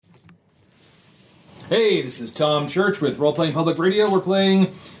Hey, this is Tom Church with Role Playing Public Radio. We're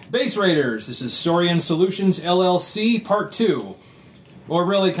playing Base Raiders. This is Saurian Solutions LLC Part 2. Or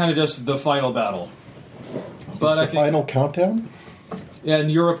really kind of just the final battle. But it's the final countdown? And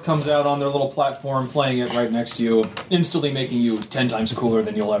Europe comes out on their little platform playing it right next to you, instantly making you 10 times cooler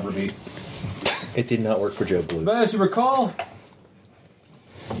than you'll ever be. It did not work for Joe Blue. But as you recall,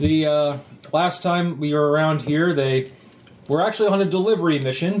 the last time we were around here, they were actually on a delivery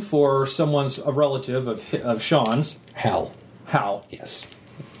mission for a relative of Sean's. Hal. Yes.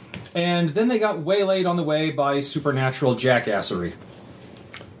 And then they got waylaid on the way by supernatural jackassery.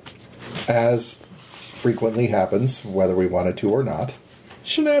 As frequently happens, whether we wanted to or not.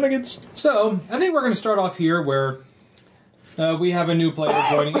 Shenanigans. So, I think we're going to start off here where we have a new player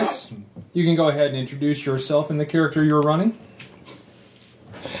joining us. You can go ahead and introduce yourself and the character you're running.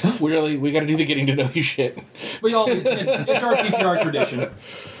 We got to do the getting to know you shit. It's our PPR tradition.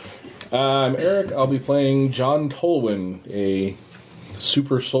 I'm Eric. I'll be playing John Tolwyn, a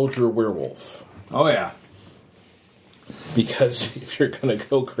super soldier werewolf. Oh, yeah. Because if you're going to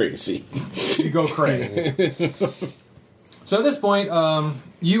go crazy... You go crazy. So at this point,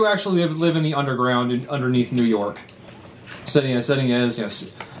 you actually live in the underground underneath New York. Setting is,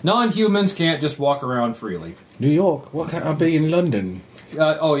 yes, non-humans can't just walk around freely. New York? What can I be in London?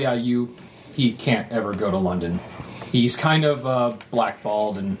 He can't ever go to London. He's kind of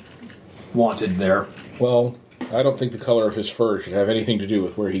blackballed and wanted there. Well, I don't think the color of his fur should have anything to do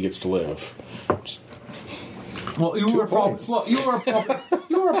with where he gets to live. Well, you were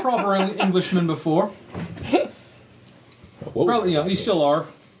a proper Englishman before. Whoa. Probably, you still are.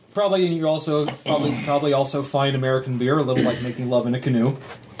 Probably, and you also probably also find American beer a little like making love in a canoe,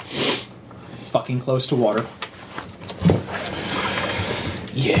 fucking close to water.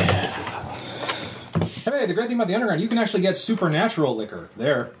 Yeah. Hey, the great thing about the underground, you can actually get supernatural liquor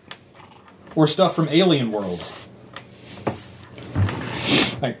there, or stuff from alien worlds.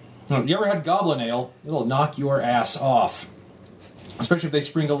 Like, you ever had goblin ale? It'll knock your ass off, especially if they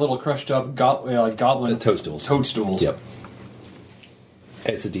sprinkle a little crushed up goblin toadstools. Yep.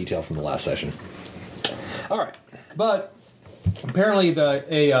 It's a detail from the last session. All right, but apparently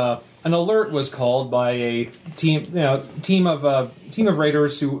an alert was called by a team of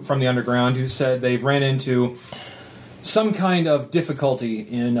raiders from the underground who said they've ran into some kind of difficulty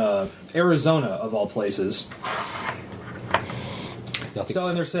in Arizona of all places. Nothing. So,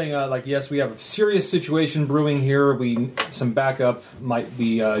 and they're saying yes, we have a serious situation brewing here. Some backup might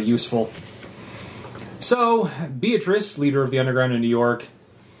be useful. So, Beatrice, leader of the underground in New York,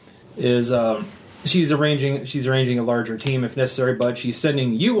 is she's arranging a larger team if necessary, but she's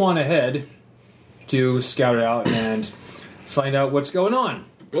sending you on ahead to scout it out and find out what's going on.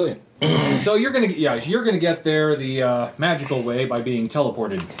 Brilliant. So you're gonna get there the magical way by being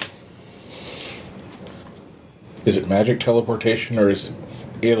teleported. Is it magic teleportation or is it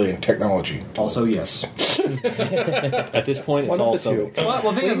alien technology? Also, yes. At this point, One it's of the also... two. Well,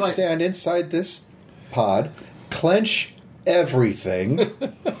 the thing Please is, stand inside this pod, clench everything.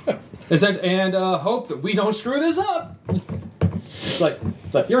 and hope that we don't screw this up. Like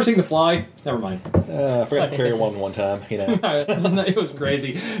you ever seen The Fly? Never mind. I forgot to carry one time, It was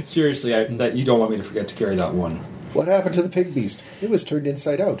crazy. Seriously, that you don't want me to forget to carry that one. What happened to the pig beast? It was turned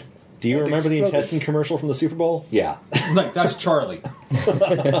inside out. Do you remember the intestine commercial from the Super Bowl? Yeah. That's Charlie.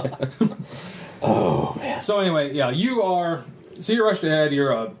 Oh, man. So anyway, yeah, you're rushed ahead.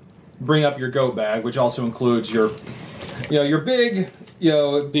 You're bring up your go bag, which also includes your big,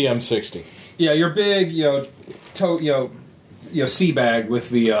 DM60. Yeah, your big, sea bag with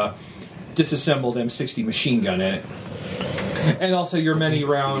the disassembled M60 machine gun in it. And also your many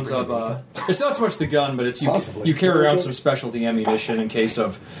rounds of, it's not so much the gun, but it's you carry around some specialty ammunition in case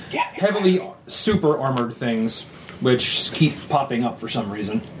of heavily super armored things, which keep popping up for some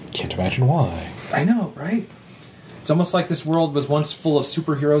reason. Can't imagine why. I know, right? It's almost like this world was once full of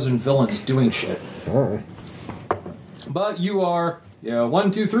superheroes and villains doing shit. Oh. But you are,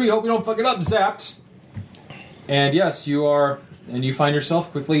 1, 2, 3, hope you don't fuck it up, zapped. And yes, you are, and you find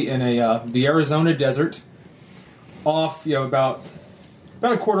yourself quickly in the Arizona desert, off, about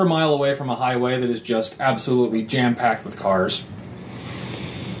a quarter mile away from a highway that is just absolutely jam-packed with cars.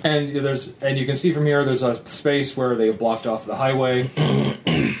 And you can see from here there's a space where they blocked off the highway.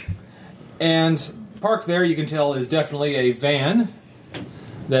 And parked there, you can tell, is definitely a van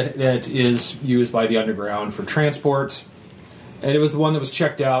that is used by the underground for transport. And it was the one that was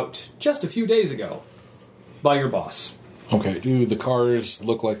checked out just a few days ago by your boss. Okay, do the cars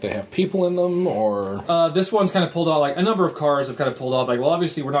look like they have people in them, or...? This one's kind of pulled off, a number of cars have kind of pulled off,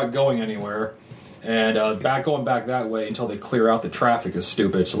 obviously we're not going anywhere. And going back that way until they clear out the traffic is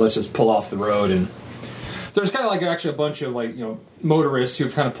stupid, so let's just pull off the road and there's kind of like actually a bunch of motorists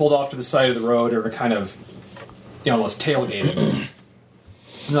who've kind of pulled off to the side of the road or are kind of almost tailgating.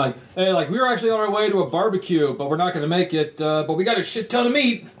 Like, hey, we were actually on our way to a barbecue, but we're not going to make it. But we got a shit ton of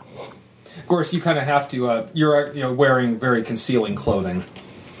meat. Of course, you kind of have to. You're wearing very concealing clothing.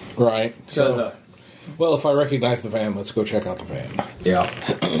 Right. So, well, if I recognize the van, let's go check out the van. yeah.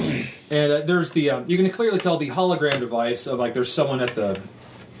 And there's the. You can clearly tell the hologram device of there's someone at the.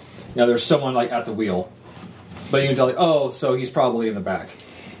 There's someone at the wheel, but you can tell so he's probably in the back.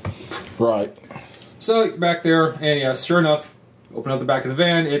 Right. So you're back there, and sure enough, open up the back of the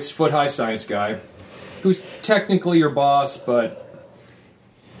van. It's Foot High Science Guy, who's technically your boss, but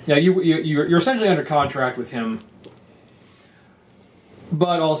you're essentially under contract with him.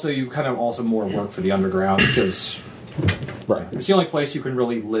 But also, you kind of also more work for the underground because it's the only place you can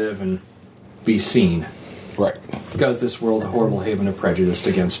really live and be seen. Right. Because this world's a horrible haven of prejudice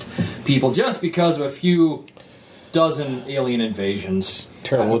against people just because of a few dozen alien invasions.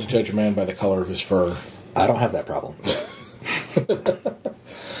 Terrible to judge a man by the color of his fur. I don't have that problem. You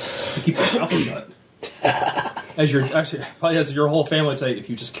keep your mouth shut. As your whole family would say, if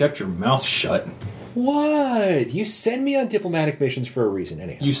you just kept your mouth shut. What? You send me on diplomatic missions for a reason,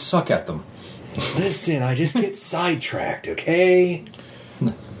 anyhow. You suck at them. Listen, I just get sidetracked, okay?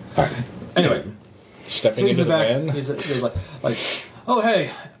 All right. Anyway. Stepping into the van. He's oh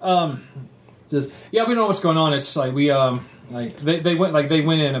hey, we know what's going on. It's we they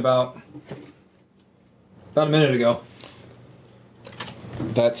went in about a minute ago.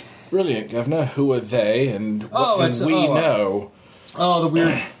 That's brilliant, Governor. Who are they? And we know. Oh, the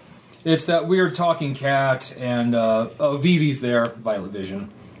weird. It's that weird talking cat, and Vivi's there. Violet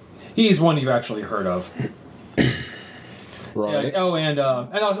Vision. He's one you've actually heard of. Right. Yeah, and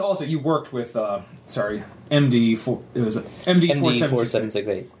also you worked with MD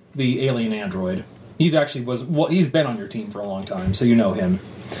 4768, the alien android. He's actually he's been on your team for a long time, so you know him.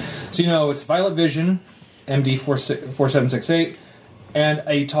 So it's Violet Vision, MD 4768, and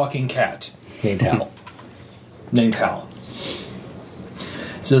a talking cat named Hal.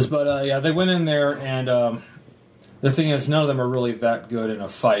 Says, but they went in there, and the thing is, none of them are really that good in a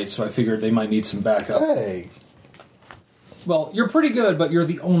fight. So I figured they might need some backup. Hey. Well, you're pretty good, but you're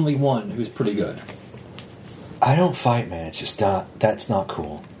the only one who's pretty good. I don't fight, man. It's just that's not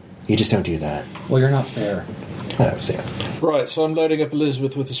cool. You just don't do that. Well, you're not there. I understand. Right, so I'm loading up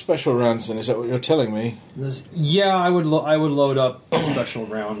Elizabeth with the special rounds, then. Is that what you're telling me? Yeah, I would load up special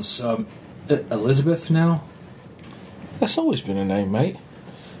rounds. Elizabeth now? That's always been a name, mate.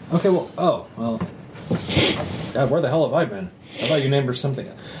 Okay, well... God, where the hell have I been? I thought you named her something.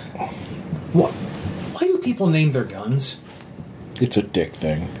 What? Why do people name their guns? It's a dick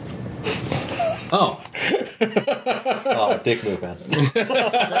thing. Oh. Dick move, man.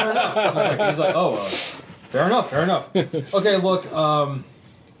 Fair enough. He's fair enough. Okay, look,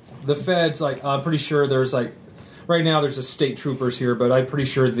 the feds, I'm pretty sure there's, right now there's a state troopers here, but I'm pretty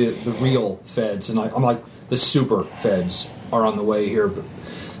sure the real feds, and I'm the super feds are on the way here.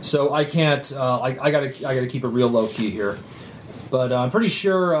 So I can't, I gotta keep it real low-key here. But I'm pretty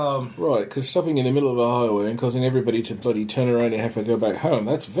sure... Right, because stopping in the middle of a highway and causing everybody to bloody turn around and have to go back home,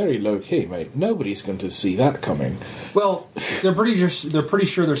 that's very low-key, mate. Nobody's going to see that coming. Well, they're pretty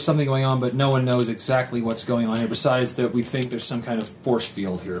sure there's something going on, but no one knows exactly what's going on here, besides that we think there's some kind of force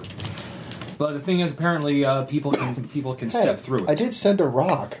field here. But the thing is, apparently, people can step through it. I did send a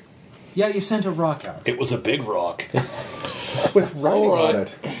rock. Yeah, you sent a rock out. It was a big rock. With writing on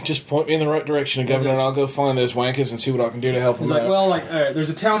it. Just point me in the right direction, Governor, and I'll go find those wankers and see what I can do to help them out. There's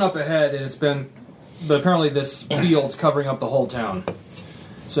a town up ahead, and but apparently this field's covering up the whole town.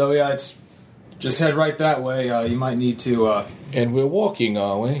 So yeah, it's just head right that way. You might need to. And we're walking,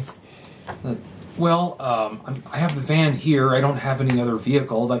 are we? I have the van here. I don't have any other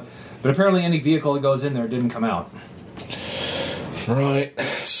vehicle, but apparently any vehicle that goes in there didn't come out. Right,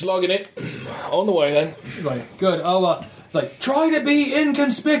 slogging it. On the way then. Good. Try to be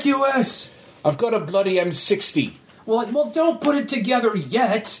inconspicuous. I've got a bloody M60. Well, don't put it together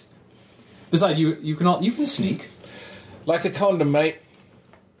yet. Besides, you can sneak. Like a condom, mate.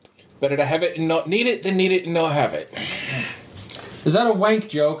 Better to have it and not need it than need it and not have it. Is that a wank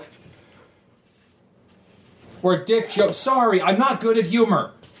joke? Or a dick joke? Sorry, I'm not good at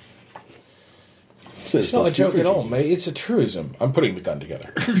humor. It's not a joke at all, mate. It's a truism. I'm putting the gun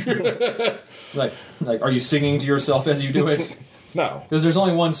together. Are you singing to yourself as you do it? No. Because there's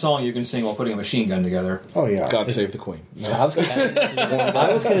only one song you can sing while putting a machine gun together. Oh, yeah. God Save the Queen. No. I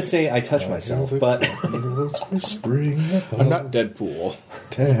was going to say I touch myself, but... Spring. I'm not Deadpool.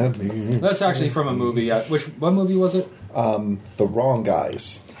 Tell me. That's actually from a movie. What movie was it? The Wrong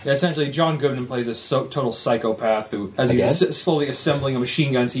Guys. Essentially, John Goodman plays a total psychopath who, as he's slowly assembling a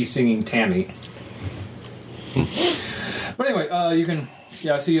machine gun, he's singing Tammy. But anyway, you can,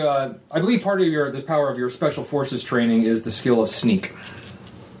 see, I believe part of the power of your special forces training is the skill of sneak.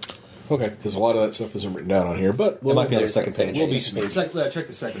 Okay, because a lot of that stuff isn't written down on here, but It might be on the second page. We'll be sneaky. Check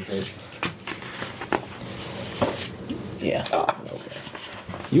the second page. Yeah. Okay.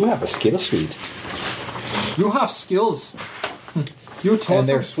 You have a skill suite. You have skills. You And totally,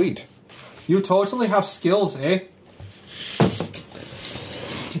 they're sweet. you totally have skills, eh?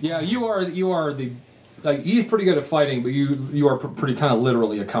 Yeah, you are the. Like, he's pretty good at fighting, but you are pretty kind of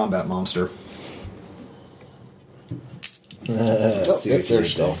literally a combat monster. See what you There's did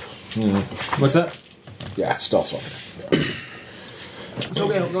stealth. What's that? Yeah, stealth's on there. Yeah. So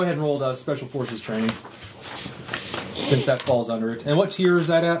go ahead and roll the special forces training, since that falls under it. And what tier is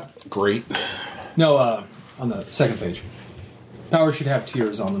that at? Great. No, on the second page. Power should have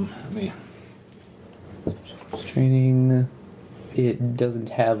tiers on them. Let me. Training. It doesn't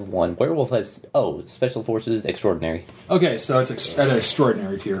have one. Werewolf has special forces extraordinary. Okay, so it's at an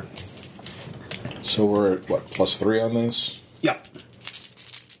extraordinary tier. So we're at, what, +3 on this? Yeah.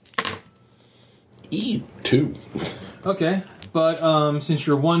 Ew. 2. Okay, but since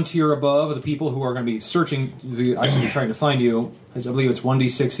you're one tier above the people who are going to be searching, actually trying to find you, I believe it's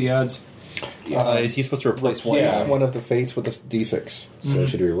 1d6 he adds. Is he supposed to replace one? Replace one of the fates with a d6. So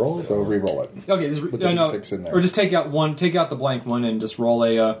should we roll it? So re-roll it. Okay, With the d6 in there. or just take out the blank one and just roll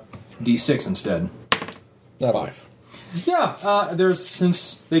a d6 instead. 5. Yeah,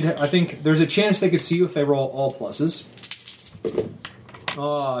 I think there's a chance they could see you if they roll all pluses.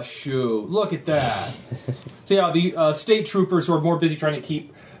 Oh, shoot. Look at that. So, yeah, the state troopers who are more busy trying to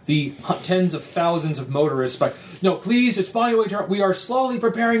keep the tens of thousands of motorists by... No, please, just find a way to... We are slowly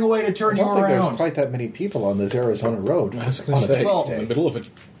preparing a way to turn I you don't think there's around. quite that many people on this Arizona road. I was going on to a say, well, in the middle of a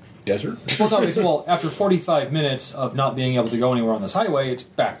desert. Well, after 45 minutes of not being able to go anywhere on this highway, it's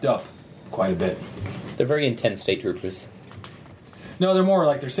backed up quite a bit. They're very intense state troopers. No, they're more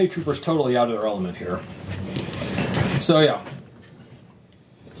like they're state troopers totally out of their element here. So, yeah.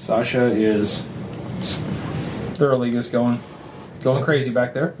 Sasha is thoroughly just going crazy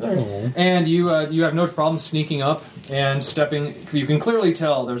back there. And you have no problem sneaking up and stepping. You can clearly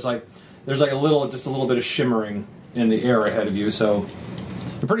tell there's like a little bit of shimmering in the air ahead of you. So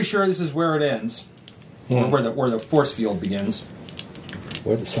I'm pretty sure this is where it ends, or where the force field begins.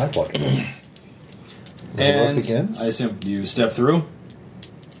 Where the sidewalk is. And road begins? I assume you step through.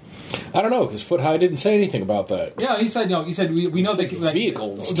 I don't know, because Foot High didn't say anything about that. Yeah, he said no. He said we know that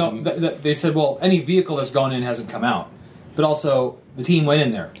vehicles. No, they said any vehicle that's gone in hasn't come out, but also the team went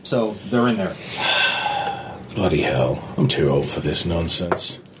in there, so they're in there. Bloody hell. I'm too old for this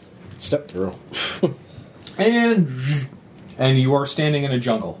nonsense. Step through. And you are standing in a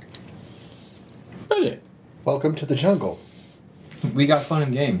jungle. Brilliant. Welcome to the jungle. We got fun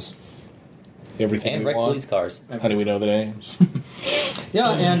and games. Everything And we wreck want. police cars. How do we know the names?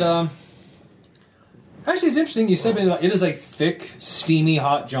 Yeah, and actually, it's interesting. You step into it is a thick, steamy,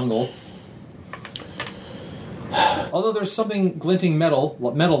 hot jungle. Although there's something glinting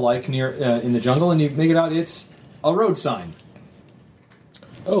metal-like near in the jungle, and you make it out. It's a road sign.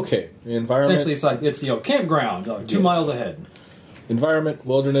 Okay. Environment. Essentially, it's campground 2 miles ahead. Environment,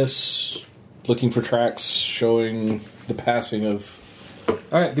 wilderness, looking for tracks showing the passing of... All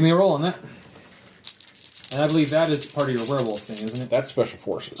right, give me a roll on that. And I believe that is part of your werewolf thing, isn't it? That's special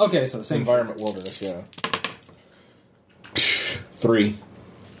forces. Okay, so same Environment, wilderness, yeah. 3.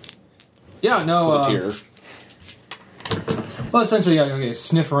 Yeah, no. For the tier. Well, essentially,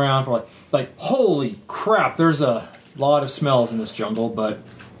 sniff around for like, holy crap! There's a lot of smells in this jungle, but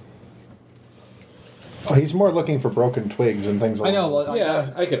Oh, he's more looking for broken twigs and things like I know. that. Well, Yeah,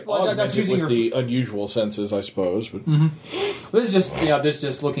 I could augment that's it using with the unusual senses, I suppose. But this is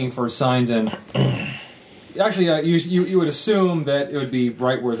just looking for signs, and actually, you would assume that it would be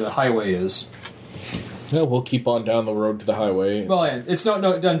right where the highway is. well, we'll keep on down the road to the highway. Well, and it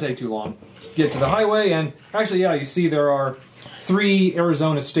doesn't take too long to get to the highway, and actually, you see there are 3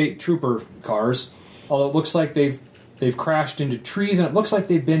 Arizona State Trooper cars. Although it looks like they've crashed into trees, and it looks like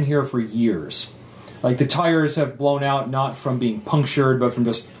they've been here for years. Like the tires have blown out, not from being punctured, but from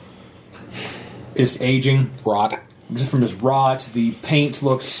just aging. Rot. Just from just rot. The paint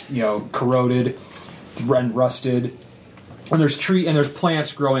looks, corroded and rusted. And there's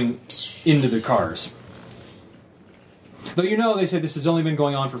plants growing into the cars. Though they said this has only been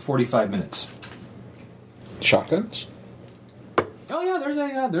going on for 45 minutes. Shotguns? Oh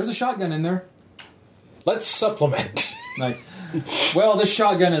yeah, there's a shotgun in there. Let's supplement. Like, well, this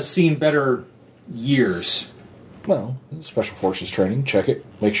shotgun has seen better years. Well, Special Forces training. Check it.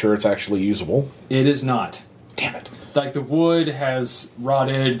 Make sure it's actually usable. It is not. Damn it. Like, the wood has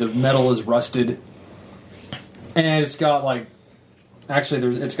rotted, the metal is rusted, and it's got, like,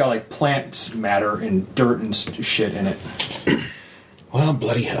 actually, it's got, like, plant matter and dirt and shit in it. Well,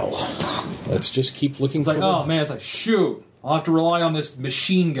 bloody hell. Let's just keep looking It's for like, oh, man, it's like, shoot, I'll have to rely on this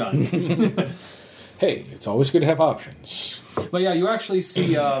machine gun. Hey, it's always good to have options. But yeah, you actually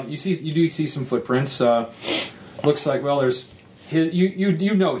see, you do see some footprints. Looks like, well, there's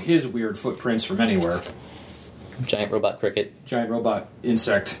you know his weird footprints from anywhere. Giant robot cricket. Giant robot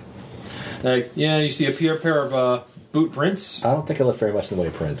insect. Like, yeah, you see a pair of boot prints, I don't think I left very much in the way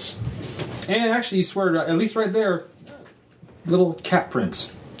of prints. and actually, you swear, at least right there, little cat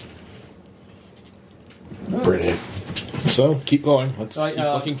prints. Brilliant. So, keep going. Let's Like, keep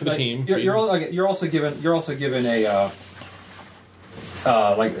looking for the team. You're also given a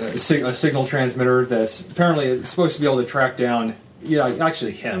a signal transmitter that's apparently supposed to be able to track down. Yeah,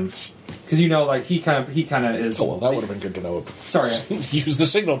 actually him, because you know, like he kind of is. Oh, well, that would have been good to know. Sorry. Use the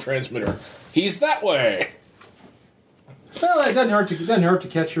signal transmitter. He's that way. Well, it doesn't hurt to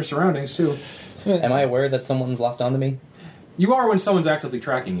catch your surroundings too. Am I aware that someone's locked onto me? You are when someone's actively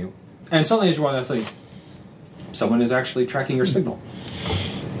tracking you, and suddenly as you want to say, someone is actually tracking your signal.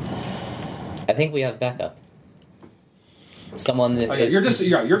 I think we have backup. Someone Oh,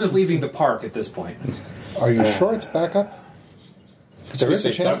 yeah, you're just leaving the park at this point. Are you sure it's backup? There is a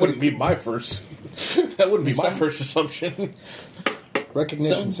That chance wouldn't be my first. That wouldn't be my first assumption.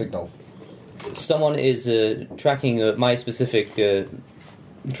 recognition signal. someone is tracking my specific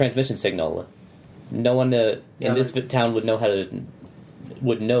transmission signal. No one in this town would know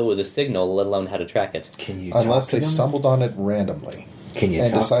the signal, let alone how to track it. Can you Unless talk to they them? stumbled on it randomly Can you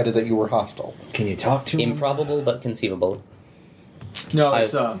and talk? decided that you were hostile. Can you talk to them? Improbable but conceivable. No,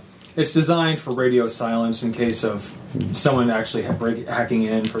 it's designed for radio silence in case of someone actually hacking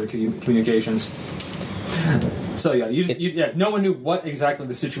in for the communications. So yeah, no one knew what exactly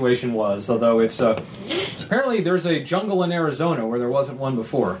the situation was. Although it's apparently there's a jungle in Arizona where there wasn't one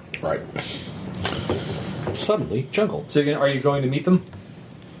before. Right. Suddenly, jungle. So are you going to meet them?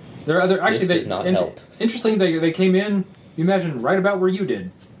 They're actually This does not help. Interesting, they came in. You imagine right about where you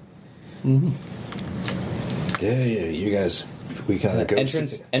did. Yeah, you guys. We kind of go.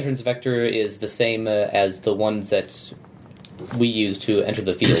 Entrance vector is the same as the ones that we use to enter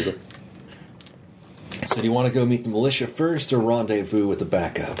the field. So do you want to go meet the militia first or rendezvous with the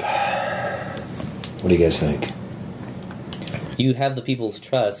backup? What do you guys think? You have the people's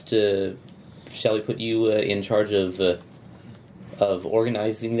trust. Shall we put you in charge of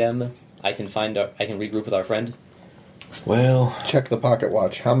organizing them? I can regroup with our friend. Well, Check the pocket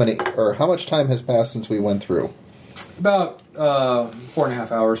watch. How much time has passed since we went through? About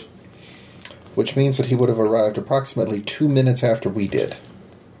 4.5 hours. Which means that he would have arrived approximately 2 minutes after we did.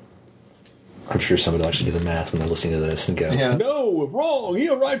 I'm sure somebody will actually do the math when they're listening to this and go, Yeah. No, wrong. He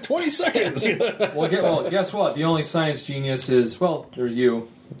arrived 20 seconds. Well, guess what? The only science genius is, well, there's you.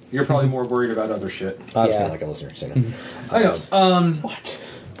 You're probably more worried about other shit. I Yeah. feel like a listener. So no. I know. What?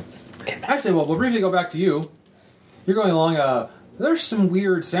 Actually, we'll briefly go back to you. You're going along. There's some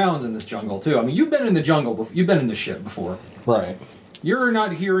weird sounds in this jungle, too. I mean, you've been in the jungle before. You've been in this shit before. Right. You're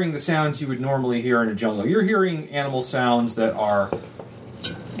not hearing the sounds you would normally hear in a jungle. You're hearing animal sounds that are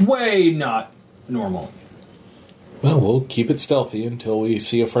way not normal. Well, we'll keep it stealthy until we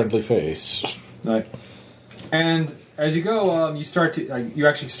see a friendly face. And as you go, you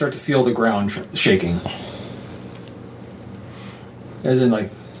actually start to feel the ground shaking. As in,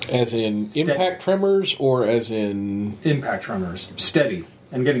 As in Steady. impact tremors or as in... impact tremors. Steady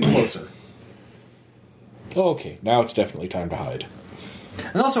and getting closer. Okay, now it's definitely time to hide.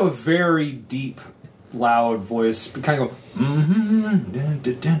 And also a very deep, loud voice. Kind of go, dun,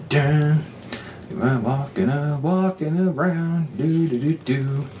 dun, dun, dun. Walking around, do do do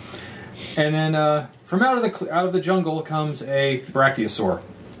do. And then from out of the jungle comes a brachiosaur.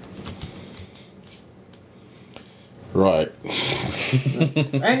 Right.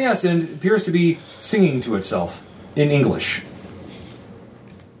 And yes, and it appears to be singing to itself in English.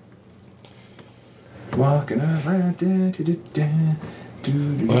 Walking around, dun, dun, dun, dun,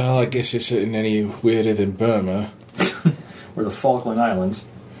 dun, dun, Well, I guess it's isn't any weirder than Burma. or the Falkland Islands.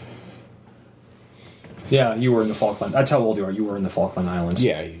 Yeah, you were in the Falkland. That's how old you are. You were in the Falkland Islands.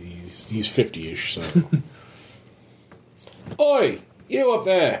 Yeah, he's 50-ish, so... Oi! You up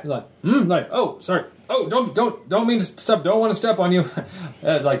there! He's like, oh, sorry. Oh, don't mean to step. Don't want to step on you.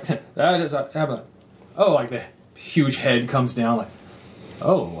 That is happening. Oh, like the huge head comes down. Like,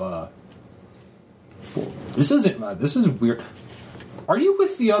 this is weird. Are you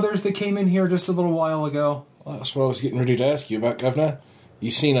with the others that came in here just a little while ago? Well, that's what I was getting ready to ask you about, Governor. You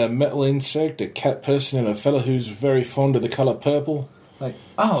seen a metal insect, a cat person, and a fella who's very fond of the colour purple? Like,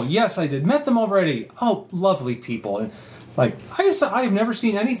 oh, yes, I did. Met them already. Oh, lovely people. And, like, I've never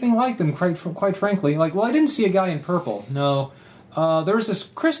seen anything like them, quite frankly. Like, well, I didn't see a guy in purple. No. There was this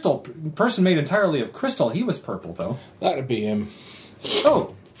crystal person made entirely of crystal. He was purple, though. That'd be him.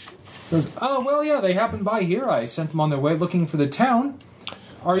 Oh. Oh, well, yeah, they happened by here. I sent them on their way looking for the town.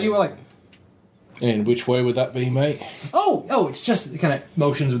 Are you, like... And which way would that be, mate? Oh, it's just kind of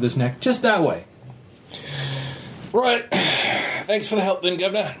motions with his neck. Just that way. Right. Thanks for the help, then,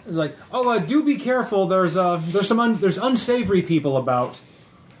 Governor. It's like, do be careful. There's unsavory people about.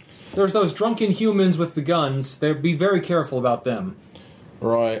 There's those drunken humans with the guns. Be very careful about them.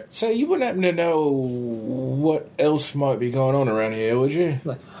 Right. So you wouldn't happen to know what else might be going on around here, would you?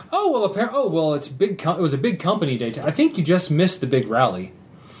 Like, it's big. It was a big company day. I think you just missed the big rally.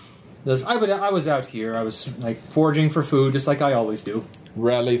 I was out here. I was like foraging for food, just like I always do.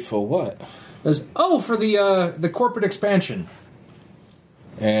 Rally for what? For the corporate expansion.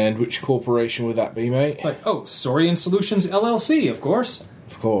 And which corporation would that be, mate? Like, Saurian Solutions LLC, of course.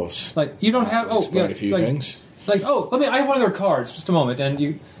 Of course. Like, you don't have... Explain a few things. Like, I have one of their cards, just a moment,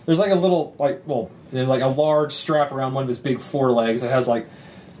 and there's like a little, like a large strap around one of his big forelegs that has, like,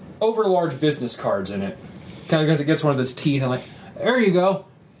 over-large business cards in it. Kind of because it gets one of his teeth, and like, there you go.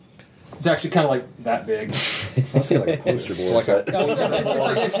 It's actually kind of like that big. I'll say like a poster board.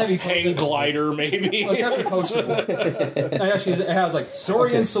 It's heavy. Hang glider, maybe. Well, it's heavy poster board. And actually, it has like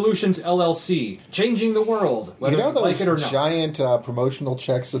Saurian Solutions LLC, changing the world, whether you those like it or not. giant promotional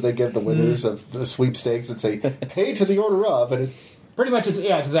checks that they give the winners of the sweepstakes that say "Pay to the order of," and it's pretty much,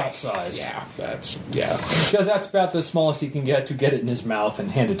 it's that size. Yeah, Because that's about the smallest he can get to get it in his mouth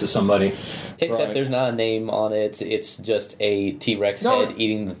and hand it to somebody. Except there's not a name on it. It's just a T-Rex head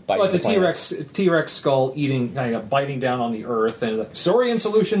biting it's the a T-Rex skull biting down on the earth. And like, Saurian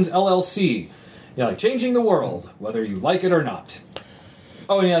Solutions LLC, like changing the world, whether you like it or not.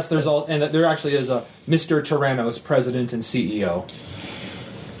 Oh, and yes, there actually is a Mr. Tyrannos, president and CEO.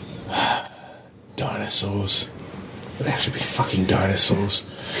 Dinosaurs. They have to be fucking dinosaurs.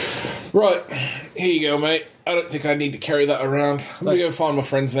 Right, here you go, mate. I don't think I need to carry that around. I'm gonna go find my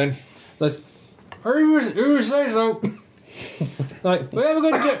friends then. Who say so? Like, have a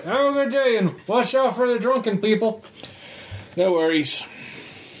good day, and watch out for the drunken people. No worries.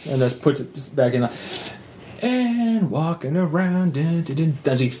 And just puts it back in. And walking around,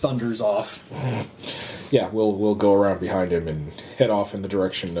 as he thunders off. Yeah, we'll go around behind him and head off in the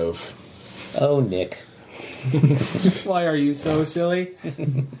direction of. Oh, Nick. Why are you so silly?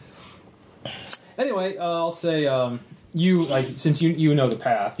 Anyway, I'll say since you know the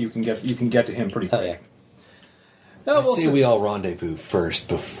path, you can get to him pretty quick. Oh, yeah. I say we all rendezvous first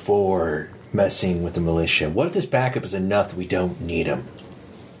before messing with the militia. What if this backup is enough that we don't need him?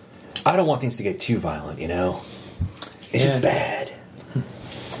 I don't want things to get too violent, you know? It's just bad.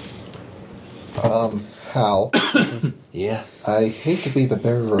 Hal. Yeah? I hate to be the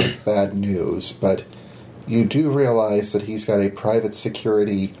bearer of bad news, but you do realize that he's got a private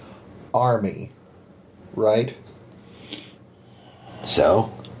security army, right?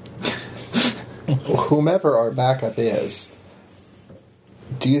 So? Whomever our backup is,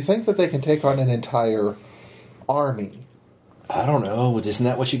 do you think that they can take on an entire army? I don't know. Isn't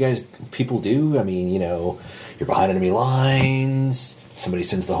that what you guys, people do? I mean, you're behind enemy lines. Somebody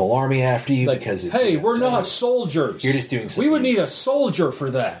sends the whole army after you because... Hey, we're not soldiers. You're just doing something... We would need a soldier for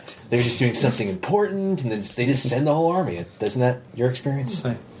that. They're just doing something important, and then they just send the whole army. Isn't that your experience?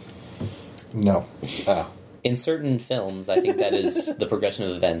 No. In certain films, I think that is the progression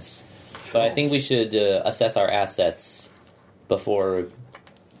of events. But I think we should assess our assets before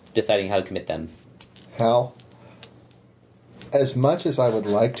deciding how to commit them. Hal, as much as I would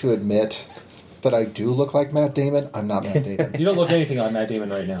like to admit that I do look like Matt Damon, I'm not Matt Damon. You don't look anything like Matt Damon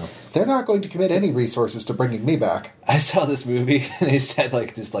right now. They're not going to commit any resources to bringing me back. I saw this movie, and they said,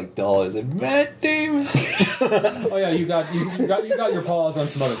 this doll is Matt Damon. Oh, yeah, you got your paws on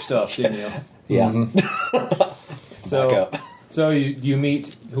some other stuff, didn't you? Yeah. Mm-hmm. So do you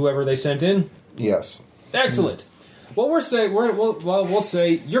meet whoever they sent in? Yes. Excellent. Well, we'll say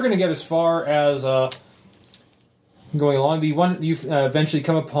you're going to get as far as going along. The one you eventually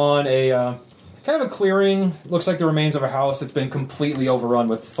come upon a kind of a clearing. Looks like the remains of a house that's been completely overrun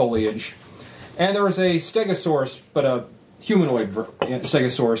with foliage, and there was a stegosaurus, but a humanoid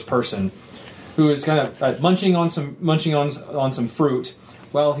stegosaurus person who is kind of munching on some fruit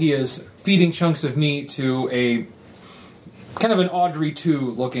while he is feeding chunks of meat to a kind of an Audrey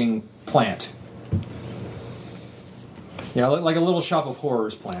 2 looking plant. Yeah, like a little Shop of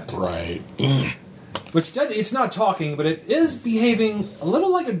Horrors plant. Right. it's not talking, but it is behaving a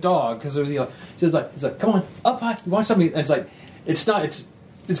little like a dog because it's like, come on, up high, you want something? And it's got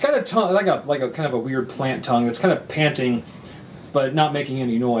a tongue like a kind of a weird plant tongue. It's kind of panting, but not making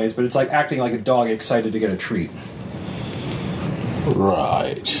any noise. But it's like acting like a dog excited to get a treat.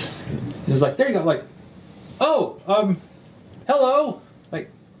 Right. It's like, there you go, like, oh, hello, like,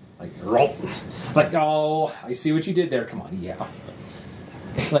 roll, like, oh, I see what you did there. Come on, yeah.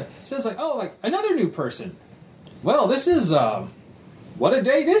 Like, so it's like, oh, like another new person. Well, this is what a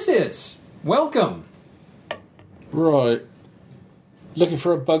day this is. Welcome. Right. Looking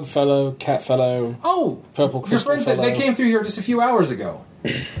for a bug fellow, cat fellow. Oh, purple your crystal friends fellow. they came through here just a few hours ago.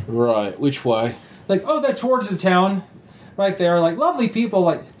 Right. Which way? Like, oh, that towards the town, right there. Like, lovely people.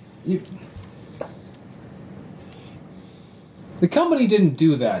 Like, you. The company didn't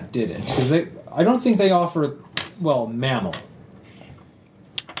do that, did it? Because I don't think they offer, well, mammal.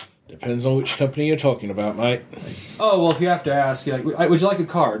 Depends on which company you're talking about, mate. Oh, well, if you have to ask, like, would you like a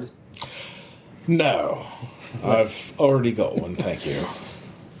card? No. I've already got one, thank you.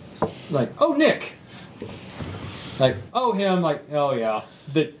 Like, oh, Nick. Like, oh, him. Like, oh, yeah.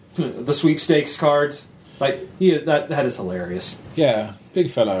 The sweepstakes cards. Like, that is hilarious. Yeah,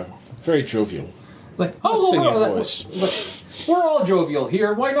 big fellow. Very jovial. Like, Singing well, voice. we're all jovial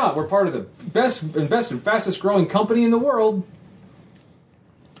here. Why not? We're part of the best and fastest growing company in the world.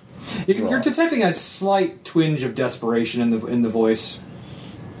 You're detecting a slight twinge of desperation in the voice.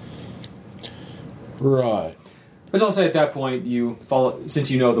 Right. Which I'll say at that point, you follow, since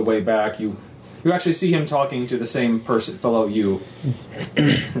you know the way back, you actually see him talking to the same fellow you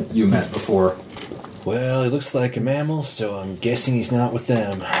met before. Well, he looks like a mammal, so I'm guessing he's not with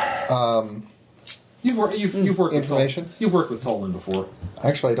them. You've worked Information? with you've worked with Tolan before.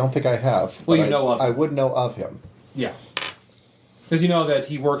 Actually, I don't think I have. Well, but you know of him. I would know of him. Yeah, because you know that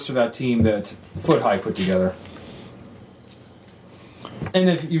he works for that team that Foot High put together. And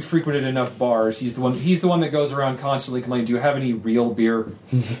if you've frequented enough bars, he's the one that goes around constantly complaining, do you have any real beer?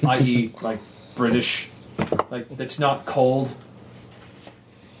 I.e., like, British, like, that's not cold.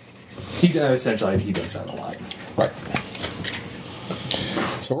 Essentially, he does that a lot. Right.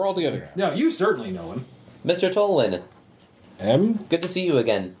 So we're all together now. No, you certainly know him. Mr. Tolwyn, M? good to see you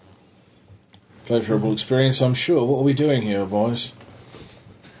again. Pleasurable experience, I'm sure. What are we doing here, boys?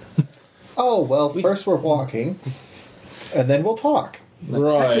 Oh, well, first we're walking, and then we'll talk.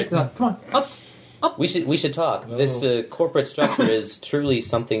 Right. Come on, up. We should talk. This corporate structure is truly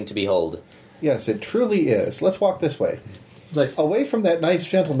something to behold. Yes, it truly is. Let's walk this way. It's like, Away from that nice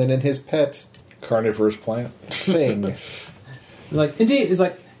gentleman and his pet Carnivorous plant. thing. indeed, it's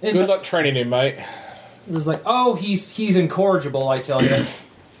like, Good luck training him, mate. it's like, oh, he's incorrigible, I tell you.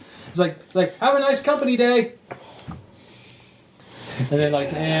 It's like, have a nice company day. And then,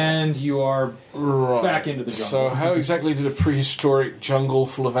 and you are Right. back into the jungle. So how exactly did a prehistoric jungle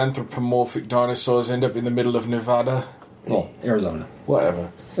full of anthropomorphic dinosaurs end up in the middle of Nevada? Well, Arizona.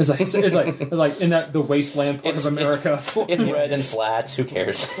 Whatever. It's like in the wasteland part of America. It's red and flat. Who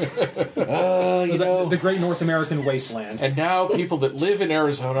cares? It's like the great North American wasteland. And now people that live in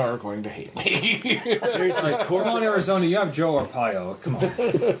Arizona are going to hate me. Come on, Arizona, you have Joe Arpaio. Come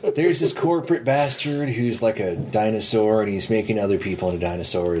on. There's this corporate bastard who's like a dinosaur, and he's making other people into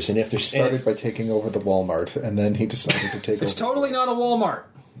dinosaurs. And if they're Started by taking over the Walmart, and then he decided to take It's over. totally not a Walmart.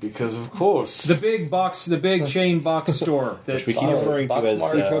 Because of course. The big chain box store. which we keep referring to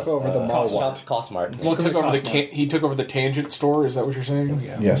as He took over the Walmart. Costmart. Well, he took over the Tangent store, is that what you're saying?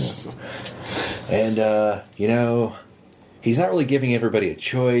 Yeah. Yes. And, he's not really giving everybody a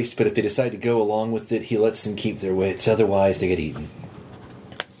choice, but if they decide to go along with it, he lets them keep their wits. Otherwise, they get eaten.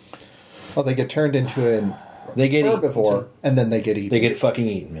 Well, they get turned into an They get herbivore, eaten. and then they get eaten. They get fucking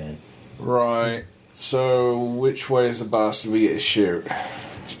eaten, man. Right. So, which way is the bastard we get to shoot?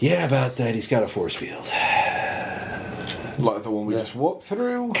 Yeah, about that. He's got a force field. Like the one we just walked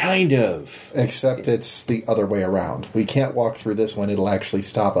through? Kind of. Except it's the other way around. We can't walk through this one. It'll actually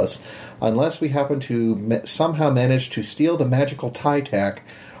stop us. Unless we happen to somehow manage to steal the magical tie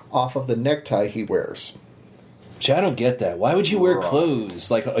tack off of the necktie he wears. Which I don't get that. Why would you wear clothes?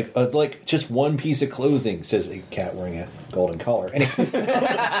 Like just one piece of clothing, says a cat wearing a golden collar. Anyway,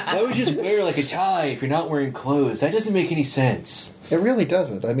 why would you just wear like a tie if you're not wearing clothes? That doesn't make any sense. It really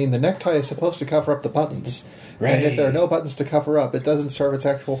doesn't. I mean, the necktie is supposed to cover up the buttons. Right. And if there are no buttons to cover up, it doesn't serve its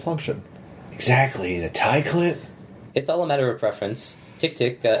actual function. Exactly. And a tie clip? It's all a matter of preference. Tick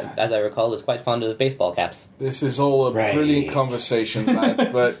Tick, as I recall, is quite fond of baseball caps. This is all a Right. brilliant conversation, lads,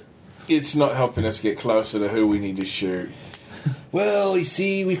 but it's not helping us get closer to who we need to shoot. Well, you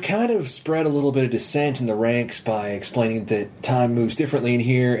see, we've kind of spread a little bit of dissent in the ranks by explaining that time moves differently in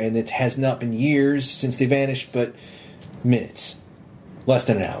here, and it has not been years since they vanished, but minutes. Less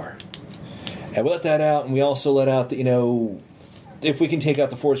than an hour. And we let that out, and we also let out that, if we can take out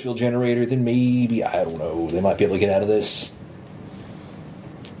the force field generator, then maybe, I don't know, they might be able to get out of this.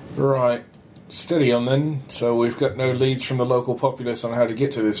 Right. Steady on then. So we've got no leads from the local populace on how to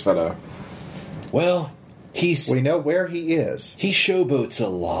get to this fellow. Well, We know where he is. he showboats a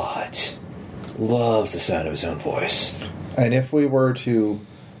lot. Loves the sound of his own voice. And if we were to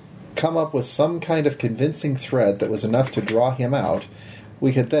come up with some kind of convincing thread that was enough to draw him out,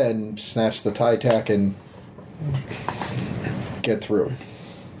 we could then snatch the tie tack and get through.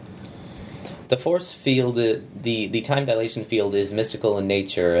 The force field, the time dilation field, is mystical in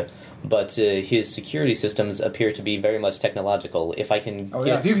nature, but his security systems appear to be very much technological. If I can,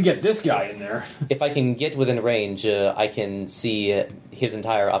 if you can get this guy in there. if I can get within range, I can see his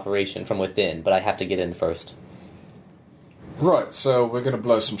entire operation from within. But I have to get in first. Right, so we're going to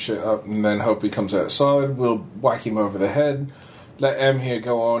blow some shit up and then hope he comes outside. We'll whack him over the head. Let M here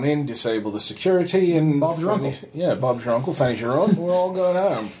go on in, disable the security, and Bob's your uncle. Yeah, Bob's your uncle. Fanny's your aunt. We're all going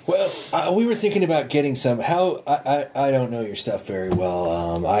home. Well, we were thinking about getting some. I don't know your stuff very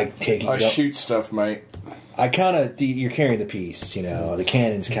well. I take it. I shoot stuff, mate. I kind of. You're carrying the piece, The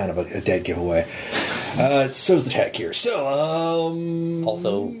cannon's kind of a dead giveaway. So's the tech here. So,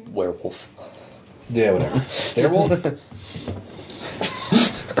 Also, werewolf. yeah, whatever. Werewolf.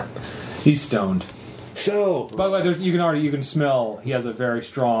 He's stoned. So, By the way, you can smell he has a very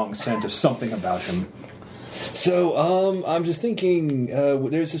strong scent of something about him. I'm just thinking.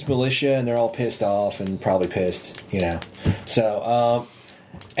 There's this militia, and they're all pissed off and probably pissed, So,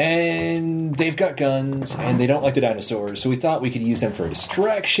 and they've got guns, and they don't like the dinosaurs. So we thought we could use them for a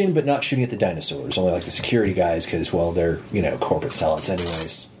distraction, but not shooting at the dinosaurs. Only like the security guys, because they're corporate zealots,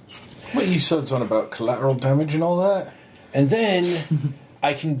 anyways. What you said on about collateral damage and all that? And then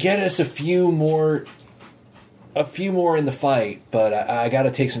I can get us a few more in the fight, but I got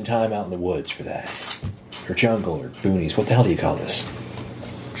to take some time out in the woods for that, or jungle, or boonies. What the hell do you call this?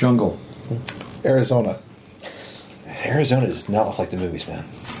 Jungle. Arizona. Arizona does not look like the movies, man.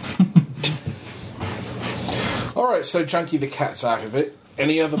 Alright, so Junkie the cat's out of it.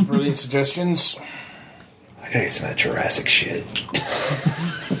 Any other brilliant suggestions? I gotta get some of that Jurassic shit.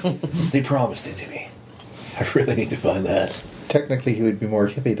 They promised it to me. I really need to find that. Technically, he would be more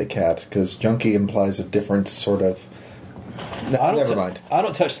hippie the cat, because junkie implies a different sort of... No, Never mind. I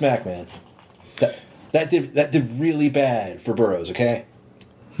don't touch smack, man. That did really bad for Burroughs, okay?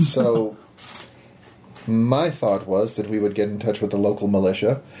 So, my thought was that we would get in touch with the local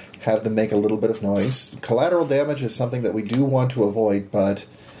militia, have them make a little bit of noise. Collateral damage is something that we do want to avoid, but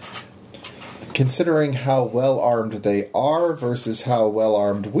considering how well armed they are versus how well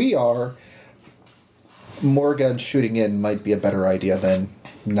armed we are, more guns shooting in might be a better idea than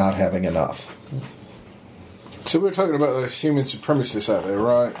not having enough. So we're talking about those human supremacists out there,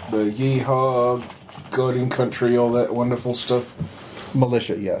 right? The yeehaw, God in country, all that wonderful stuff.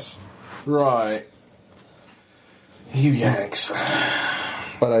 Militia, yes. Right. You Yanks.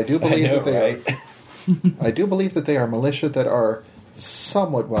 But I do believe that they right? are. I do believe that they are militia that are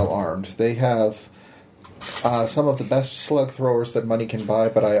somewhat well armed. They have some of the best slug throwers that money can buy,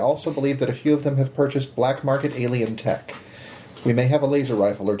 but I also believe that a few of them have purchased black market alien tech. We may have a laser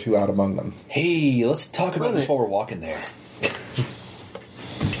rifle or two out among them. Hey, let's talk about this while we're walking there.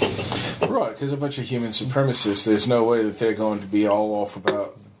 Right, because a bunch of human supremacists, there's no way that they're going to be all off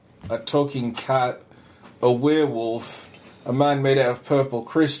about a talking cat, a werewolf, a man made out of purple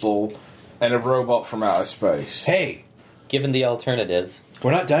crystal, and a robot from outer space. Hey, Given the alternative,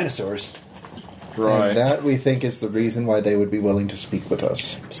 we're not dinosaurs. Right. And that, we think, is the reason why they would be willing to speak with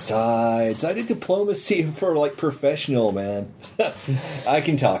us. Besides, I did diplomacy for, professional, man. I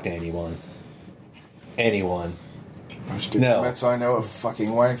can talk to anyone. Anyone. Most diplomats I know are fucking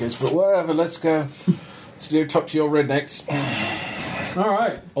wankers, but whatever, let's go. Let's do talk to your rednecks. All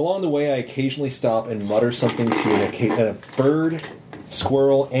right. Along the way, I occasionally stop and mutter something to a bird,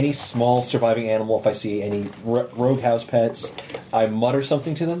 squirrel, any small surviving animal. If I see any rogue house pets, I mutter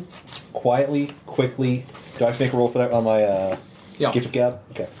something to them. Quietly, quickly. Do I have to make a roll for that on my gift of gab?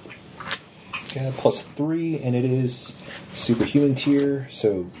 Okay. Gab plus 3, and it is superhuman tier,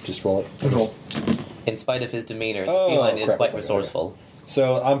 so just roll it. Roll. in spite of his demeanor, the Oh, feline is crap, quite it's like- resourceful.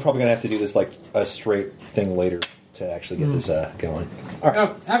 So I'm probably going to have to do this like a straight thing later to actually get this going. All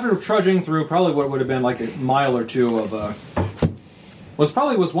right. After trudging through probably what would have been like a mile or two of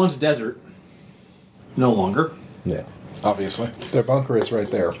was once desert, no longer. Yeah. Obviously. Their bunker is right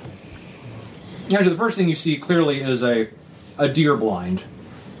there. Actually, the first thing you see clearly is a a deer blind.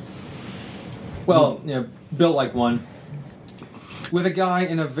 Well, you know, built like one, with a guy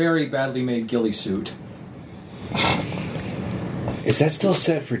in a very badly made ghillie suit. Is that still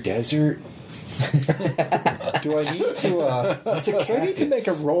set for desert? Do I need to? Do I need to make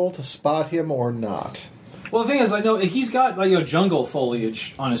a roll to spot him or not? Well, the thing is, I know he's got like jungle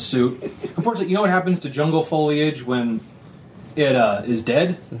foliage on his suit. Unfortunately, you know what happens to jungle foliage when it is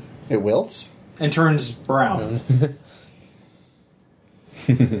dead It wilts. and turns brown.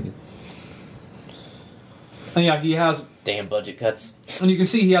 And yeah, he has, Damn budget cuts. and you can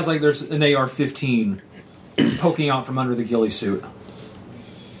see he has like there's an AR-15 poking out from under the ghillie suit.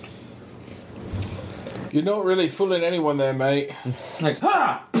 You're not really fooling anyone there, mate. Like,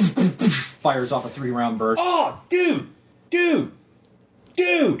 ha! Fires off a 3-round burst. Oh, dude!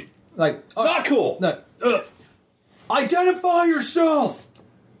 Like, Not cool! identify yourself!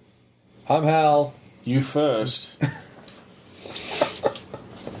 I'm Hal. You first.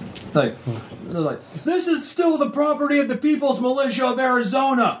 Like, this is still the property of the People's Militia of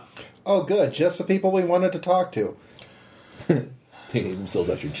Arizona. Oh, good. Just the people we wanted to talk to. They named themselves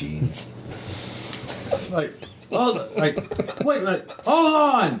after jeans. Like, wait, hold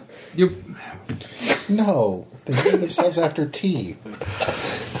on. No, they named themselves after tea.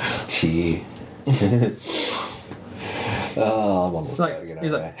 T. Oh, I'm almost Like, out again.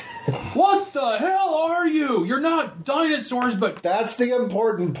 he's like, what the hell are you? You're not dinosaurs, but That's the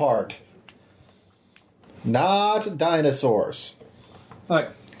important part. Not dinosaurs.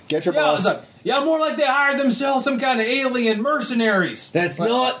 like, Get your yeah, boss. it's like, yeah, more like they hired themselves some kind of alien mercenaries. That's Like-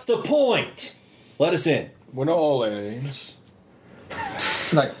 not the point. Let us in. We're not all aliens.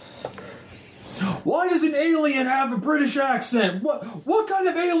 Like, why does an alien have a British accent? What kind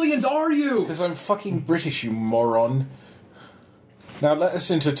of aliens are you? Because I'm fucking British, you moron. Now let us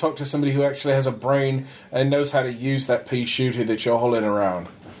in to talk to somebody who actually has a brain and knows how to use that pea shooter that you're holding around.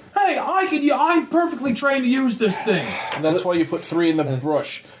 Hey, I'm perfectly trained to use this thing. And that's why you put 3 in the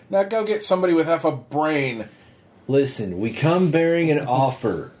brush. Now go get somebody with half a brain. Listen, we come bearing an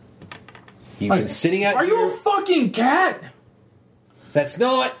offer. You've been sitting out Are here. you a fucking cat? That's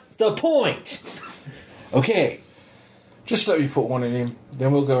not the point. Okay, Just let me put one in him.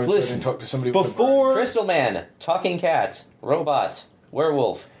 Then we'll go inside listen. and talk to somebody with a brain. Before Crystal Man, talking cat, robot,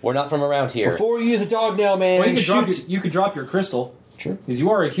 werewolf. We're not from around here. you use the dog now, man. Well, shoot- you could drop your crystal. Sure. Because you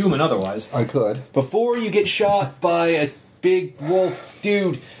are a human otherwise. I could. Before you get shot by a big wolf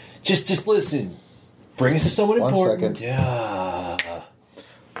dude, just listen. Bring us to someone 1 important. second. Yeah.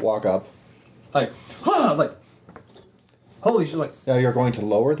 Walk up. Like, holy shit, Now you're going to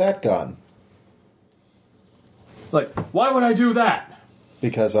lower that gun why would I do that?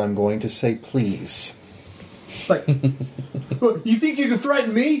 because I'm going to say please. Like, you think you can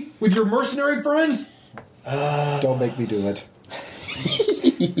threaten me with your mercenary friends? Don't make me do it.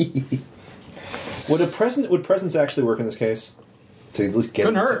 Would presence actually work in this case? To at least get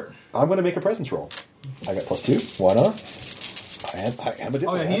Couldn't hurt. I'm going to make a presence roll. I got +2. Why not? I am a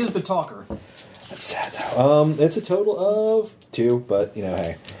Oh yeah, he is the talker. That's sad though. It's a total of 2, but you know,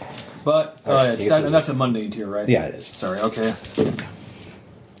 hey. But Alright, and that's a mundane tier, right? Yeah, it is. Sorry. Okay.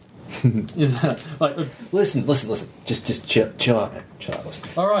 Is that like? Listen. Just chill out, man. Chill out. Listen.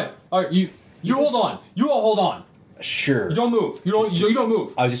 All right. You hold on. You all hold on. Sure. You don't move. You don't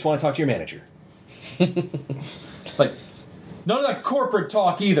move. I just want to talk to your manager. Like, none of that corporate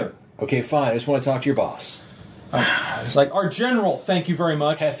talk either. Okay, fine. I just want to talk to your boss. It's like our general. Thank you very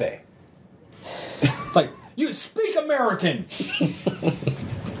much. Hefe. It's like you speak American.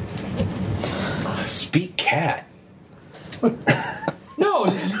 Speak cat. No,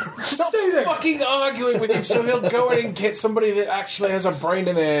 stay there. Fucking arguing with him so he'll go in and get somebody that actually has a brain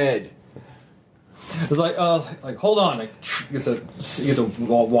in their head. It's like hold on. Like, gets a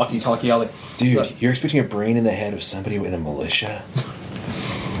walkie-talkie out. Like, Dude, you're expecting a brain in the head of somebody in a militia?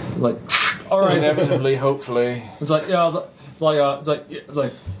 like, all right. Inevitably, hopefully. It's like yeah. It's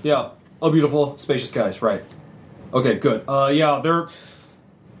like yeah. Oh, beautiful, spacious skies. Right. Okay, good.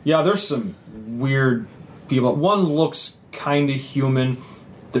 There's some weird people. One looks kind of human.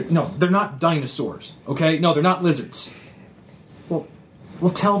 They're not dinosaurs. Okay, no, they're not lizards. Well,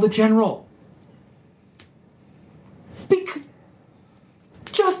 tell the general.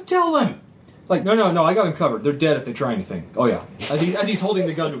 Just tell them. Like, no, I got them covered. They're dead if they try anything. Oh yeah, as he's holding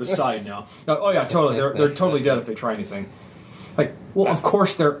the gun to his side now. Oh yeah, totally. They're totally dead if they try anything. Like, well, of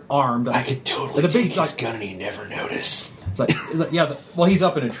course they're armed. I could totally The big, take his gun and he'd never notice. It's like yeah. Well, he's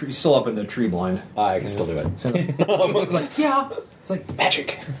up in a tree. He's still up in the tree blind. I can still do it. Like, yeah. It's like,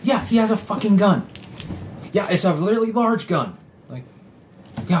 Magic. yeah, he has a fucking gun. Yeah, it's a really large gun. Like,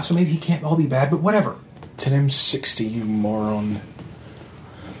 yeah, so maybe he can't all be bad, but whatever. It's an M60, you moron.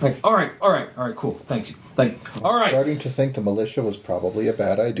 Like, all right, cool. Thanks you. All right. Starting to think the militia was probably a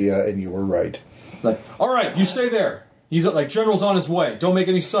bad idea, and you were right. Like, all right, you stay there. He's like, General's on his way. Don't make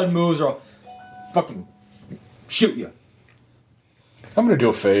any sudden moves, or I'll fucking shoot you. I'm gonna do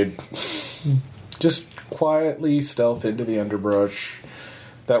a fade. Just quietly stealth into the underbrush.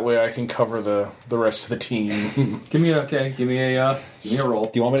 That way I can cover the rest of the team. Give me a roll.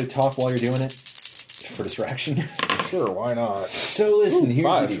 Do you want me to talk while you're doing it? For distraction? Sure, why not? So listen, here's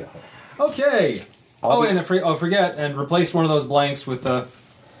 5. the deal. Okay. Forget and replace one of those blanks with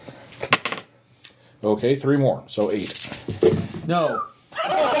Okay, 3 more, so 8. no.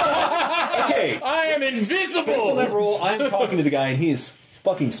 Okay. I am On invisible! that roll, I'm talking to the guy, and he is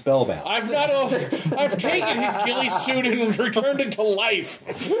fucking spellbound. I've taken his ghillie suit and returned it to life.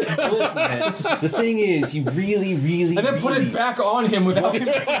 Listen, man, the thing is, you really, really, And then put really it back on him without him.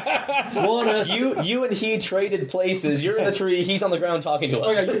 want us You and he traded places. You're in the tree. He's on the ground talking to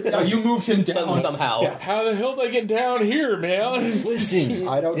us. You moved him down. Somehow. How the hell did I get down here, man? listen.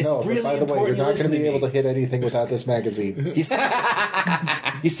 I don't It's know, really but by the way, you're important you not going to listen be to able me. to hit anything without this magazine.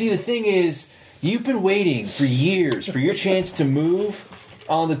 You see, the thing is, you've been waiting for years for your chance to move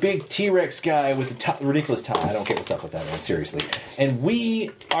on the big T-Rex guy with the ridiculous tie. I don't get what's up with that, man, seriously. And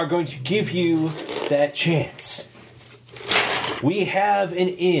we are going to give you that chance. We have an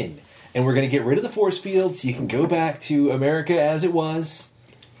in, and we're going to get rid of the force fields. You can go back to America as it was.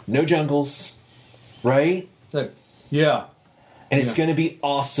 No jungles, right? Yeah. And it's going to be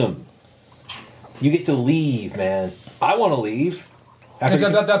awesome. You get to leave, man. I want to leave.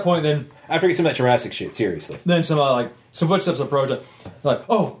 Except at that point, then After get some of that Jurassic shit, seriously. some footsteps approach. Like,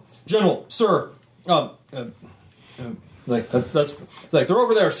 oh, General, sir, that's like they're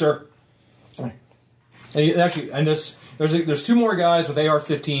over there, sir. And there's 2 more guys with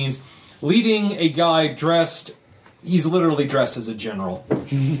AR-15s leading a guy dressed. He's literally dressed as a general.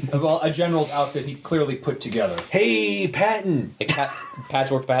 A general's outfit he clearly put together. Hey, Patton! A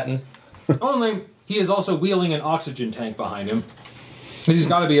patchwork pattern. Only he is also wheeling an oxygen tank behind him. He's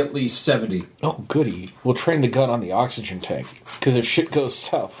got to be at least 70. Oh, goody. We'll train the gun on the oxygen tank. Because if shit goes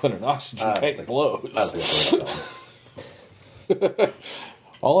south when an oxygen tank blows. I don't think that's what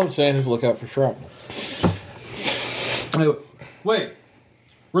All I'm saying is look out for shrapnel. Wait,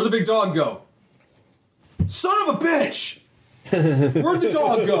 where'd the big dog go? Son of a bitch! Where'd the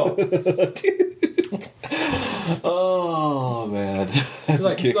dog go? Oh, man.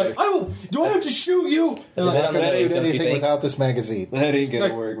 Do I have to shoot you? And You're not going to shoot Don't you anything think? without this magazine. That ain't gonna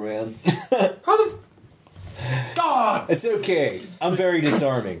Like- work, man. How the... God! It's okay. I'm very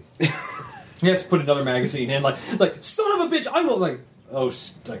disarming. He has to put another magazine in, like son of a bitch, I will,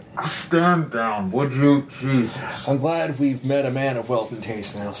 stand down, would you? Jesus. I'm glad we've met a man of wealth and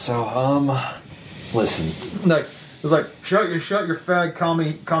taste now, so, listen. It's like, shut your fag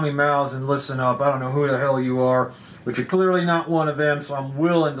commie mouths and listen up. I don't know who the hell you are, but you're clearly not one of them, so I'm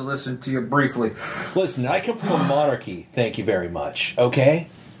willing to listen to you briefly. Listen, I come from a monarchy, thank you very much, okay?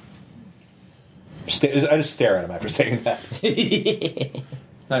 I just stare at him after saying that.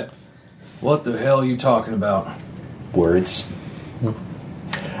 Like, what the hell are you talking about? Words.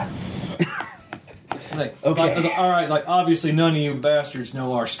 Okay. All right, obviously none of you bastards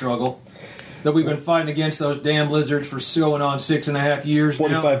know our struggle. That we've been fighting against those damn lizards for going on 6.5 years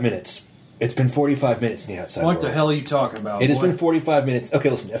 45 now. minutes. It's been 45 minutes in the outside What world. the hell are you talking about? It has boy? been 45 minutes.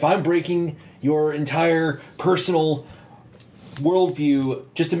 Okay, listen, if I'm breaking your entire personal worldview,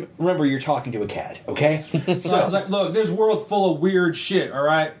 just remember you're talking to a cat, okay? So it's like, look, this world's full of weird shit, all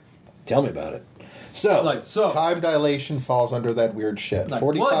right? Tell me about it. So, Time dilation falls under that weird shit. Like,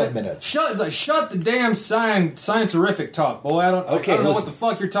 45 minutes. Shut the damn science-erific talk, boy. I don't know listen. what the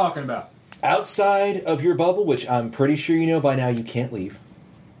fuck you're talking about. outside of your bubble, which I'm pretty sure you know by now you can't leave.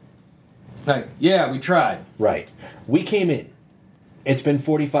 Like, yeah, we tried. Right. We came in. It's been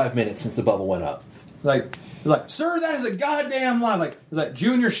 45 minutes since the bubble went up. He's like, sir, that is a goddamn lie. He's like,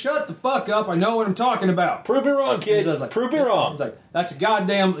 Junior, shut the fuck up. I know what I'm talking about. Prove me wrong, kid. He's like, Prove me wrong. He's like, that's a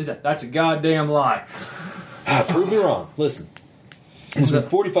goddamn lie. Prove me wrong. Listen. It's been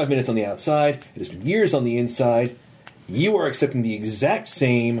 45 minutes on the outside. It has been years on the inside. You are accepting the exact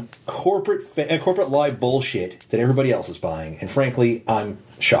same corporate lie bullshit that everybody else is buying. And frankly, I'm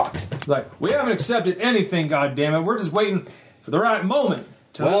shocked. Like, we haven't accepted anything, goddammit. We're just waiting for the right moment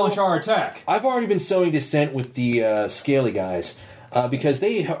to launch our attack. I've already been sowing dissent with the Scaly guys because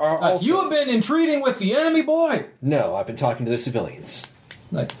they are also... You have been entreating with the enemy, boy? No, I've been talking to the civilians.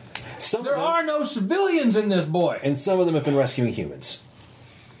 Like, Some there of them, are no civilians in this, boy. and some of them have been rescuing humans.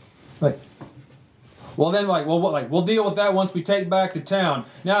 Like, Well, then, we'll deal with that once we take back the town.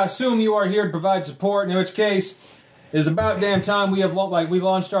 Now, I assume you are here to provide support, in which case, it is about damn time we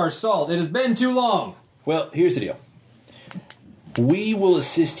launched our assault. It has been too long. Well, here's the deal. We will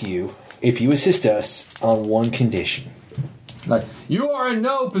assist you if you assist us on one condition. You are in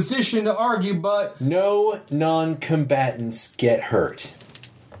no position to argue, but... No non-combatants get hurt.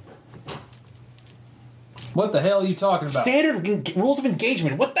 What the hell are you talking about? Standard rules of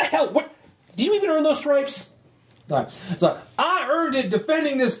engagement. What the hell? What? Did you even earn those stripes? I earned it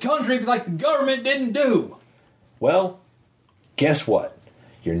defending this country like the government didn't do. Well, guess what?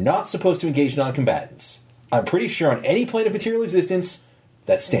 You're not supposed to engage non-combatants. I'm pretty sure on any plane of material existence,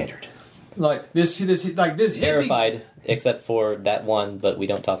 that's standard. This hippie, Verified, except for that one, but we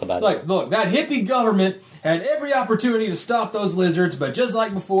don't talk about it. Look, that hippie government had every opportunity to stop those lizards, but just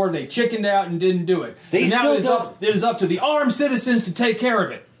like before, they chickened out and didn't do it. They and now still it is, don't- it is up to the armed citizens to take care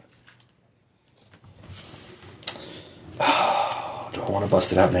of it. Do I want to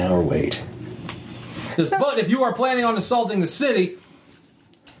bust it out now or wait? But if you are planning on assaulting the city,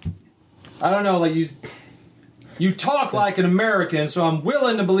 I don't know, you talk like an American, so I'm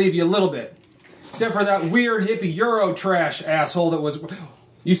willing to believe you a little bit. Except for that weird hippie Euro trash asshole that was.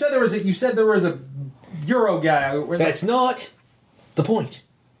 You said there was a Euro guy. That's not the point.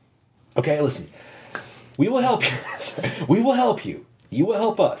 Okay, listen. We will help you. Sorry. We will help you. You will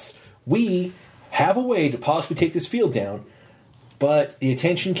help us. We have a way to possibly take this field down, but the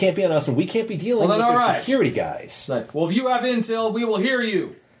attention can't be on us, and we can't be dealing with their security guys. If you have intel, we will hear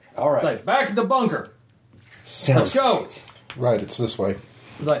you. All right. Back at the bunker. Sounds Let's go. great. Right, it's this way.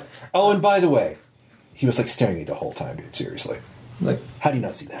 Oh, and by the way, he was staring at me the whole time, dude. Seriously. How do you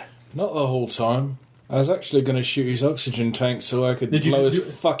not see that? Not the whole time. I was actually going to shoot his oxygen tank so I could blow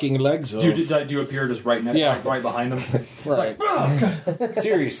his fucking legs off. Do you appear just right behind them? Right.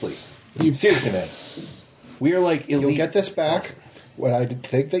 Seriously. Seriously, man. We are elite. You'll get this back when I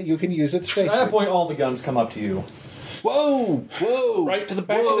think that you can use it safely. At that point, all the guns come up to you. Whoa! Right to the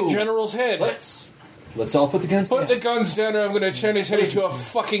back of the general's head. Let's all put the guns down. Put the guns down, or I'm going to turn his head into a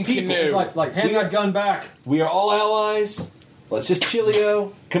fucking canoe. It's hand that gun back. We are all allies. Let's just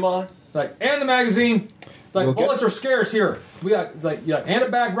chillio. Come on. And the magazine. Bullets are scarce here. Hand it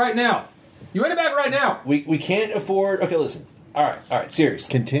back right now. You hand it back right now. We can't afford. Okay, listen. All right.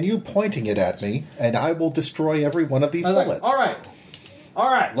 Seriously. Continue pointing it at me, and I will destroy every one of these bullets. All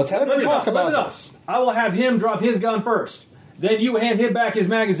right. Let's talk about this. I will have him drop his gun first. Then you hand him back his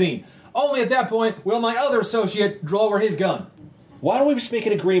magazine. Only at that point will my other associate draw over his gun. Why don't we just make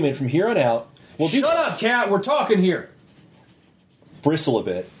an agreement from here on out? Shut up, cat. We're talking here. Bristle a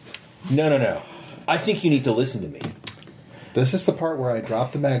bit. No. I think you need to listen to me. This is the part where I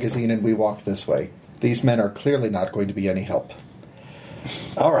drop the magazine and we walk this way. These men are clearly not going to be any help.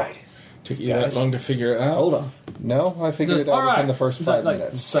 All right. Took you that long to figure it out? Hold on. No, I figured it out within the first 5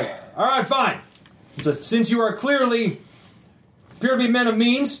 minutes. All right, fine. Since you are clearly appear to be men of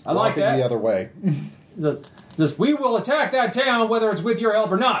means, I like Walking that. the other way. We will attack that town whether it's with your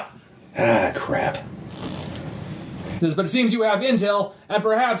help or not. Ah, crap. But it seems you have intel, and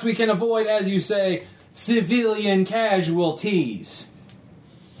perhaps we can avoid, as you say, civilian casualties.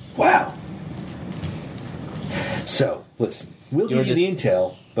 Wow. So, listen. We'll give you the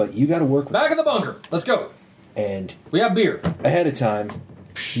intel, but you got to work with Back us. in the bunker. Let's go. And we have beer. Ahead of time,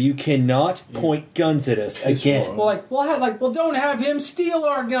 you cannot point guns at us again. Well, don't have him steal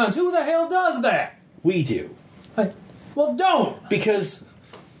our guns. Who the hell does that? We do. Don't. Because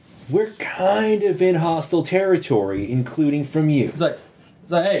we're kind of in hostile territory, including from you. It's like,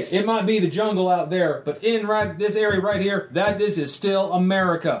 hey, it might be the jungle out there, but in this area right here, this is still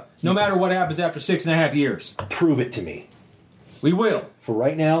America. No matter what happens after 6.5 years. Prove it to me. We will. For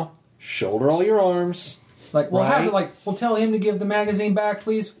right now, shoulder all your arms. We'll tell him to give the magazine back,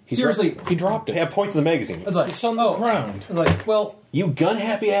 please. Seriously. He dropped it. Yeah, point to the magazine. It's on the ground. You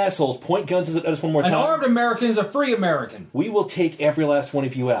gun-happy assholes, point guns at us one more time. An armed American is a free American. We will take every last one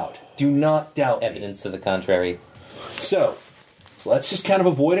of you out. Do not doubt Evidence to the contrary. So, let's just kind of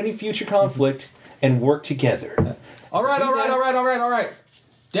avoid any future conflict and work together. All right.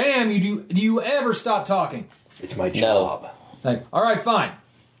 Damn, do you ever stop talking? It's my job. No. All right, fine.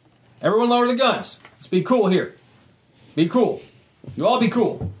 Everyone lower the guns. Let's be cool here. Be cool. You all be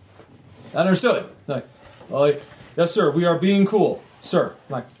cool. Understood. Yes, sir, we are being cool. Sir.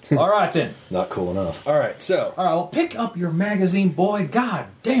 All right, then. Not cool enough. All right, well, pick up your magazine, boy. God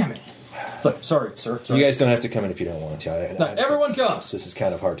damn it. Sorry, sir. You guys don't have to come in if you don't want to. Everyone comes. This is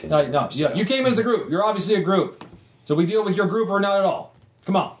kind of hard to No, you came in as a group. You're obviously a group. So we deal with your group or not at all.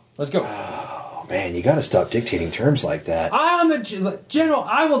 Come on, let's go. Oh, man, you got to stop dictating terms like that. I am the general.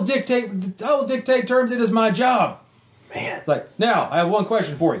 I will dictate terms. It is my job. Man, It's like, now I have one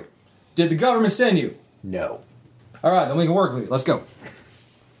question for you. Did the government send you? no. All right, then we can work with you. Let's go.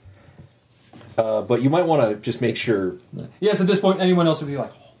 But you might want to just make sure. Yes, at this point, anyone else would be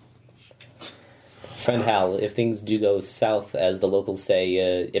like, Friend Hal, if things do go south, as the locals say,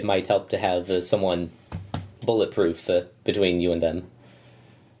 it might help to have someone bulletproof between you and them.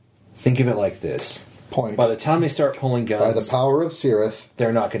 Think of it like this: Point. by the time they start pulling guns, By the power of Sirith,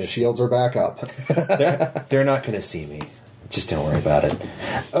 they're not going to shields are back up. They're not going to see me. Just don't worry about it.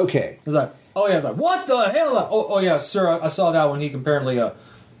 Okay. it's like, oh yeah, it's like, what the hell? Oh yeah, sir, I saw that one. He can apparently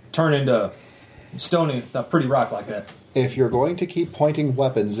turn into stony, that pretty rock like that. If you're going to keep pointing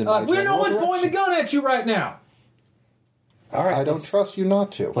weapons in my No general one's pointing the direction, gun at you right now. All right. I don't trust you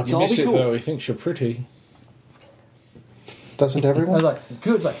not to. Let's You all missed be it cool. though. He thinks you're pretty. Doesn't I everyone? was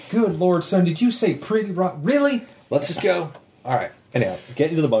like, good Lord, son, did you say pretty rock? Really? Let's just go. All right. Anyhow, get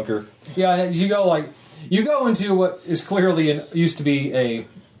into the bunker. Yeah, you go into what is clearly used to be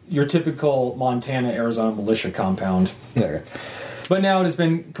your typical Montana, Arizona militia compound. There. But now it has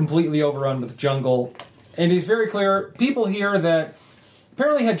been completely overrun with jungle. And it's very clear, people here that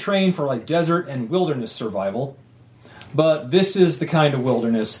apparently had trained for like desert and wilderness survival. But this is the kind of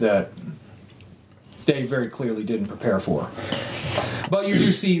wilderness that they very clearly didn't prepare for. But you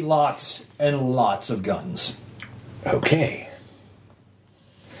do see lots and lots of guns. Okay.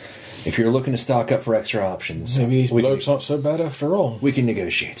 If you're looking to stock up for extra options, Maybe these we blokes aren't so bad after all. we can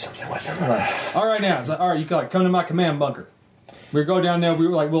negotiate something with them. All right, now it's like, all right, you can come to my command bunker. We go down there. We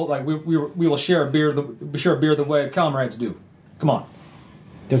will share a beer. Share a beer the way comrades do. Come on.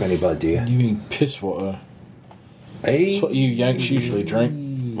 Don't have any bud, do you? You mean piss water? Hey. That's what you Yanks usually drink.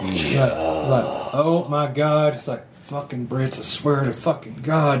 Oh my God! It's like fucking Brits. I swear to fucking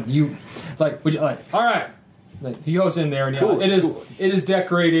God, you would you all right? Like, he goes in there and Cool, it cool. is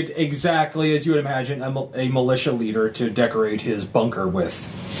decorated exactly as you would imagine a militia leader to decorate his bunker with.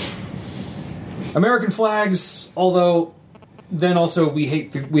 American flags, although then also we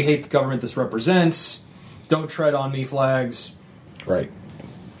hate the government this represents. Don't tread on me flags. Right.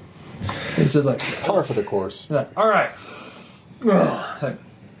 It says like, Par for the course. all right.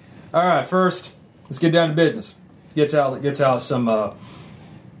 All right, first, let's get down to business. Gets out some, a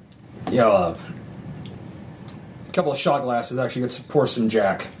couple of shot glasses. Actually, gets pour some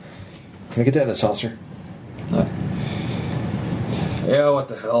Jack. Can I get that in a saucer? Yeah, what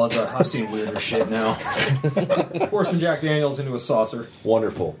the hell? I've seen weirder shit now. Pour some Jack Daniels into a saucer.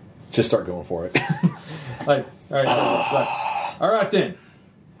 Wonderful. Just start going for it. All right then.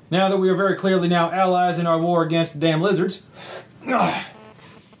 Now that we are very clearly now allies in our war against the damn lizards, why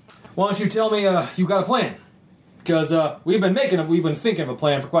don't you tell me you got a plan? Because we've been thinking of a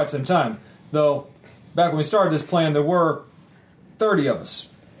plan for quite some time. Though, back when we started this plan, there were 30 of us.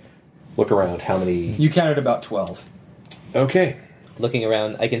 Look around. How many? You counted about 12. Okay. Looking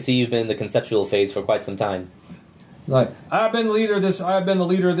around, I can see you've been in the conceptual phase for quite some time. Like, I've been the leader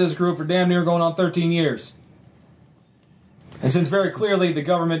of this group for damn near going on 13 years. And since very clearly the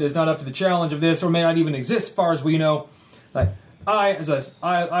government is not up to the challenge of this, or may not even exist as far as we know, like, I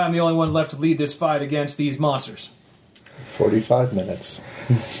am the only one left to lead this fight against these monsters. 45 minutes.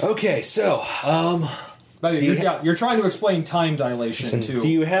 Okay. So, By the way, you're trying to explain time dilation to. do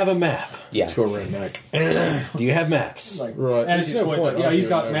you have a map? Yeah. To a redneck. Do you have maps? Like, Right. As There's he no points point out, yeah, he's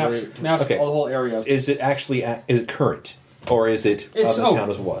got arguing maps, over maps Okay. of the whole area. Is it actually is it current, or is it It's- of the town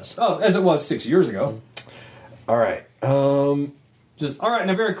as it was? Oh, as it was 6 years ago. All right. Just all right.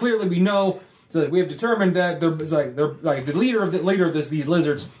 Now, very clearly, we know. So we have determined that they're the leader of these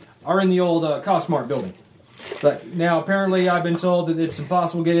lizards are in the old Cosmart building. But now, apparently, I've been told that it's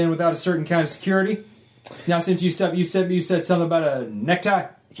impossible to get in without a certain kind of security. Now, since you said something about a necktie.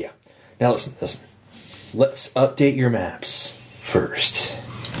 Yeah. Now listen. Let's update your maps first.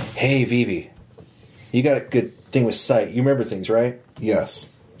 Hey, Vivi, you got a good thing with sight. You remember things, right? Yes.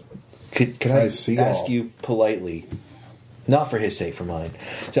 Could I see ask all. you politely, not for his sake, for mine,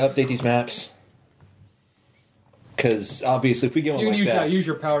 to update these maps? Because obviously, if we go on You can like that, use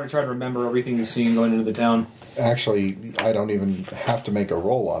your power to try to remember everything you've seen going into the town. Actually, I don't even have to make a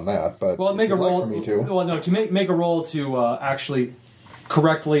roll on that, but Well, if make a you'd like roll. for me to. Well, no, to make a roll to actually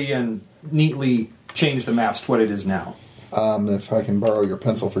correctly and neatly change the maps to what it is now. If I can borrow your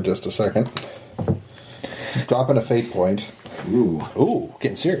pencil for just a second. Dropping a fate point. ooh,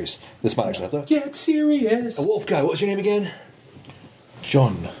 getting serious. This might actually have to. Get serious. A wolf guy. What was your name again?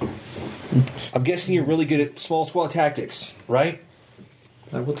 John. I'm guessing you're really good at small squad tactics, right?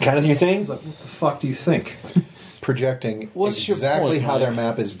 Like, what the, Kind of your thing? it's like, what the fuck do you think? Projecting What's your exactly point, how their Mike?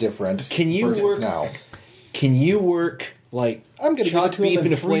 map is different. Can you versus work- now? Can you work like I'm going to give it chopped to him beef in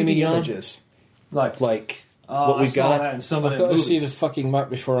and a 3D filet mignon? images. Like, Like oh, what I we've saw got? that in some of I've the got to see the movies. fucking map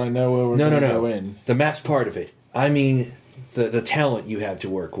before I know where we're No, going no, to no. go in. The map's part of it. I mean, the talent you have to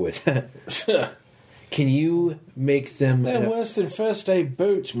work with. Can you make them? They're worse than first aid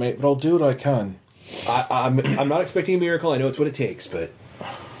boots, mate, but I'll do what I can. I'm not expecting a miracle. I know it's what it takes, but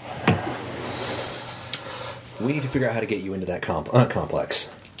we need to figure out how to get you into that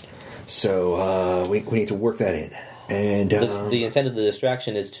complex. So we need to work that in. And The intent of the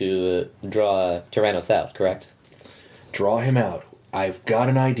distraction is to draw Tyrannos out, correct? draw him out. I've got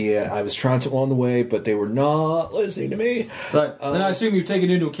an idea. I was trying something along the way, but they were not listening to me. But then I assume you've taken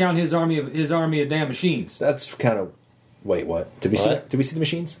into account his army of damn machines. That's kind of. Wait, what? Did we see? What? Did we see the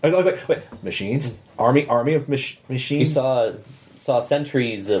machines? I was like, wait, machines? Army of machines. He saw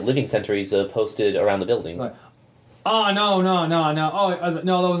sentries, living sentries, posted around the building. Like, oh no. Oh, I was like,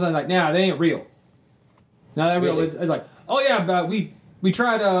 no, those are like, nah, they ain't real. No, they're real. Really? It's like, oh yeah, but we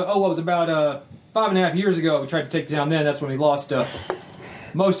tried. What was it, about 5.5 years ago? We tried to take down. Then that's when we lost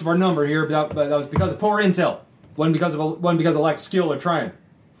most of our number here. But that was because of poor intel. Wasn't because of lack of skill or trying.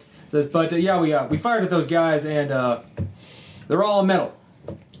 Says, but yeah, we fired at those guys and they're all metal.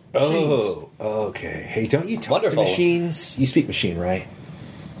 Oh, okay. Hey, don't you talk Wonderful. to machines? You speak machine, right?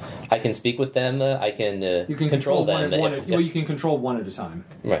 I can speak with them. I can, You can control them. you can control one at a time.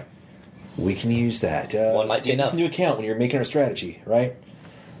 Right. We can use that. One might be take this enough. into account when you're making our strategy, right?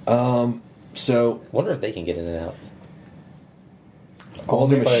 So Wonder if they can get in and out. all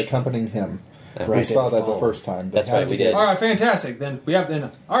the Only by machines. accompanying him. Yeah. We Right, saw they that the follow. first time. That's right, we did. All right, fantastic. Then we have a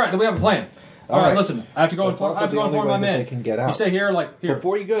plan. All right, right. listen. I have to go That's inform. I also have to the go only inform my way that men. they can get You out. stay here, like here.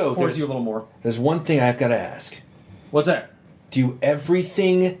 Before you go, force there's- you a little more. There's one thing I've got to ask. What's that? Do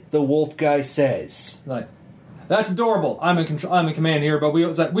everything the wolf guy says. Like, that's adorable. I'm in control. I'm in command here, but we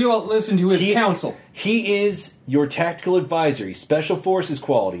will listen to his counsel. He is your tactical advisor. He's special forces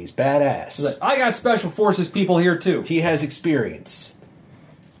qualities, badass. Like, I got special forces people here too. He has experience.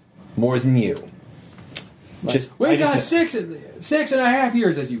 More than you. Just We I got just- 6.5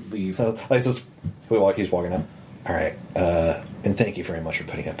 years as you leave. Like this, he's walking up. All right, and thank you very much for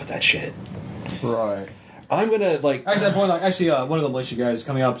putting up with that shit. Right. I'm gonna Actually, at that point, one of the militia guys is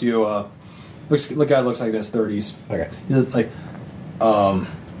coming up to you. The guy looks like in his 30s. Okay. He's like,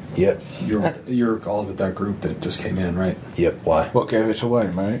 Yep. you're all with that group that just came in, right? Yep. Why? What gave it away,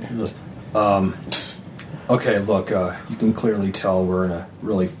 mate? He goes, okay, look, you can clearly tell we're in a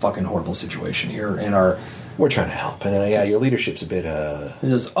really fucking horrible situation here, and our We're trying to help, and yeah, your leadership's a bit. he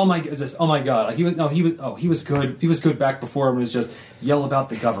goes, oh my god, like, he was good back before it was just yell about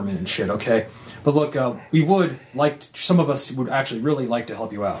the government and shit, okay? But look, we would some of us would actually really like to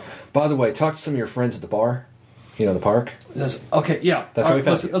help you out. By the way, talk to some of your friends at the bar. You know, the park. He says, okay, yeah, That's how we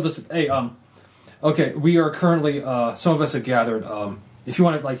found you. listen, hey, okay, we are currently some of us have gathered. If you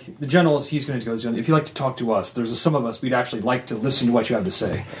want to, like, the general, he's going to go. If you like to talk to us, there's some of us we'd actually like to listen to what you have to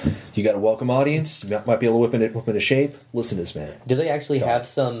say. You got a welcome audience. You might be able to whip into shape. Listen to this man. Do they actually have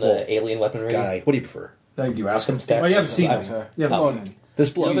some Wolf. alien weaponry? Guy, what do you prefer? You ask him. Some Well, you haven't stats. seen Oh, him. You haven't oh. seen him. This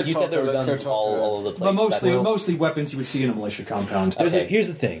You, bloke. you said there were Let's go guns talk all to- over the place. But That's- mostly weapons you would see in a militia compound. Okay. Here's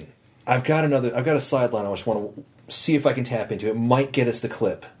the thing. I've got a sideline. I just want to see if I can tap into. It might get us the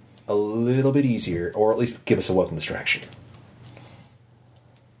clip a little bit easier, or at least give us a welcome distraction.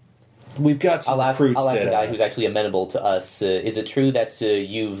 We've got some I'll ask recruits the that guy who's actually amenable to us. Is it true that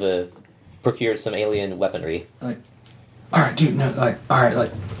you've procured some alien weaponry? Like, all right, dude. No, like, all right,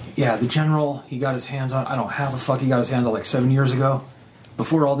 like, yeah. The general, he got his hands on. I don't know how the fuck he got his hands on, like 7 years ago,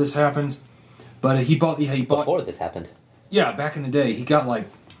 before all this happened. But he bought. Before this happened. Yeah, back in the day,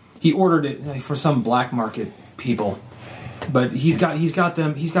 he ordered it for some black market people, but he's got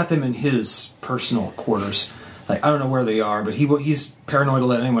them in his personal quarters. Like, I don't know where they are, but he's paranoid to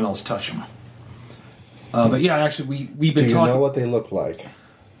let anyone else touch them. But yeah, actually, we've been Do you talking. know what they look like?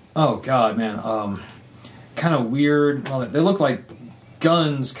 Oh God, man, kind of weird. Well, they look like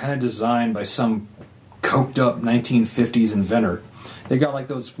guns, kind of designed by some coked up 1950s inventor. They got like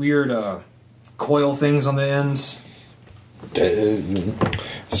those weird coil things on the ends.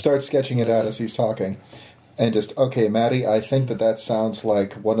 Start sketching it out as he's talking. And just, okay, Maddie, I think that sounds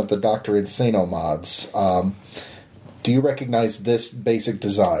like one of the Dr. Insano mods. Do you recognize this basic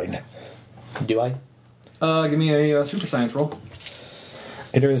design? Do I? Give me a super science roll.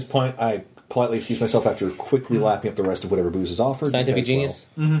 And during this point, I politely excuse myself after quickly lapping up the rest of whatever booze is offered. Scientific as genius?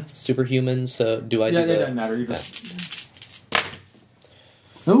 Superhumans? Do I Yeah, do the... it doesn't matter. You just.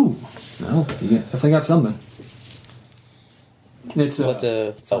 Oh no, you definitely got something. It's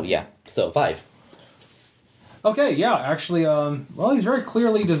oh yeah, so 5. okay. Yeah, actually, well, he's very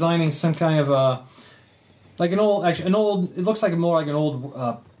clearly designing some kind of like an old. It looks like more like an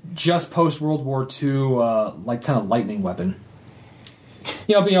old, just post World War II, like kind of lightning weapon.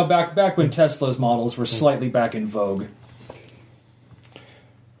 You know, back when Tesla's models were slightly back in vogue.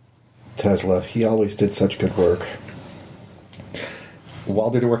 Tesla, he always did such good work.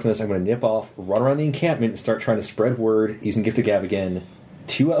 While they're working this, I'm going to nip off, run around the encampment, and start trying to spread word using Gift of Gab again.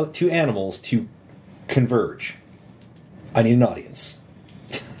 Two animals to converge. I need an audience.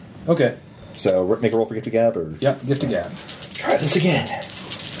 Okay. So make a roll for Gift of Gab, or Yep. Gift of Gab. try this again.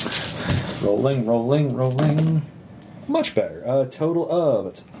 Rolling, rolling, rolling. Much better. A total of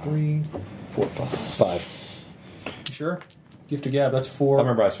it's 3, 4, 5. Sure. Gift of Gab. That's 4. I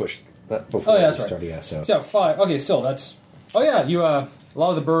remember I switched that before. Oh, yeah, that's we right. started, yeah, so. So 5. Okay, still that's. Oh yeah, you a lot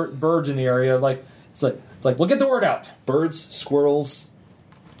of the birds in the area it's like we'll get the word out. Birds, squirrels,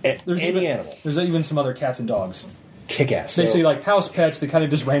 any animal. There's even some other cats and dogs. Kick ass. Basically, like house pets that kind of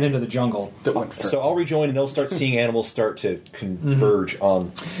just ran into the jungle. That went for So I'll rejoin, and they'll start seeing animals start to converge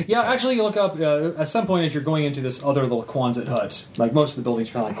on. Yeah, actually, you look up at some point as you're going into this other little Quonset hut. Like most of the buildings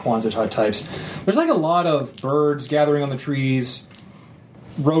are kind of like Quonset hut types. There's like a lot of birds gathering on the trees,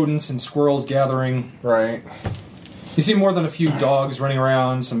 rodents and squirrels gathering. right. You see more than a few dogs running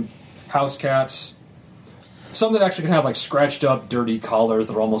around, some house cats. Some that actually can have like scratched up, dirty collars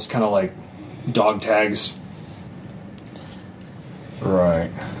that are almost kind of like dog tags. Right.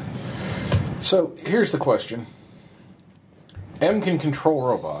 So here's the question. M can control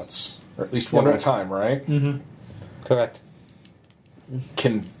robots, or at least one at a time, right? Correct.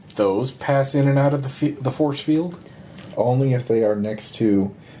 Can those pass in and out of the force field? Only if they are next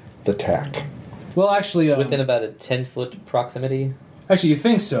to the tack. Well, actually, Within about a 10-foot proximity. actually, you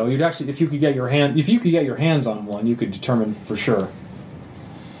think so? You'd actually, if you could get your hands on one, you could determine for sure.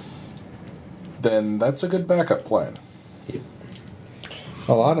 Then that's a good backup plan.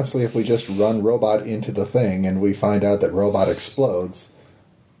 Well, honestly, if we just run robot into the thing and we find out that robot explodes,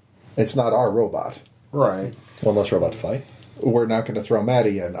 it's not our robot. Right. One less robot to fight. We're not going to throw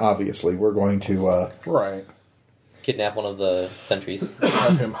Maddie in, obviously. We're going to... Right. Kidnap one of the sentries.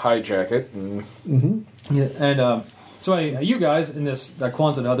 Have him hijack it. And Yeah, and so you guys in that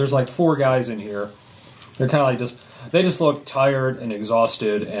Quonset hut, there's like 4 guys in here. They're kind of like they just look tired and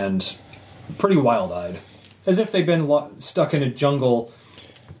exhausted and pretty wild-eyed, as if they've been stuck in a jungle,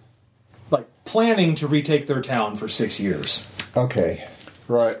 like planning to retake their town for 6 years. Okay.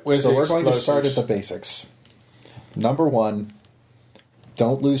 right. Where's So the we're going to start at explosives? the basics. Number 1,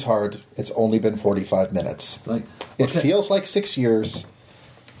 don't lose heart. It's only been 45 minutes. Like It okay. feels like 6 years,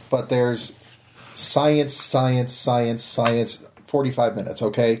 but there's science, 45 minutes,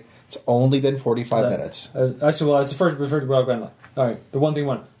 okay? It's only been 45 minutes. Actually, well, that's the first. All right, the one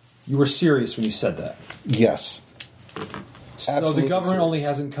thing. You were serious when you said that. Yes. So Absolutely the government only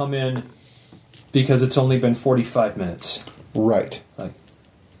serious. hasn't come in because it's only been 45 minutes. Right. Like,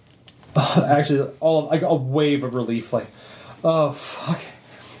 actually, like a wave of relief. Like, oh fuck!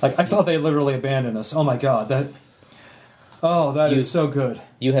 Like I thought they literally abandoned us. Oh my god, that is so good.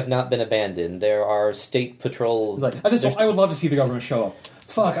 You have not been abandoned. There are state patrol. It's like I would love to see the government show up.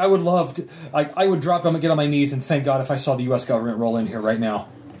 Fuck, I would love to. I would get on my knees and thank God if I saw the U.S. government roll in here right now.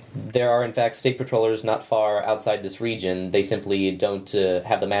 There are, in fact, state patrollers not far outside this region. They simply don't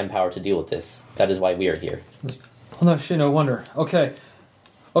have the manpower to deal with this. That is why we are here. Oh no, shit! No wonder. Okay,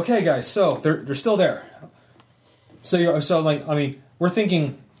 guys. So they're still there. We're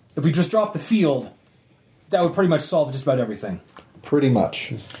thinking if we just drop the field, that would pretty much solve just about everything. Pretty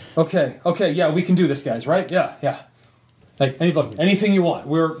much. Okay, yeah, we can do this, guys. Right? Yeah. Like, anything you want.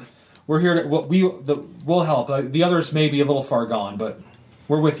 We're here to. We'll help. The others may be a little far gone, but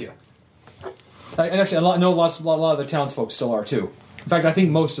we're with you. And actually, I know a lot of the townsfolk still are too. In fact, I think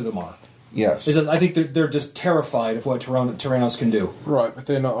most of them are. Yes. I think they're just terrified of what Tyrannos can do. Right, but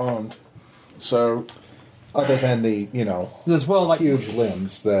they're not armed. So, Other than the, As well, like huge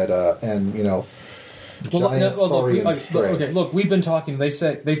limbs that, giant saurian strength. Look, we've been talking.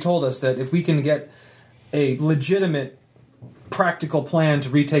 They've told us that if we can get a legitimate, practical plan to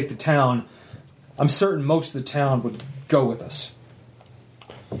retake the town, I'm certain most of the town would go with us.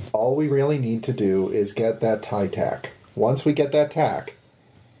 All we really need to do is get that tie tack. Once we get that tack,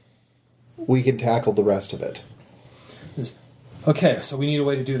 we can tackle the rest of it. Okay, so we need a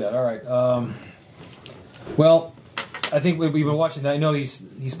way to do that. All right. Well, I think we've been watching that. I know he's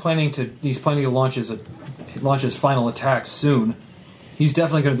planning to launch his final attack soon. He's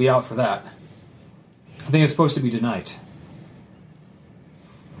definitely going to be out for that. I think it's supposed to be tonight.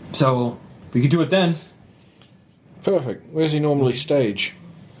 So we could do it then. Perfect. Where's he normally stage?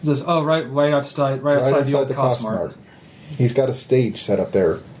 He says, "Oh, right outside the old Cosmart." He's got a stage set up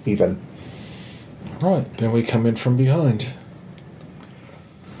there, even. Right, then we come in from behind.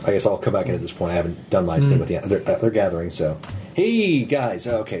 I guess I'll come back in at this point. I haven't done my thing with the other gathering, so... Hey, guys.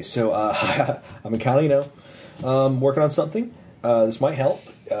 Okay, so I'm in Calino. Working on something. This might help.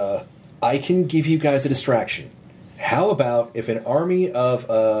 I can give you guys a distraction. How about if an army of,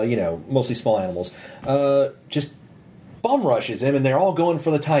 mostly small animals, just bum rushes him and they're all going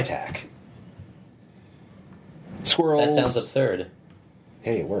for the tie-tack? Squirrels. That sounds absurd.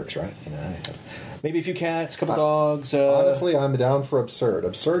 Hey, it works, right? Maybe a few cats, a couple dogs. Honestly, I'm down for absurd.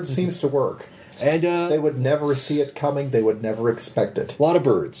 Absurd seems to work. And they would never see it coming. They would never expect it. a lot of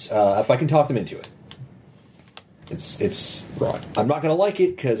birds. If I can talk them into it. It's Right. I'm not going to like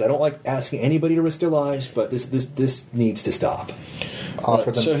it because I don't like asking anybody to risk their lives, but this needs to stop. Offer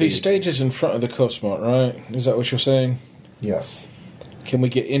Right, them so he seed. stages in front of the Cosmart, right? Is that what you're saying? Yes. Can we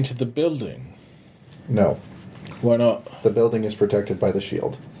get into the building? No. Why not? The building is protected by the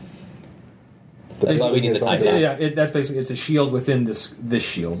shield. The That's why we building need is the on time Yeah, that's basically it's a shield within this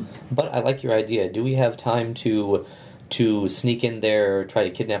shield. But I like your idea. Do we have time to sneak in there, try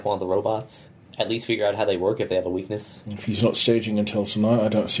to kidnap one of the robots? At least figure out how they work if they have a weakness? If he's not staging until tonight, I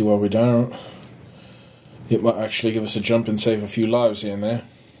don't see why we don't. It might actually give us a jump and save a few lives here and there.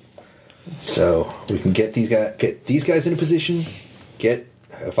 So we can get these guys in a position.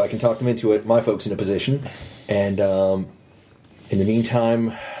 If I can talk them into it, my folks in a position, and in the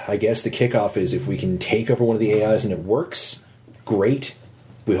meantime, I guess the kickoff is if we can take over one of the AIs and it works, great.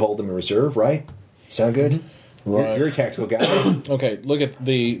 We hold them in reserve, right? Sound good? Mm-hmm. Right. You're a tactical guy. Okay, look at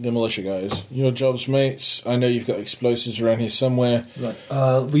the militia guys. Your jobs, mates. I know you've got explosives around here somewhere.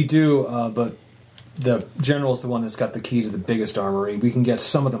 Right. We do, but the general's the one that's got the key to the biggest armory. We can get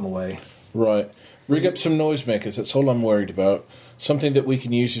some of them away. Right. Rig up some noisemakers. That's all I'm worried about. Something that we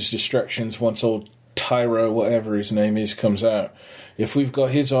can use as distractions once old Tyro, whatever his name is, comes out. If we've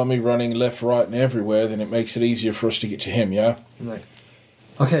got his army running left, right, and everywhere, then it makes it easier for us to get to him, yeah? He's like,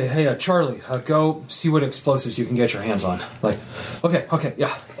 okay, hey, Charlie, go see what explosives you can get your hands on. Like, okay,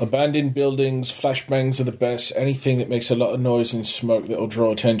 yeah. Abandoned buildings, flashbangs are the best. Anything that makes a lot of noise and smoke that'll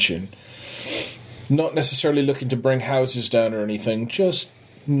draw attention. Not necessarily looking to bring houses down or anything, just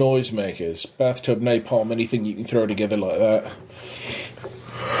noisemakers. Bathtub, napalm, anything you can throw together like that.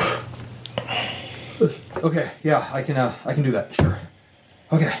 Okay, yeah, I can do that, sure.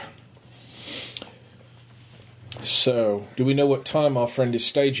 Okay. So, do we know what time our friend is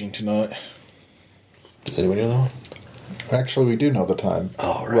staging tonight? Does anybody know that one? Actually, we do know the time,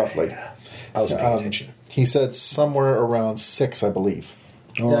 Oh, right. roughly. I wasn't paying attention. He said somewhere around 6, I believe.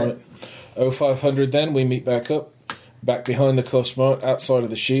 Alright. 0500 then, we meet back up. Back behind the Cosmart, outside of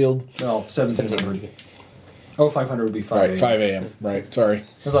the shield. No, 1700. 0500 would be 5 Right, a.m. 5 a.m. Right, sorry.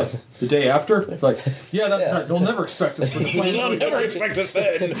 It's like, the day after? It's like, they'll never expect us for the plan. They'll never expect us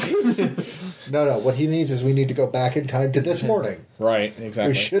then. No, what he means is we need to go back in time to this morning. Right, exactly.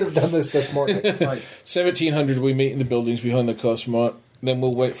 We should have done this morning. Like, 1700 we meet in the buildings behind the Cosmart. Then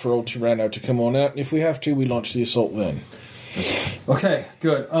we'll wait for old Tyranno to come on out. If we have to, we launch the assault then. okay,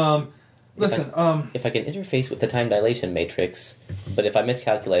 good. Listen, If I can interface with the time dilation matrix, but if I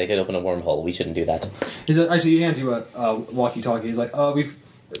miscalculate, I could open a wormhole. We shouldn't do that. he hands you a walkie-talkie. He's like, we've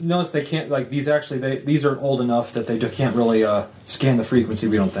noticed they can't, like, these are old enough that they can't really scan the frequency,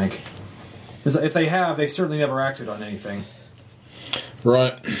 we don't think. If they have, they certainly never acted on anything.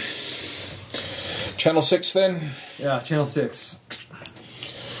 Right. Channel 6 then? Yeah, Channel 6.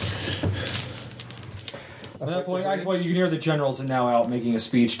 At that point, you can hear the generals are now out making a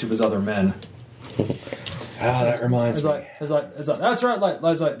speech to his other men. That reminds It's me. like, that's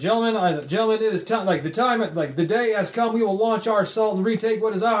right, gentlemen, it is time, the day has come, we will launch our assault and retake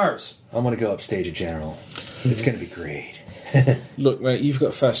what is ours. I'm going to go upstage a general. It's going to be great. Look, mate, you've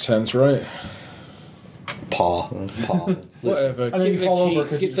got fast hands, right? Paw. Whatever. And then you fall over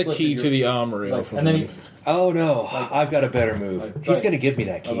 'cause you Get the just key lifted to your- the armory off of and then him. Oh, no. I've got a better move. He's going to give me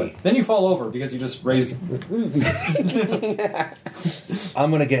that key. Then you fall over because you just raised. I'm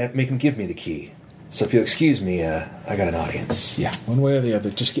going to make him give me the key. So if you'll excuse me, I got an audience. Yeah, one way or the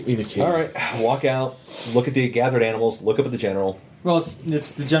other. Just get me the key. All right. Walk out. Look at the gathered animals. Look up at the general. Well, it's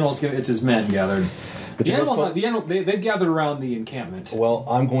the generals. It's his men gathered. They've gathered around the encampment. Well,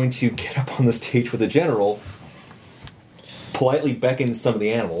 I'm going to get up on the stage with the general, politely beckon some of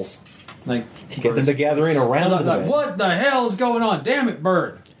the animals, Like, get them to gather in around the men. what the hell is going on? Damn it,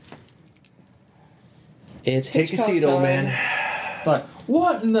 Bird! It's Take a Hitchcock seat, old time. man. Like,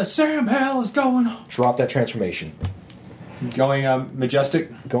 what in the Sam hell is going on? Drop that transformation. Going majestic.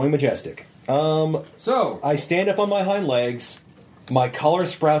 Going majestic. So I stand up on my hind legs. My collar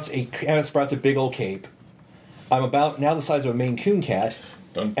sprouts a big old cape. I'm about now the size of a Maine Coon cat,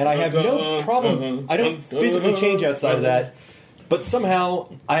 and I have no problem. I don't physically change outside of that, but somehow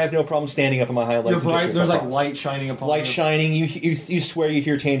I have no problem standing up on my hind legs. you're bright. and There's just like light shining upon light you. shining. You swear you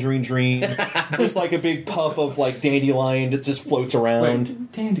hear Tangerine Dream. There's like a big puff of like dandelion that just floats around.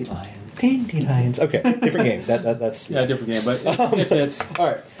 Wait, dandelion. Dandelions. Okay, different game. That's Yeah, different game, but it fits. all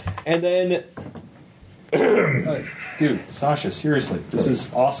right. And then Dude, Sasha, seriously, this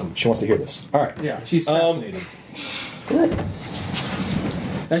is awesome. she wants to hear this. All right. Yeah, she's fascinating. Good.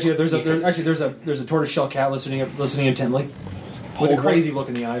 Actually, there's a tortoiseshell cat listening intently, with Hold a crazy look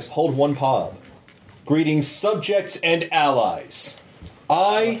in the eyes. Hold one paw up. Greetings, subjects and allies.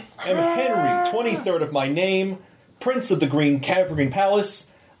 I am Henry, 23rd of my name, Prince of the Green Palace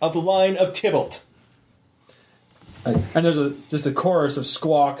of the line of Tybalt. And there's just a chorus of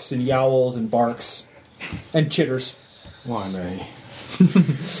squawks and yowls and barks and chitters. Why me?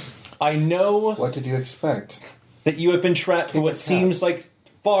 I know What did you expect? that you have been trapped for what seems like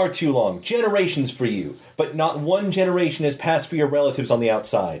far too long, generations for you, but not one generation has passed for your relatives on the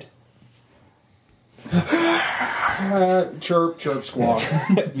outside. Chirp, chirp, squawk.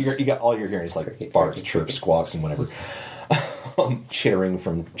 You got all you're hearing is like barks, chirps, squawks, and whatever. Chittering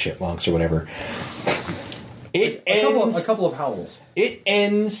from chipmunks or whatever. It ends. A couple of howls. It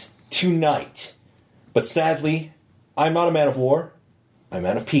ends tonight. But sadly, I'm not a man of war. I'm a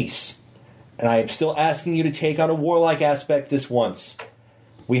man of peace. And I am still asking you to take on a warlike aspect this once.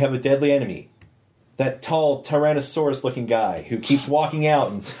 We have a deadly enemy. That tall Tyrannosaurus-looking guy who keeps walking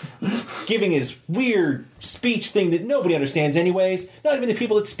out and giving his weird speech thing that nobody understands anyways. Not even the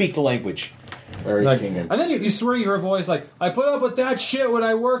people that speak the language. Very Like, king. and then you swear you hear a voice like, I put up with that shit when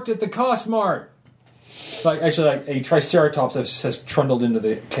I worked at the Cost Mart. Like, actually, like a Triceratops has trundled into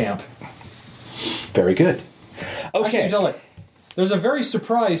the camp. Very good. Actually, Okay. you tell it. There's a very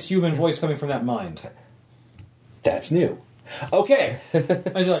surprised human voice coming from that mind. That's new. Okay. And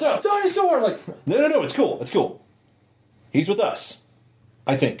you're like, So- dinosaur! Like, No, it's cool. It's cool. He's with us.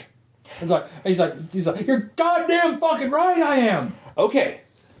 I think. he's like, you're goddamn fucking right I am! Okay.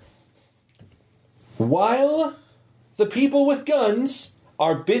 While the people with guns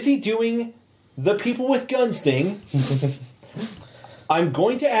are busy doing the people with guns thing, I'm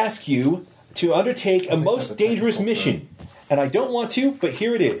going to ask you to undertake a most dangerous mission. And I don't want to, but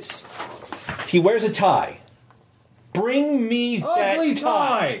here it is. He wears a tie. Bring me that Ugly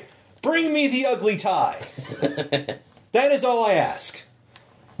tie! Bring me the ugly tie. That is all I ask.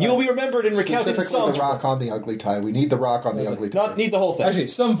 You will be remembered and recounted in Specifically, songs. the rock on the ugly tie. We need the rock on the ugly tie. Not need the whole thing. Actually,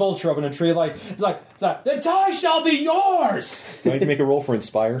 some vulture up in a tree, it's like, the tie shall be yours! Do I need to make a roll for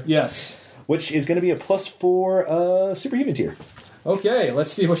Inspire? Yes. Which is going to be a +4 superhuman tier. Okay,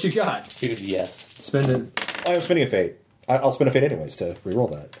 let's see what you got. Dude, yes. Spend it. I'm spending a fate. I'll spend a fate anyways to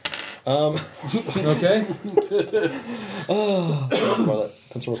reroll that. Okay? Borrow that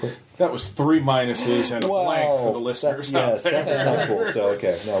pencil real quick. That was 3 minuses and a blank for the listeners out Yes, there. that's not cool. So,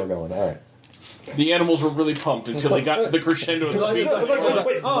 okay, now we're going. All right. The animals were really pumped until they got to the crescendo of the Like, music.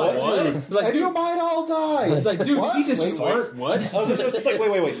 Wait, What? It's like, And you dude, might all die. it's like, dude, What? did he just Wait, fart? What? I was just like,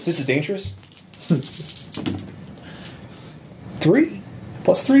 wait. This is dangerous? 3?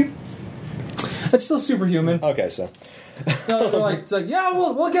 +3? That's still superhuman. Okay, so. No, it's like, yeah,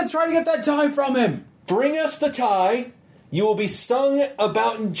 we'll try to get that tie from him. Bring us the tie. You will be sung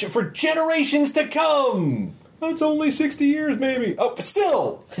about for generations to come. That's only 60 years, maybe. Oh, but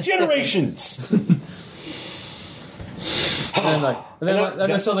still, generations. And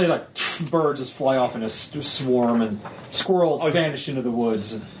then suddenly, birds just fly off in a swarm, and squirrels vanish into the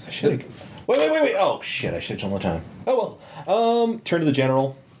woods. Wait. Oh, shit, I should have done more time. Oh, well. Turn to the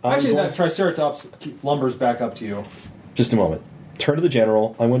general. Actually, that Triceratops lumbers back up to you. Just a moment. Turn to the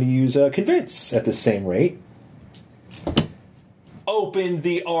general. I'm going to use convince at the same rate. Open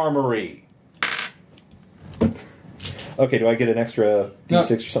the armory. Okay, do I get an extra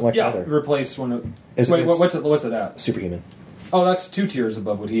D6 or something like that? Yeah, Or? replace one of... Is Wait, it's- what's it at? Superhuman. Oh, that's 2 tiers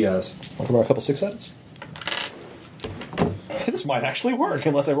above what he has. Want to roll a couple 6-sideds? This might actually work,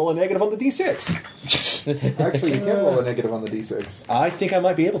 unless I roll a negative on the D6. Actually, you can roll a negative on the d6. I think I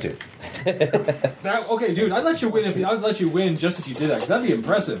might be able to. Okay, dude, I'd let you win just if you did that, 'cause that'd be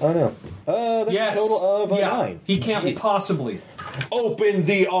impressive. Oh, no. That's Yes. a total of 9. He can't possibly. Open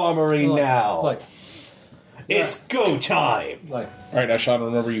the armory now. Like, it's go time. All right, now, Sean,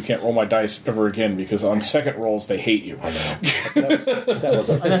 remember you can't roll my dice ever again because on second rolls they hate you. I know. that was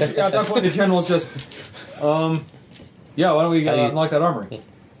and actually, at that point, the general's just, yeah, why don't we unlock that armory?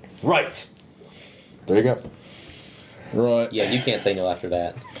 right. There you go. Right. Yeah, you can't say no after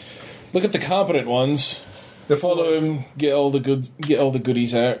that. Look at the competent ones. Follow him. Get all the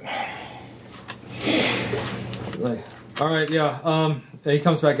goodies out. All right, yeah. He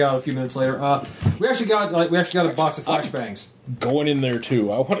comes back out a few minutes later. We actually got a box of flashbangs. Going in there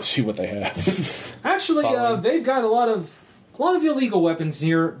too. I want to see what they have. Actually, they've got a lot of illegal weapons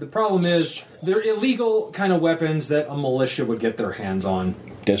here. The problem is they're illegal kind of weapons that a militia would get their hands on.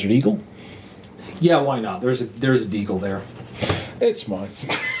 Desert Eagle? Yeah, why not? There's a deagle there. It's mine.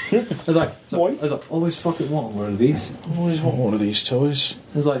 I was like, always fucking want one of these. Always want one of these toys.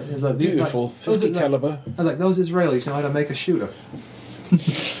 It's like Beautiful, 50 caliber. I was like, those Israelis know how to make a shooter.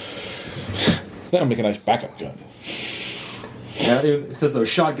 That'll make a nice backup gun. Yeah, because those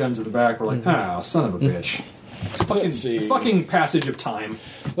shotguns at the back were like, son of a bitch. Fucking passage of time.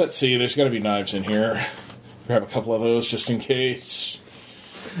 Let's see, there's got to be knives in here. Grab a couple of those just in case.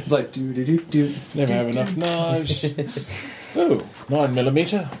 It's like, do. Never have enough knives. Oh,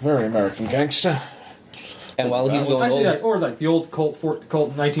 9mm. Very American gangster. And while he's going actually, old... or like the old Colt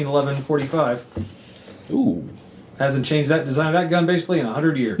 1911 45. Ooh. Hasn't changed that design of that gun basically in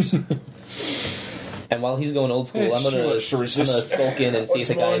 100 years. And while he's going old school, It's I'm gonna skulk in and see if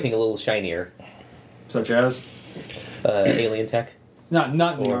they got anything a little shinier. Such as? Alien tech. Not in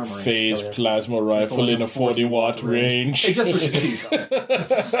the Or armory. phased plasma rifle in a 40-watt range. Hey, just what you see.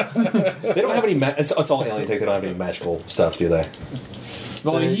 They don't have any. It's all alien tech. They don't have any magical stuff, do they?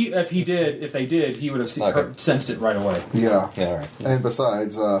 Well, if they did, he would have sensed it right away. Yeah. Yeah, all right. And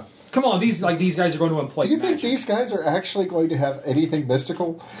besides, Come on, these guys are going to employ do you think magic. these guys are actually going to have anything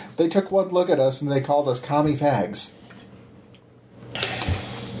mystical? They took one look at us and they called us commie fags.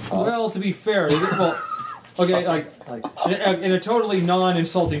 Well, to be fair, okay, like in a totally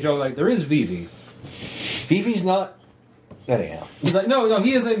non-insulting joke, like there is Vivi. Vivi's not. Anyhow, He's like, no,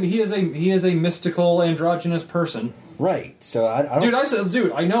 he is a mystical androgynous person. right? So I don't.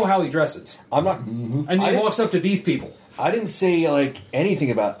 Dude, I know how he dresses, I'm not. and I he didn't- walks up to these people. I didn't say like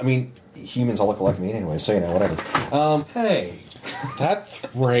anything about. I mean, humans all look like me anyway, so whatever. Hey, That's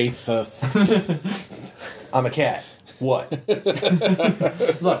Wraith. I'm a cat. What?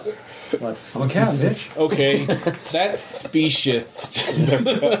 look, I'm a cat, bitch. Okay, that's species.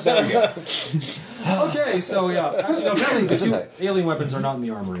 Okay, so yeah, actually, no, apparently the two alien weapons are not in the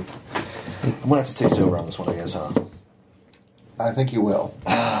armory. I'm gonna have to stay sober on this one, I guess, huh? I think you will.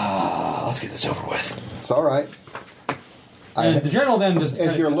 Let's get this over with. It's all right. And the general then just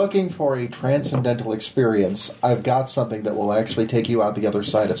If you're looking for a transcendental experience, I've got something that will actually take you out the other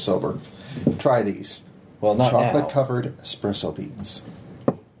side of sober. Try these. Well, not now. Chocolate-covered espresso beans.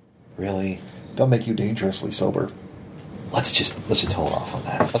 Really? They'll make you dangerously sober. Let's just hold off on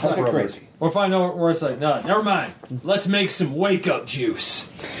that. Let's not go crazy. Or if I know where it's like, no, never mind. Let's make some wake-up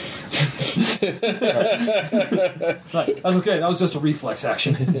juice. Like, that's okay. That was just a reflex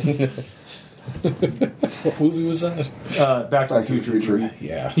action. What movie was that? Back to the Future.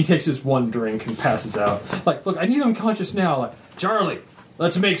 Yeah. He takes his one drink and passes out. Like, look, I need him conscious now. Like, Charlie,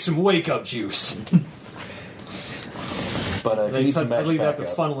 let's make some wake-up juice. But if you need some I magic believe you have to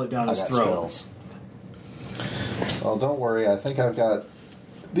backup, funnel it down I his got throat. spells. Well, don't worry. I think I've got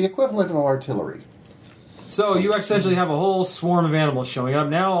the equivalent of artillery. So you essentially have a whole swarm of animals showing up.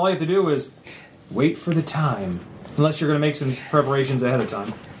 Now all you have to do is wait for the time. Unless you're going to make some preparations ahead of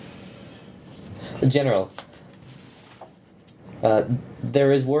time. General,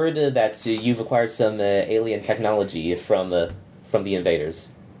 there is word that you've acquired some alien technology from the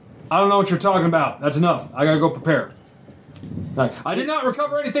invaders. I don't know what you're talking about. That's enough. I gotta go prepare. Like, I did not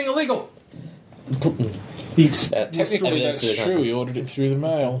recover anything illegal. Technically, that's true. You ordered it through the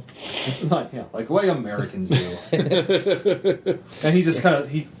mail. Like the way Americans do. And he just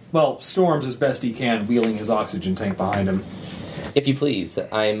storms as best he can, wheeling his oxygen tank behind him. If you please,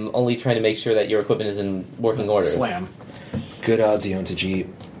 I'm only trying to make sure that your equipment is in working order. Slam. Good odds he owns a Jeep.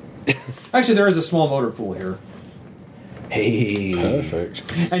 Actually, there is a small motor pool here. Hey. Perfect.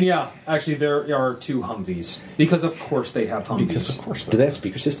 And yeah, actually there are 2 Humvees. Because of course they have Humvees. Because of course. Do they have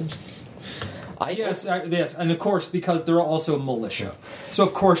speaker systems? Yes, and of course because they're also militia. So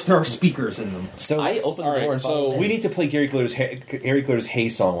of course there are speakers in them. So I opened the All right, door and so followed we in. need to play Gary Glitter Hay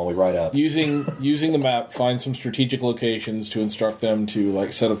song while we ride up. Using the map, find some strategic locations to instruct them to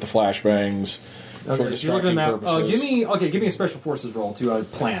like set up the flashbangs for Okay, so you're looking distracting at the map. purposes. Give me a special forces roll to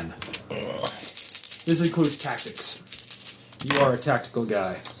plan. This includes tactics. You are a tactical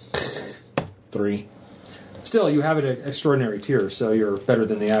guy. 3. Still, you have an extraordinary tier, so you're better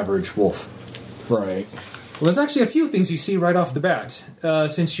than the average wolf. Right. Well, there's actually a few things you see right off the bat.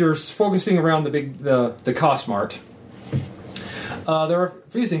 Since you're focusing around the Cosmart, there are a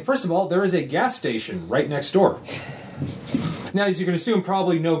few things. First of all, there is a gas station right next door. Now, as you can assume,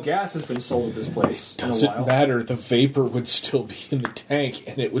 probably no gas has been sold at this place in a Doesn't while. matter. The vapor would still be in the tank,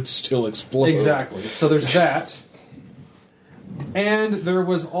 and it would still explode. Exactly. So there's that. And there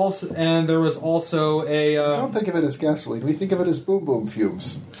was also a I don't think of it as gasoline. We think of it as boom boom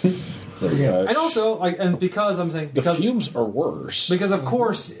fumes. and also and because I'm saying The because fumes are worse. because of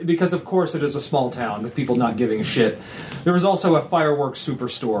course it is a small town with people not giving a shit. There was also a fireworks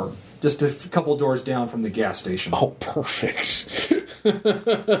superstore just a couple doors down from the gas station. Oh, perfect.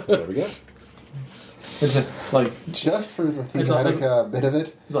 There we go. It's like Just for the It's a- thematic bit of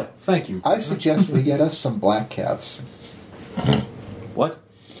it, it's like thank you. I suggest we get us some black cats. What?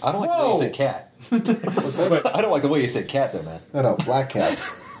 I don't like Whoa! the way you said cat. What's that? I don't like the way you said cat, though, man. No, black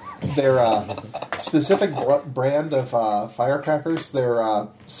cats. They're a specific brand of firecrackers. They're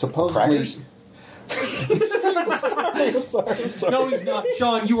supposedly... Crackers? I'm sorry. No, he's not.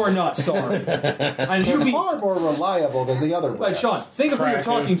 Sean, you are not sorry. And you They're be, far more reliable than the other but brands. Sean, think of who you're Cracker.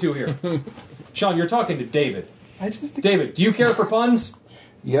 talking to here. Sean, you're talking to David. I just David, do you care for puns?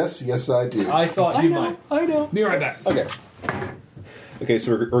 Yes, I do. I thought you might. I know. Be right back. Okay. Okay,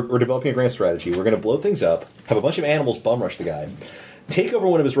 so we're developing a grand strategy. We're going to blow things up, have a bunch of animals bum rush the guy, take over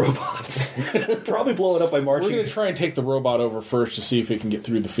one of his robots, probably blow it up by We're marching. going to try and take the robot over first to see if it can get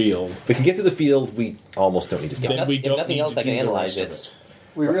through the field. If we can get to the field, we almost don't need to stop. Then we if don't nothing need else, to I can do the analyze rest of it.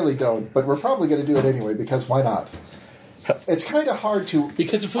 We really don't, but we're probably going to do it anyway, because why not? It's kind of hard to...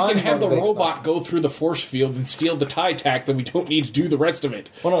 Because if we can have the unmotivate robot them. go through the force field and steal the tie tack, then we don't need to do the rest of it.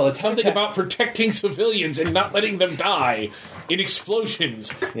 Well, no, the tie Something tack- about protecting civilians and not letting them die in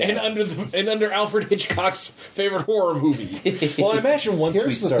explosions Yeah. and under Alfred Hitchcock's favorite horror movie. Well, I imagine once we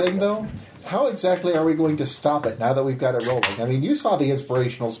Here's the start... thing, though. How exactly are we going to stop it now that we've got it rolling? I mean, you saw the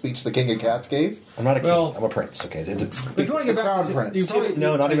inspirational speech the King of Cats gave. I'm not a king. Well- I'm a prince. Okay, If you want to get back Crown to Prince. you probably,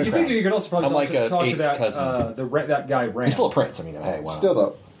 No, not even you crown. think you could also probably I'm talk, like to, a talk to eighth that cousin. that guy Ram. I'm still a prince. I mean, hey, wow. Still,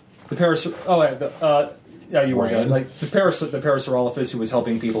 though. The Paris. Oh, yeah, yeah, you were Ram. like the Parasaurolophus who was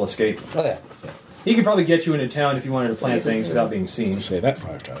helping people escape. Oh yeah. He could probably get you into town if you wanted to plant things without being seen. Say that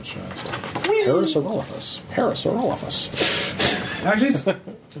 5 times. Parasaurolophus. Parasaurolophus.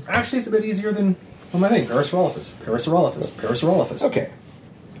 Actually, it's a bit easier than my thing. Parasaurolophus. Okay.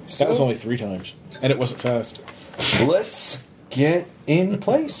 That was only 3 times. And it wasn't fast. Let's get in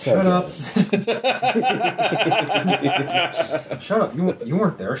place. Shut up. Shut up. You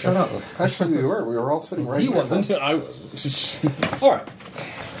weren't there. Shut up. Actually, we were. We were all sitting right He here. wasn't. I wasn't. All right.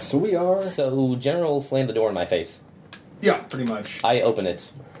 So we are... So General slammed the door in my face. Yeah, pretty much. I open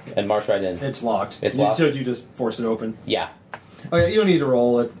it and march right in. It's locked. It's locked? So you just force it open. Yeah. Oh yeah, you don't need to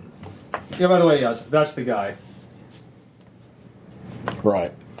roll it. Yeah, by the way, yeah, that's the guy.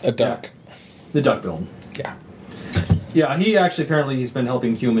 Right. A duck. The duck build. Yeah. Yeah, he actually apparently he's been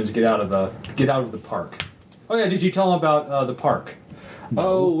helping humans get out of the park. Oh yeah, did you tell him about the park?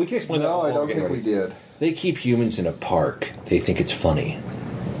 Oh, we can explain that. No, while I we're don't getting think we ready. did. They keep humans in a park. They think it's funny.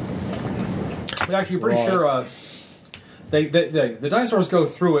 But actually, you're pretty Right. sure the dinosaurs go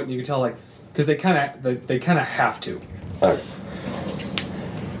through it, and you can tell like because they kind of have to. All right.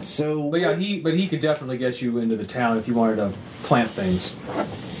 So... But yeah, he could definitely get you into the town if you wanted to plant things.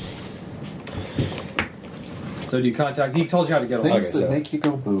 So do you contact? He told you how to get a Things Okay, that so- make you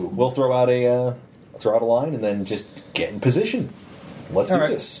go boom. We'll throw out a line and then just get in position. Let's do All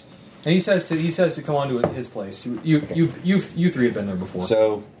right. this. And he says to come on to his place. You three have been there before.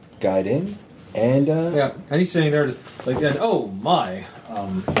 So, guide in, and Yeah, and he's sitting there just like, and oh my,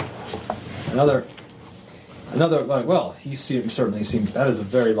 another. Like, well, he certainly seems that is a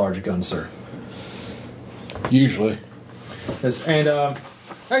very large gun, sir. Usually. Yes, and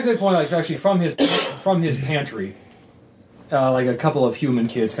actually, point like actually from his pantry, like a couple of human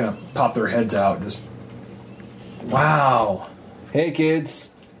kids kind of pop their heads out, and just wow, hey kids,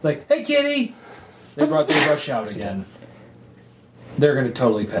 like hey kitty, they rush out again. They're going to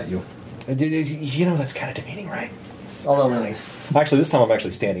totally pet you. you know that's kind of demeaning, right? Although really, Actually, this time I'm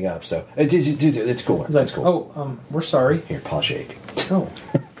actually standing up, so it's cool. it's like, It's cool. oh, we're sorry. Here, paw shake. Oh.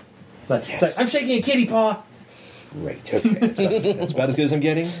 But Yes. it's like, I'm shaking a kitty paw. Great. Okay, that's about as good as I'm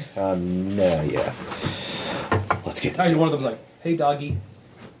getting. No, yeah. Let's get this. Actually, one of them's like, hey, doggy.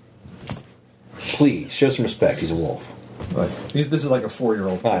 Please show some respect. He's a wolf. But this is like a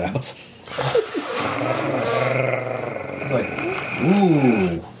 4-year-old. I know. Like,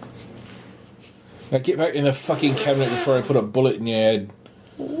 ooh. Now get back in the fucking cabinet before I put a bullet in your head.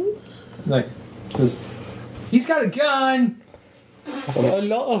 Like, 'cause he's got a gun. I've got a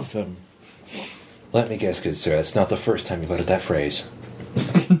lot of them. Let me guess, good sir. That's not the first time you've uttered that phrase.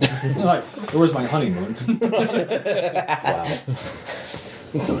 Like, where's my honeymoon? Wow.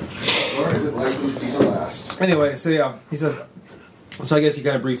 Or is it likely to be the last? Anyway, so yeah, he says, So I guess you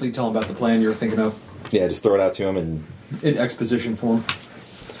kind of briefly tell him about the plan you're thinking of Yeah, just throw it out to him and in exposition form.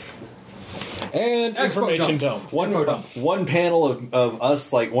 And information dump. one panel of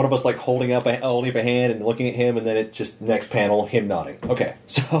us, like one of us like holding up a hand and looking at him, and then it just next panel him nodding. Okay,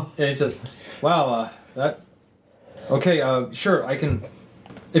 so And he says, "Wow, that okay, sure, I can.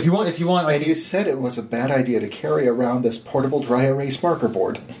 If you want, I And can." you said it was a bad idea to carry around this portable dry erase marker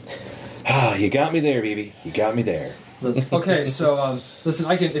board. you got me there, Vivi. You got me there. Okay, so listen,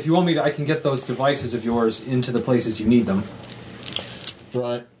 I can. If you want me to, I can get those devices of yours into the places you need them.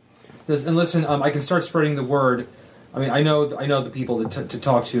 Right. Says, and listen, I can start spreading the word. I mean, I know the people to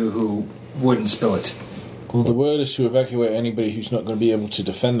talk to who wouldn't spill it. Well, the word is to evacuate anybody who's not going to be able to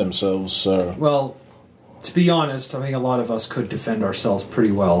defend themselves, so... Well, to be honest, I think a lot of us could defend ourselves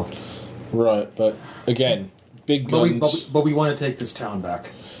pretty well. Right, but again, big guns... But we want to take this town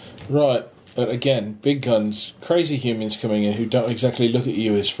back. Right, but again, big guns, crazy humans coming in who don't exactly look at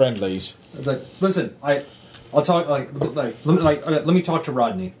you as friendlies. It's like, listen, I'll talk let me talk to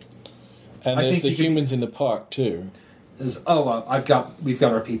Rodney. And I there's think the you humans in the park, too. We've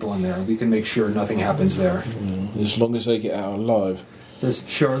got our people in there. We can make sure nothing happens there. As long as they get out alive. Says,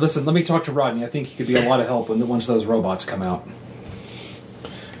 sure. Listen, let me talk to Rodney. I think he could be a lot of help once those robots come out.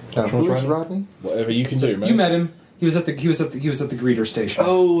 Who's Rodney? Whatever you can do, man. You met him. He was at the greeter station.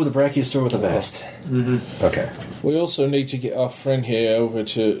 Oh, the brachiosaur with the vest. Mm-hmm. Okay. We also need to get our friend here over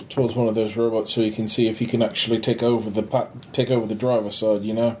towards one of those robots so he can see if he can actually take over the driver's side.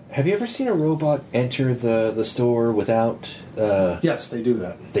 You know. Have you ever seen a robot enter the store without? Yes, they do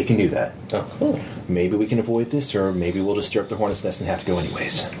that. They can do that. Oh. Maybe we can avoid this, or maybe we'll just stir up the hornet's nest and have to go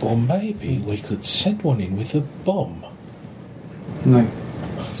anyways. Or maybe we could send one in with a bomb. No.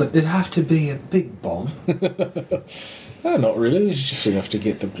 So it'd have to be a big bomb. No, not really. It's just enough to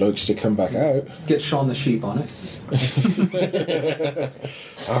get the blokes to come back out. Get Shaun the Sheep on it.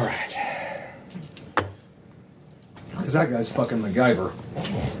 All right. Because that guy's fucking MacGyver.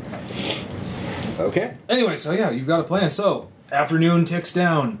 Okay. Anyway, so yeah, you've got a plan. So, afternoon ticks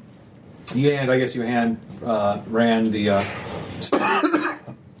down. You hand Rand the...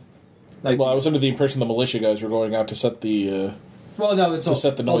 Well, I was under the impression the militia guys were going out to set the... Well, no, it's to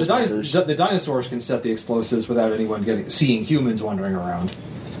set the noise makers. The dinosaurs can set the explosives without anyone seeing humans wandering around.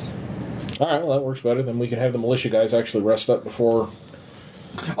 All right, well that works better. Then we can have the militia guys actually rest up before.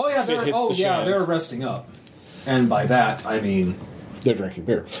 Oh yeah, they're resting up, and by that I mean they're drinking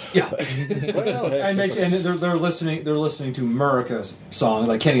beer. Yeah, and they're listening. They're listening to Murica's songs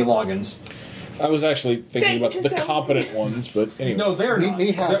like Kenny Loggins. I was actually thinking about the competent ones, but anyway. No, they're not. Meet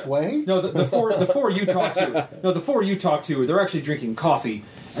me halfway. No, the four you talk to. No, the four you talk to. They're actually drinking coffee,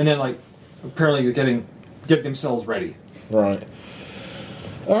 and then apparently they're getting themselves ready. Right.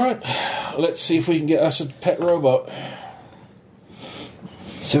 All right. Let's see if we can get us a pet robot.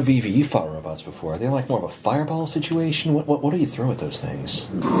 So, Vivi, you fought robots before. Are they like more of a fireball situation? What do you throw at those things?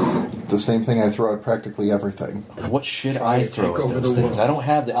 The same thing I throw at practically everything. What should I throw take at over those the things? world. I don't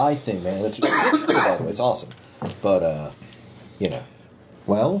have the eye thing, man. That's it's awesome, but you know.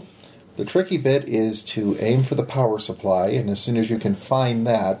 Well, the tricky bit is to aim for the power supply, and as soon as you can find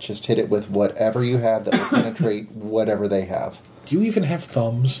that, just hit it with whatever you have that will penetrate whatever they have. Do you even have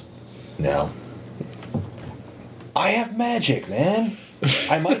thumbs? No. I have magic, man.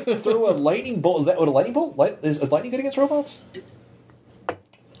 I might throw a lightning bolt. Is that what a lightning bolt? Is lightning good against robots?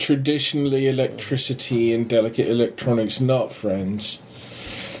 Traditionally, electricity and delicate electronics not friends.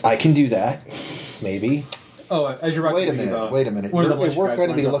 I can do that. Maybe. Oh, as you're Wait a minute. one of the If we're guys going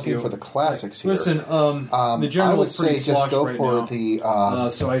to be runs up looking you. for the classics here. Listen, the general I would is pretty say just sloshed go right for now. the.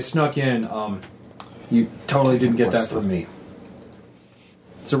 So I snuck in. You totally didn't get What's that from me.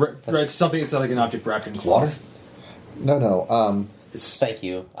 It's it's something. It's like an object wrapped in cloth. Water? No. Thank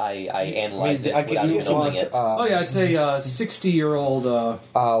you. I analyzed I mean, it without you even opening it. Oh yeah, it's a 60-year-old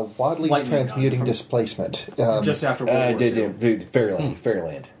Wadley's lightning transmuting gun from displacement. just after World War II. Fairyland.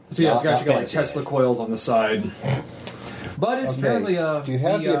 Fairyland. So yeah, it's Not actually got like fantasy Tesla land. coils on the side. But it's apparently Do you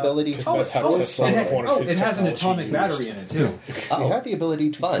have the ability to that's how Tesla wanted his it has an technology atomic used. battery in it too, Do you have the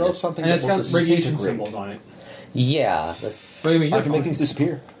ability to Fun. throw something and that it's will got radiation disintegrate? symbols on it. Yeah, that's But I mean, I you're can make fine. things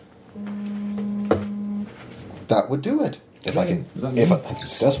disappear. That would do it. If I can. Is that If me? I'm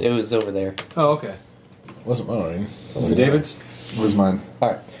successful. it was over there. Oh, okay. Wasn't mine. Was it David's? It was mine. All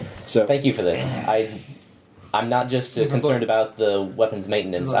right. So Thank you for this. I'm not just concerned about the weapons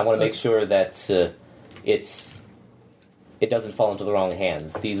maintenance. I want to make sure that it doesn't fall into the wrong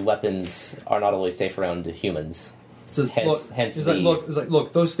hands. These weapons are not always safe around humans. It says, Hence it's the-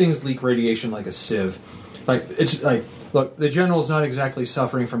 look, those things leak radiation like a sieve. Look, the general's not exactly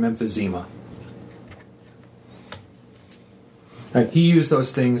suffering from emphysema. He used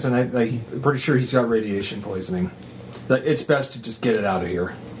those things, and I'm pretty sure he's got radiation poisoning. Like, it's best to just get it out of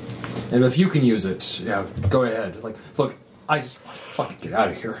here. And if you can use it, yeah, go ahead. Like, look, I just want to fucking get out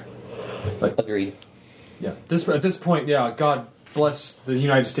of here. Like, Agreed. yeah. At this point, yeah, God bless the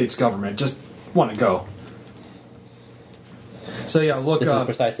United States government. Just want to go. So yeah, look. This is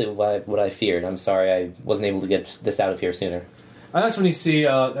precisely what I feared. I'm sorry I wasn't able to get this out of here sooner. And that's when you see,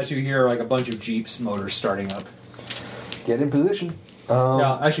 as you hear, like a bunch of Jeeps motors starting up. Get in position.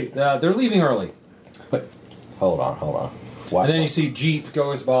 Yeah, actually, they're leaving early. Wait, hold on. Why, And then you see Jeep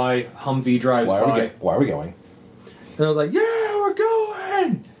goes by, Humvee drives by. why are we going? They're like, yeah, we're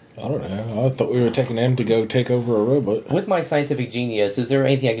going! I don't know. I thought we were taking them to go take over a robot. With my scientific genius, is there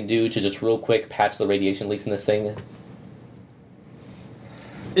anything I can do to just real quick patch the radiation leaks in this thing?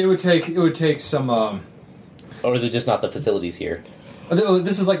 It would take some, Or is it just not the facilities here?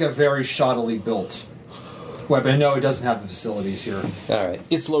 this is like a very shoddily built weapon. No, it doesn't have the facilities here. Alright.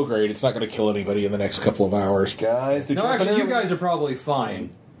 It's low grade. It's not going to kill anybody in the next couple of hours. Guys, No, actually, you guys are probably fine.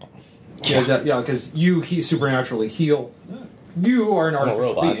 Because you supernaturally heal. You are an I'm a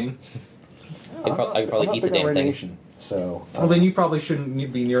artificial robot. being. I could probably eat the damn thing. So, Well, then you probably shouldn't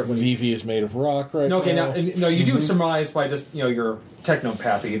be near it when you... Vivi is made of rock right No, okay, now. no, you do surmise by just, your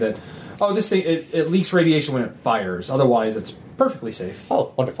technopathy that, this thing, it leaks radiation when it fires. Otherwise, it's perfectly safe.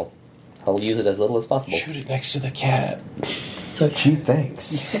 Oh, wonderful. I'll use it as little as possible. Shoot it next to the cat. gee,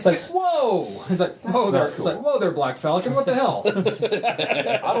 thanks. It's like, whoa! It's like, whoa there. It's like, whoa there, Black Falcon. What the hell? I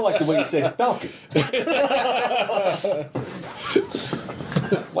don't like the way you say Falcon.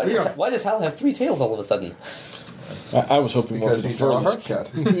 Why does Hal have 3 tails all of a sudden? I was hoping more for Because the he's a hard furless. cat.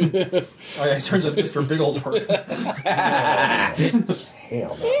 Oh yeah, it turns out Mr. Bigglesworth.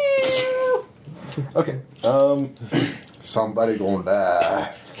 Hell no. Okay. Somebody gonna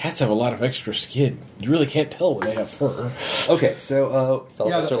die. Cats have a lot of extra skin. You really can't tell when they have fur. Okay, so, It's all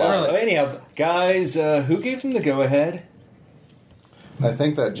Yeah, extra that's large. right. anyhow, guys, who gave them the go-ahead? I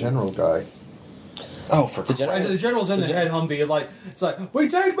think that general guy. Oh, for The general- The general's in the head Humvee, it's like, we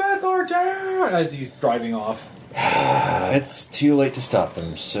take back our town! As he's driving off. It's too late to stop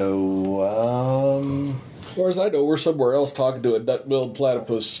them, so, As far as I know, we're somewhere else talking to a duck-billed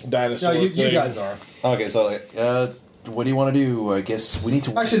platypus No, dinosaur you thing. guys are. Okay, so, what do you want to do? I guess we need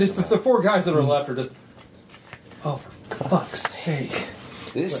to... Actually, the 4 guys that are left are just... Oh, for fuck's sake.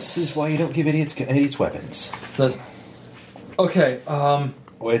 This is why you don't give idiots weapons. Okay,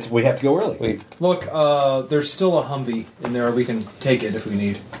 We have to go early. Wait, look, there's still a Humvee in there. We can take it if we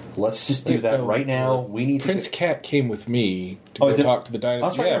need. Let's just do that right now. We need Prince to... Cat came with me to Oh, go did- talk to the Oh, dinosaur.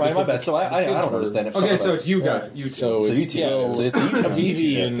 that's right, my because bad. So I don't kids understand it. Okay, so it's you guys. You two. So So it's, you two. so it's you.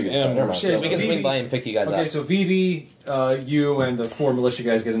 Vivi and M. Never mind. Yeah, we can Vivi- swing by and pick you guys Okay, up. so Vivi, you, and the 4 militia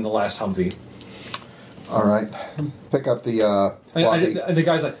guys get in the last Humvee. All right. Pick up the The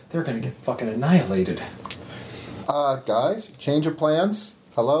guy's like, they're gonna get fucking annihilated. guys, change of plans.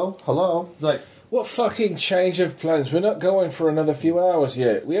 Hello. It's like, What fucking change of plans? We're not going for another few hours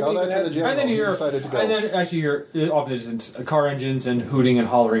yet. We Tell haven't that even to the had... and then general. you He hear, decided to go. and then actually you hear off the distance car engines and hooting and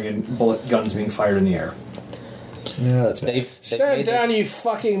hollering and bullet guns being fired in the air. Yeah, that's bad. They've Stand made down, you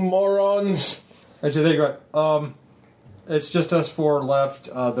fucking morons! Actually, there you go. It's just us 4 left.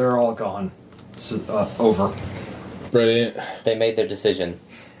 They're all gone. It's over. Brilliant. They made their decision.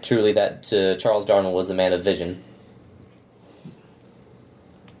 Truly, that Charles Darnell was a man of vision.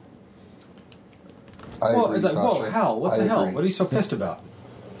 I Well, agree, it's like, whoa, Sasha. Hal, what I the hell? agree. What are you so pissed about?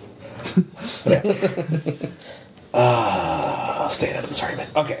 I'll stay out of this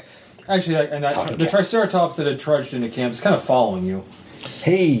argument. Okay. Actually, the Triceratops that had trudged into camp is kind of following you.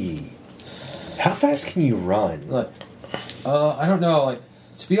 Hey, how fast can you run? Like, I don't know. Like,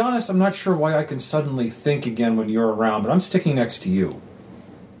 to be honest, I'm not sure why I can suddenly think again when you're around, but I'm sticking next to you.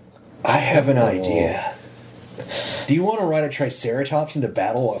 I have an idea. Do you want to ride a Triceratops into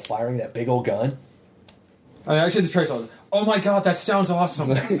battle while firing that big old gun? I mean, actually, the Triceratops. Oh my god, that sounds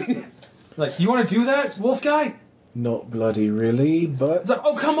awesome. Like, you want to do that, Wolf Guy? Not bloody really, but... It's like,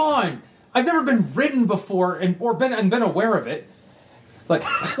 oh come on! I've never been ridden before and been aware of it. Like,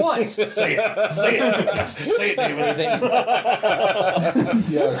 what? Say it. Say it. Say it, David.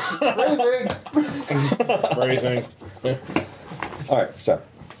 Yes. Phrasing. Phrasing. All right, so.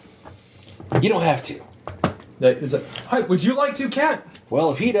 You don't have to. Is it? Hi, would you like to, Cat?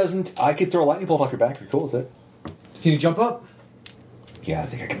 Well, if he doesn't, I could throw a lightning bolt off your back if you're cool with it. Can you jump up? Yeah, I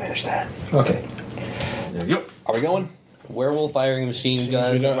think I can manage that. Okay. Yep. Are we going? Werewolf firing machine Seems we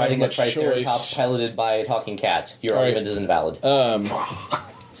gun, don't have riding a much Triceratops choice. piloted by a talking cat. Your All right. argument is invalid.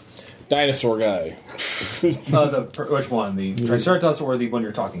 Dinosaur guy. Which one? The Triceratops or the one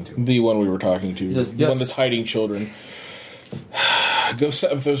you're talking to? The one we were talking to. Yes. The one that's hiding children. Go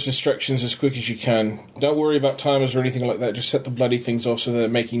set up those distractions as quick as you can. Don't worry about timers or anything like that. Just set the bloody things off so they're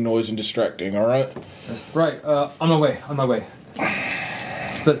making noise and distracting, alright? Right, on my way.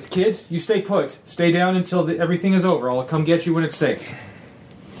 So, kids, you stay put. Stay down until everything is over. I'll come get you when it's safe.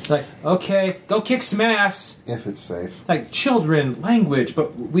 Like, okay, go kick some ass. If it's safe. Like, children, language,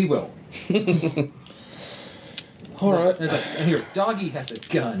 but we will. Alright. And here, Doggy has a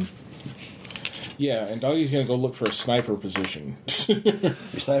gun. Yeah, and Doggy's gonna go look for a sniper position. You're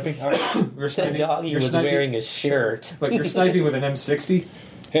sniping? All right. We're sniping. Doggy you're was sniping- wearing a shirt. But you're sniping with an M60?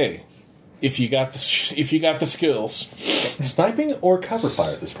 Hey, if you got the skills. Sniping or cover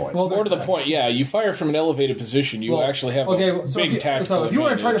fire at this point? Well, More to the point, yeah, you fire from an elevated position, you actually have a so big tactical So if you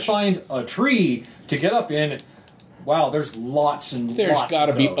want to try to advantage. find a tree to get up in, wow, there's lots and There's lots got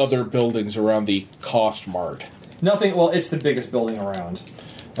to of be those. other buildings around the Cost Mart. Nothing. Well, it's the biggest building around.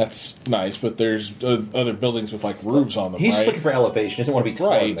 That's nice, but there's other buildings with like roofs on them, He's just right? looking for elevation. He doesn't want to be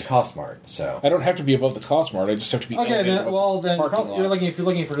taller than Right. the cost mart. So I don't have to be above the Cost Mart. I just have to be Okay, elevated then. above Well, the then parking probably, lot. if you're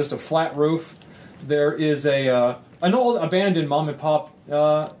looking for just a flat roof, there is an old abandoned mom and pop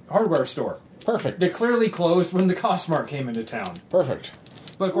hardware store. Perfect. They clearly closed when the Costmart came into town, Perfect.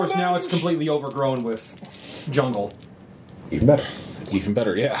 but of course now it's completely overgrown with jungle. even better. Even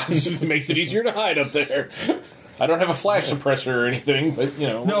better, yeah. It makes it easier to hide up there. I don't have a flash suppressor or anything, but you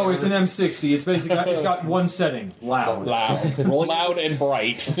know. No, it's an whatever. M60. It's basically it's got one setting: loud. Loud, loud and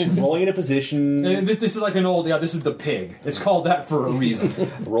bright. Rolling into position. And this is like an old, this is the pig. It's called that for a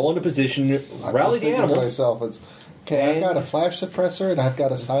reason. Roll into position. I Rally was the thinking to animals. myself, okay, I've got a flash suppressor and I've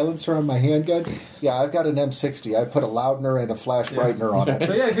got a silencer on my handgun. Yeah, I've got an M60. I put a loudener and a flash brightener on it.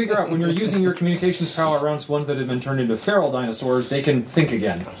 So yeah, figure out when you're using your communications power around ones that have been turned into feral dinosaurs, they can think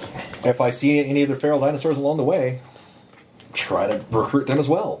again. If I see any other feral dinosaurs along the way, try to recruit them as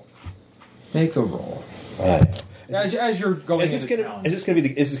well. Make a roll. As you're going Is this into gonna town. is this gonna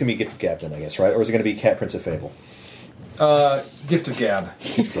be Gift of Gab then, I guess, right? Or is it gonna be Cat Prince of Fable? Gift of Gab.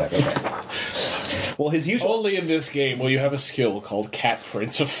 Gift of Gab, okay. Well, his usual. Only in this game will you have a skill called Cat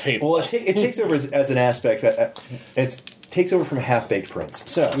Prince of Fable. Well, it takes over as an aspect. It takes over from a half-baked prince.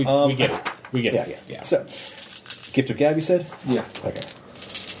 So we get it. We get yeah, it. yeah. So, Gift of Gab, you said? Yeah. Okay.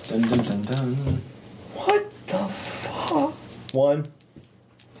 Dun, dun, dun, dun. What the fuck? One.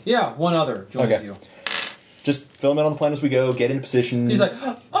 Yeah, one other joins Okay. you. Just fill them in on the plan as we go. Get into position. He's like,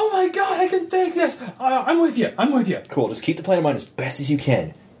 oh my god, I can take this. I'm with you. I'm with you. Cool. Just keep the plan in mind as best as you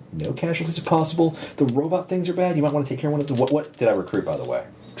can. No casualties if possible. The robot things are bad. You might want to take care of one of the. What did I recruit, by the way?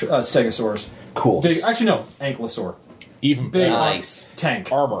 Stegosaurus. Cool. Big, actually, no, Ankylosaur. Even Big better. Nice.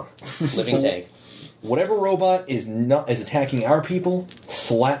 tank. Armor. Living tank. Whatever robot is attacking our people,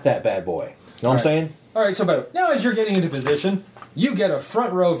 slap that bad boy. Know what I'm saying? All right, so better. Now, as you're getting into position, you get a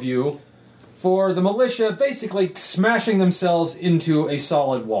front row view for the militia basically smashing themselves into a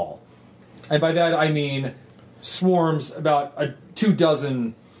solid wall. And by that, I mean swarms, about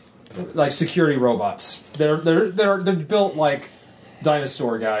 24 like security robots. They're built like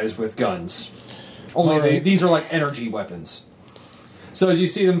dinosaur guys with guns. Only All right. these are like energy weapons. So as you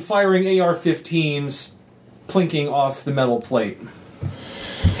see them firing AR-15s, plinking off the metal plate.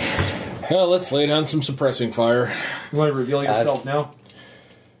 Hell, let's lay down some suppressing fire. You want to reveal yourself now?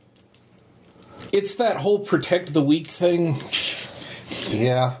 It's that whole protect the weak thing.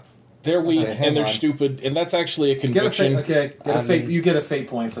 Yeah. They're weak Okay, hang and they're on. stupid, and that's actually a Get a conviction. fate. Okay, get a fate. You get a fate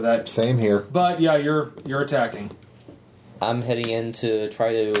point for that. Same here. But yeah, you're attacking. I'm heading in to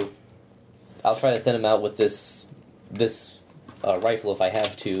try to. I'll try to thin him out with this rifle if I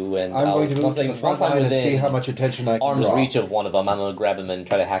have to, and I'm I'll, going to move once to I- the front once I'm line and within see how much attention I can arm's draw. reach of one of them, I'm gonna grab him and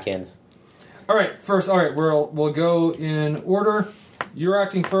try to hack in. All right, first. All right, we'll go in order. You're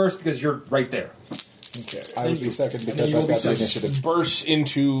acting first because you're right there. Okay. I would be second then because you will I've be got the second. initiative. Bursts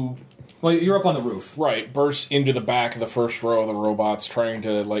into Well, you're up on the roof. bursts into the back of the first row of the robots, trying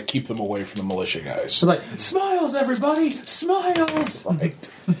to like keep them away from the militia guys. So like, smiles, everybody, smiles. Right.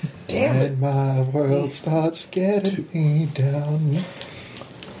 When my world starts getting me down.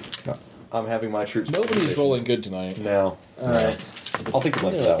 I'm having my troops. Nobody's rolling good tonight. No. All right. I'll take the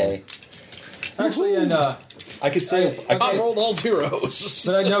blame for They're that okay. Actually, and I could say. I rolled all zeros.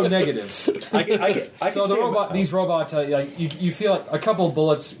 but I know negatives. I could So the say robot, these robots, you feel like a couple of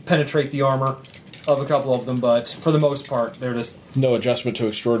bullets penetrate the armor of a couple of them, but for the most part, they're just No adjustment to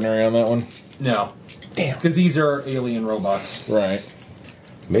extraordinary on that one. no. Damn. Because these are alien robots. Right.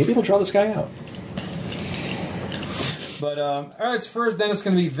 Maybe it'll draw this guy out. But all right, first, then it's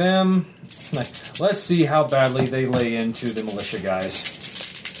going to be them. Let's see how badly they lay into the militia guys.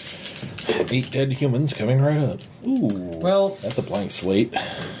 8 dead humans coming right up. Ooh. Well, That's a blank slate.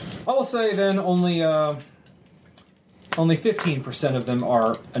 I will say then only only 15% of them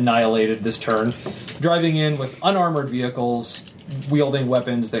are annihilated this turn, driving in with unarmored vehicles, wielding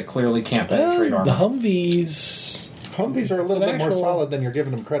weapons that clearly can't penetrate The armor. Humvees. Humvees are a little bit more actual- solid than you're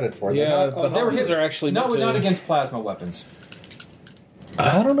giving them credit for. Yeah, They're the not They were Humvees hit, are actually not, meant to- not against plasma weapons.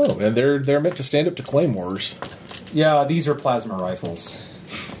 I don't know, and they're meant to stand up to claymores. Yeah, these are plasma rifles.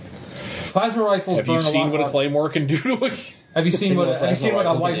 Plasma rifles Have burn you seen a lot what a hard- claymore can do to it? Have you seen what What a have you seen what a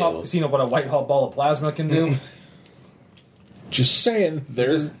plasma white rifle hot can seen what a white hot ball of plasma can do? Just saying,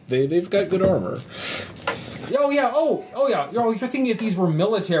 they've got good armor. Oh yeah. You're thinking if these were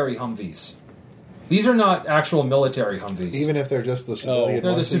military Humvees. These are not actual military Humvees. even if they're just the civilian. they're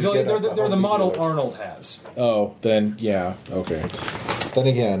the ones that you civilian. get at They're the Home model Depot. Arnold has. Oh, then yeah, okay. Then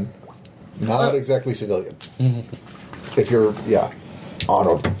again, not exactly civilian. If you're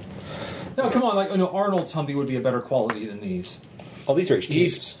Arnold. No, come on. Arnold's Humvee would be a better quality than these. Oh, these are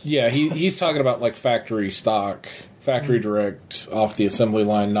HQs. He's talking about like factory stock, factory direct, off the assembly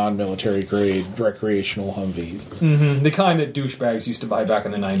line, non-military grade, recreational Humvees, The kind that douchebags used to buy back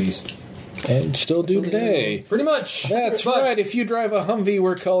in the 90s. and still do today. Pretty much. That's But- right. If you drive a Humvee,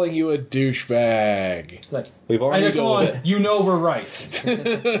 we're calling you a douchebag. Like, We've I already know, come gone on. You know we're right.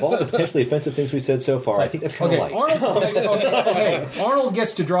 all the potentially offensive things we said so far. I think that's kind Okay, of light. okay, Arnold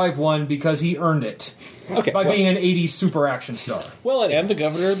gets to drive one because he earned it Okay, by well- being an 80s super action star. Well, anyway. And the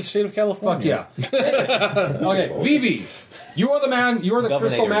governor of the state of Fuck California. yeah. Okay, Vivi, you are the man. You are the Governor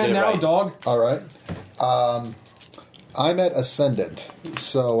crystal man did it now, right. dog. All right. I'm at Ascendant,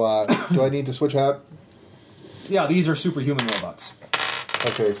 so do I need to switch out? Yeah, these are superhuman robots.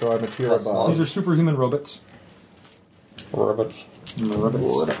 Okay, so I'm a tier Plus above. These are superhuman robots. Robots.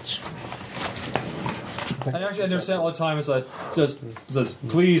 And actually, they're saying all the time, says,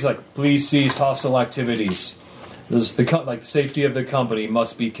 please cease hostile activities. The safety of the company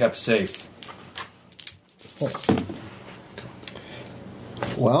must be kept safe.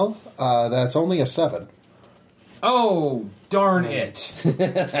 Well, that's only a 7. Oh, darn it.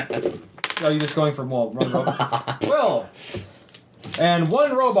 Are you just going for one robot? Well, and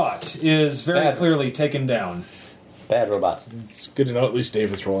one robot is very Bad. clearly taken down. Bad robot. It's good to know at least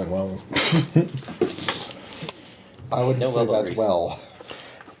David's rolling well. I wouldn't No say level that's increase. well.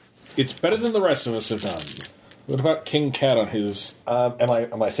 It's better than the rest of us have done. What about King Cat on his... Am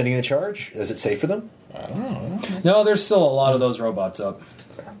I sending in a charge? Is it safe for them? No, there's still a lot of those robots up.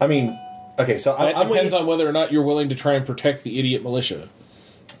 I mean, okay, so That I'm depends waiting. on whether or not you're willing to try and protect the idiot militia.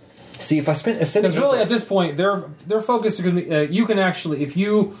 See, if I spent a sending Because really, at this point, their focus is going to be. You can actually, if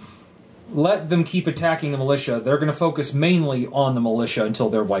you let them keep attacking the militia, they're going to focus mainly on the militia until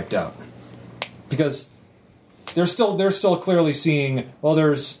they're wiped out. Because they're still clearly seeing. Well,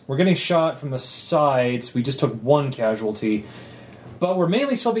 we're getting shot from the sides. We just took one casualty, but we're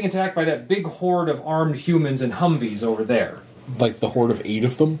mainly still being attacked by that big horde of armed humans and Humvees over there. Like the horde of 8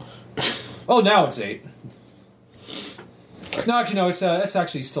 of them. Oh, now it's 8. No, actually, no. It's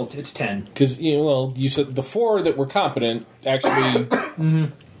actually still it's 10. Because, you said the 4 that were competent actually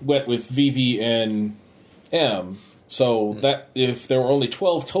went with VV and M. So that if there were only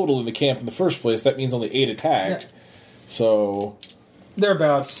 12 total in the camp in the first place, that means only 8 attacked. Yeah. So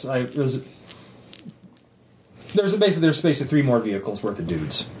Thereabouts. There's basically 3 more vehicles worth of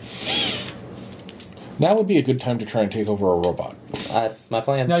dudes. now would be a good time to try and take over a robot. That's my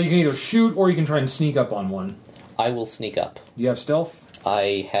plan. Now you can either shoot or you can try and sneak up on one. I will sneak up. Do you have stealth?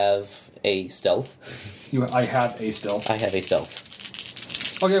 I have a stealth. I have a stealth. I have a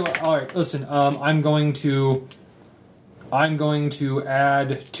stealth. Okay, well, all right. Listen, I'm going to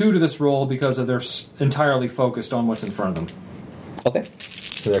add 2 to this roll because of they're entirely focused on what's in front of them. Okay.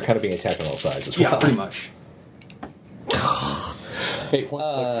 So they're kind of being attacked on all sides as well. Yeah, pretty much. Fate point.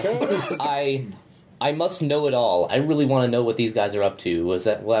 I must know it all. I really want to know what these guys are up to. Will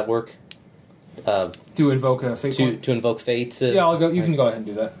that work? To invoke a fate point. To invoke fate. Yeah, I'll go. You can go ahead and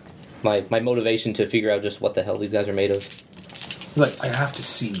do that. My motivation to figure out just what the hell these guys are made of. Like, I have to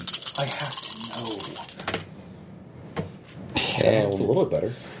see. I have to know. It's a little bit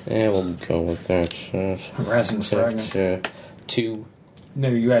better. Yeah, we'll go with that. Resin fragment. 2. No,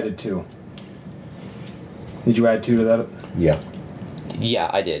 you added 2. Did you add 2 to that? Yeah. Yeah,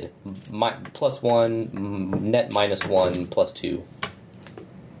 I did. +1, net -1, +2.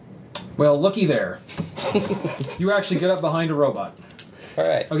 Well, looky there. You actually get up behind a robot. All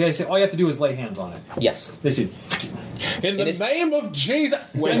right. Okay, so all you have to do is lay hands on it. Yes. They see. In the it is- name of Jesus.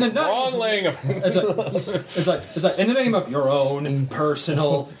 Wait, In the wrong laying of. It's like in the name of your own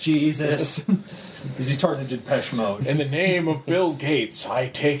personal Jesus. Because he's starting to Depeche Mode. In the name of Bill Gates, I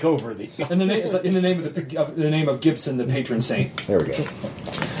take over the. In the name of Gibson, the patron saint. There we go.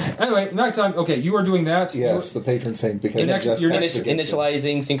 Anyway, nighttime. Okay, you are doing that. Yes, the patron saint, because You're it just you're actually gets it.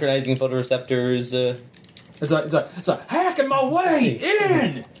 Initializing, synchronizing photoreceptors. It's like hacking my way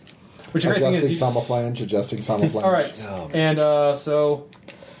in. Which the great thing Adjusting is, Somoflange, adjusting Somoflange. all right, and so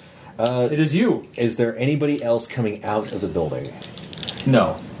it is you. Is there anybody else coming out of the building?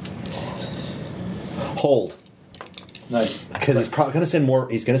 No, Hold. Like, Because he's probably going to send more.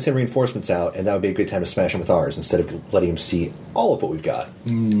 He's going to send reinforcements out, and that would be a good time to smash them with ours instead of letting him see all of what we've got.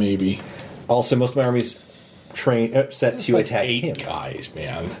 Maybe. Also, most of my army's set to Like attack 8 him. guys,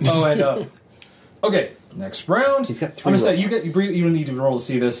 man. oh, and okay, next round. He's got 3 I'm gonna say robots. you don't need to roll to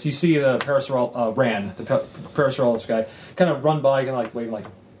see this. You see the Parasaurol the Parasaurolus guy kind of run by and like wave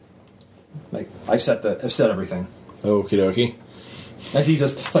like I've set everything. Okie dokie. As he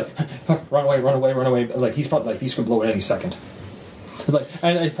just it's like run away. Like he's probably like he's gonna blow at any second. It's like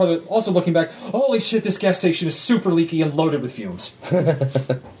and probably also looking back. Holy shit! This gas station is super leaky and loaded with fumes.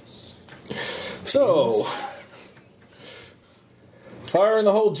 So, fire in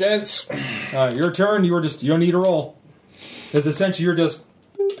the hole, gents. Your turn. You don't need to roll. Because essentially you're just.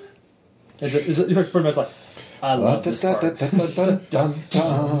 It's pretty much like I love this part. Or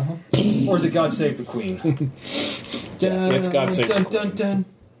is it God Save the Queen? It's God Save the Queen.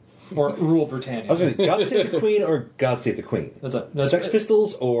 Or Rule Britannia. I was going to God Save the Queen or God Save the Queen? That's Sex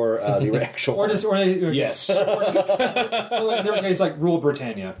Pistols or the actual... Yes. Well, in their case, like Rule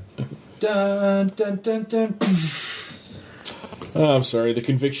Britannia. Dun, dun, dun, dun. Oh, I'm sorry. The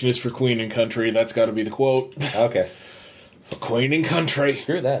conviction is for Queen and Country. That's got to be the quote. Okay. For Queen and Country.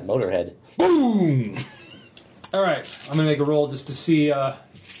 Screw that, Motorhead. Boom! All right, I'm gonna make a roll just to see. Oh,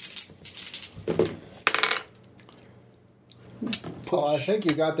 I think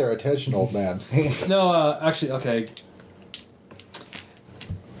you got their attention, old man. No, actually, okay.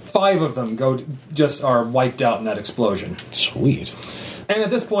 5 of them are wiped out in that explosion. Sweet. And at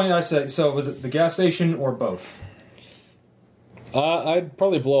this point, I say, so was it the gas station or both? I'd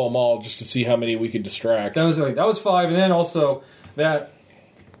probably blow them all just to see how many we could distract. That was 5, and then also that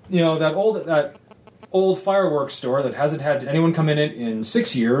old fireworks store that hasn't had anyone come in it in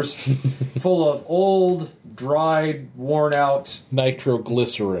 6 years, full of old, dried, worn out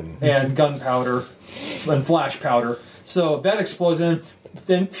Nitroglycerin. and gunpowder and flash powder. So that explodes, and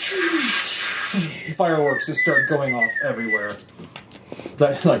then fireworks just start going off everywhere.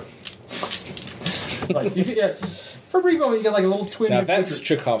 Like for a brief moment, you get like a little twinge. Now of that's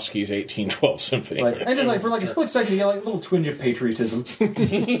patriotism. Tchaikovsky's 1812 Symphony. And just like for like a split second, you get like a little twinge of patriotism.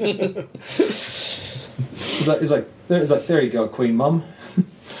 It's like there you go, Queen Mum.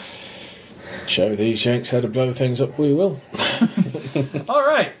 Show these Yanks how to blow things up, we will. All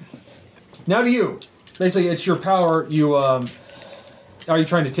right, now to you. Basically, it's your power. You are you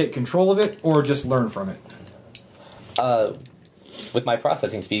trying to take control of it or just learn from it? With my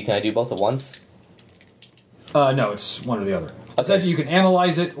processing speed, can I do both at once? No, it's one or the other. Essentially, you can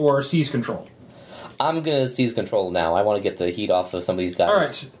analyze it or seize control. I'm gonna seize control now. I want to get the heat off of some of these guys. All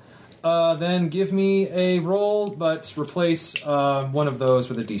right. Then give me a roll, but replace one of those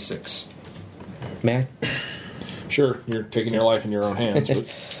with a d6. Man, Sure, you're taking your life in your own hands,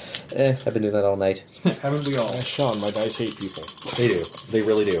 but I've been doing that all night. Haven't we all? Sean, my dice hate people. They do. They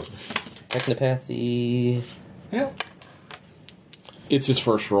really do. Technopathy. Yeah. It's his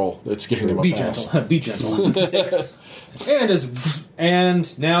first roll. It's giving him a Be pass. gentle. Be gentle. 6.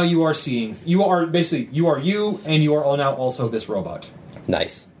 And now you are seeing. You are you, and you are now also this robot.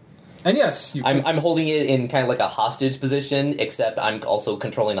 Nice. And yes, you. I'm holding it in kind of like a hostage position, except I'm also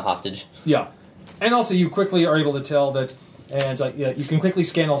controlling the hostage. Yeah, and also you quickly are able to tell that, and like you can quickly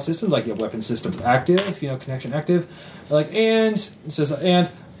scan all systems, like you have weapon systems active, connection active, and it says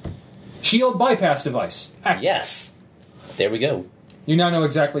and shield bypass device active. Yes. There we go. You now know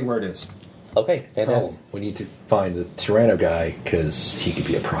exactly where it is. Okay, fantastic. Problem. We need to find the Tyranno guy because he could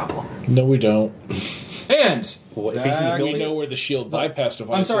be a problem. No, we don't. And Well, if he's in the back- building- We know where the shield bypass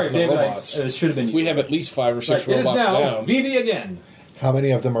device I'm sorry, is. And the David. robots. It should have been you. We have at least 5 or 6 Right, it is robots now down. BB again. How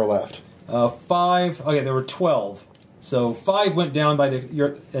many of them are left? 5. Okay, there were 12. So 5 went down by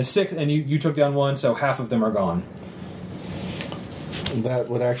your 6, and you took down 1, so half of them are gone. That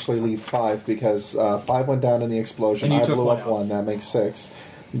would actually leave 5 because 5 went down in the explosion. And you I took blew one up out. 1. That makes 6.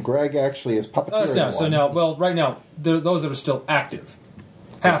 Greg actually is puppeteering So one. now, well, right now, those that are still active,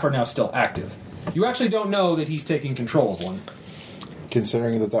 half are now still active. You actually don't know that he's taking control of one.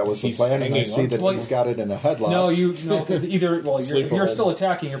 Considering that was the He's plan, and I hanging see on. that Well, he's got it in a headlock. No, because either if Sleep you're hold. still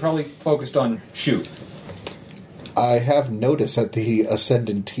attacking, you're probably focused on shoot. I have noticed at the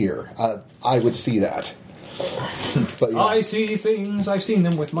ascendant tier. I would see that. But yeah, I see things. I've seen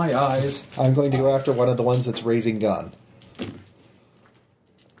them with my eyes. I'm going to go after one of the ones that's raising gun.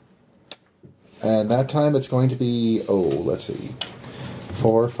 And that time it's going to be, let's see.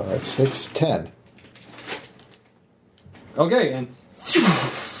 4, 5, 6, 10. Okay, and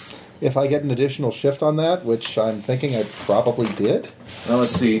If I get an additional shift on that, which I'm thinking I probably did,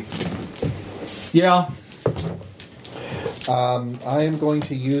 let's see. Yeah. I am going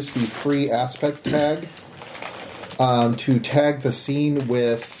to use the free aspect tag to tag the scene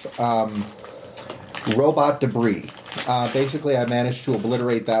with robot debris. Basically, I managed to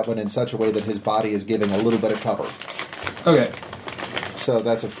obliterate that one in such a way that his body is giving a little bit of cover. Okay. So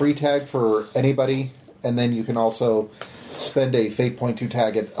that's a free tag for anybody, and then you can also spend a fate point to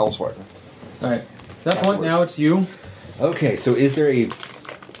tag it elsewhere. All right. At that point, now it's you. Okay, so is there a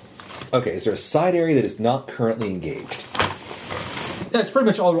side area that is not currently engaged? Yeah, it's pretty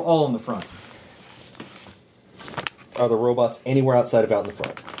much all in the front. Are the robots anywhere outside of out in the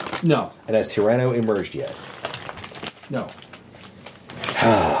front? No. And has Tyranno emerged yet? No.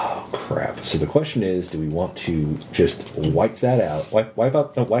 Oh, crap. So the question is, do we want to just wipe that out? Wipe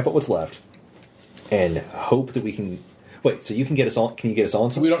out what's left and hope that we can... Wait, so you can get us all... Can you get us all in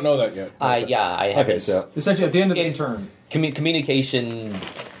We something? don't know that yet. Yeah, I have. Okay, so... Essentially, at the end of this turn. Communication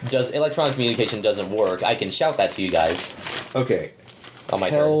electronic communication doesn't work. I can shout that to you guys Okay. on my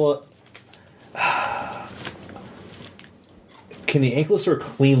turn. Can the Ankylosaur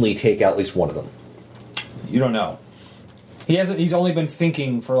cleanly take out at least one of them? You don't know. He's only been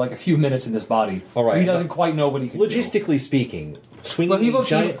thinking for like a few minutes in this body. All right. So he doesn't quite know what he can do. Logistically speaking, swinging Well, he a looks-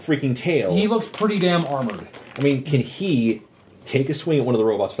 giant freaking tail... He looks pretty damn armored. I mean, can he take a swing at one of the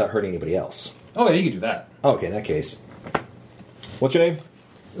robots without hurting anybody else? Oh, yeah, he could do that. Oh, okay, in that case. What's your name?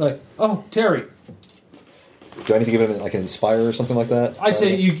 Like, oh, Terry. Do I need to give him like an Inspire or something like that? I'd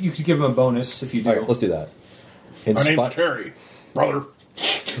say you could give him a bonus if you do. All right, let's do that. My name's Terry, brother.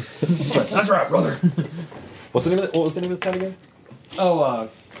 That's right, brother. What was the name of the town again? Oh, I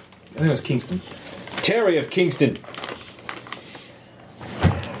think it was Kingston. Terry of Kingston.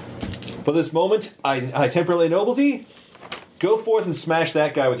 For this moment, I temporarily ennoble thee. Go forth and smash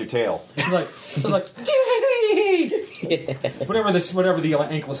that guy with your tail. It's like whatever the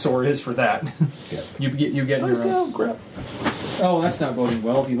ankylosaur is for that. Yeah. You get your. Crap. Oh, that's not voting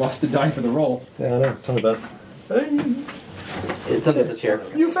well. If you lost the die for the roll, Yeah, I know. Tell me about it. It's under the chair.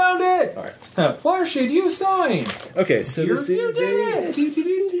 you found it. All right. Marcia, do you sign? Okay, so this You is did a it.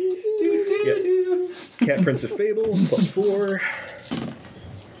 Do-do-do-do-do-do. Cat Prince of Fable +4.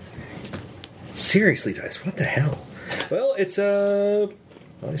 Seriously, dice, what the hell? Well, it's -2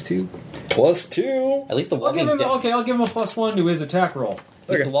 +2. At least the I'll walking give him. death. Okay, I'll give him a +1 to his attack roll. At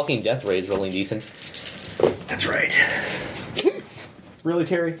least Okay. the walking death ray is rolling decent. That's right. Really,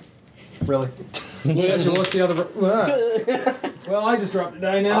 Terry? Really? So what's the other? Well, I just dropped a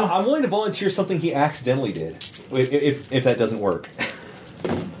die now. I'm willing to volunteer something he accidentally did, if that doesn't work.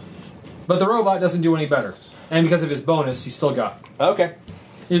 But the robot doesn't do any better, and because of his bonus, he still got. Okay.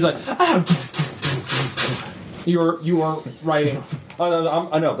 He's like, "Ah." You are writing. Oh no,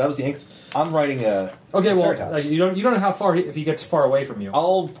 I know that was the ink. I'm writing a. Okay, well, Triceratops. you don't know how far if he gets far away from you.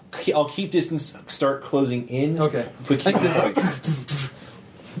 I'll keep distance. Start closing in. Okay. But keep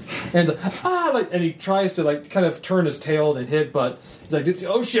And he's like, and he tries to like kind of turn his tail and hit, but he's like,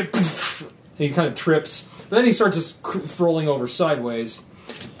 oh shit! And he kind of trips. But then he starts just rolling over sideways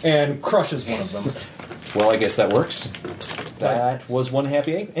and crushes one of them. Well, I guess that works. That was one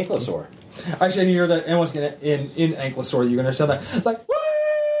happy ankylosaur. Actually, and you hear that anyone's gonna in ankylosaur, you're gonna understand that. It's like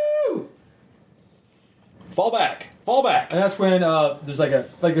woo! Fall back. Fall back. And that's when there's like a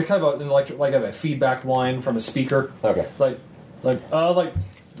kind of an electric like a feedback line from a speaker. Okay. Like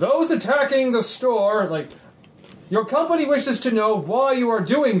those attacking the store, like your company wishes to know why you are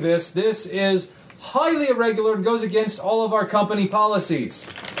doing this. This is highly irregular and goes against all of our company policies.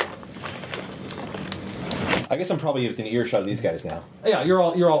 I guess I'm probably within earshot of these guys now. Yeah, you're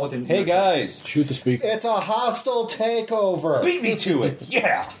all within. Hey guys, Shoot the speaker. It's a hostile takeover. beat me to it.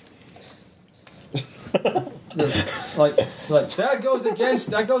 Yeah. like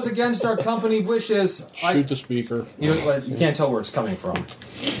that goes against our company wishes. Shoot the speaker. You can't tell where it's coming from.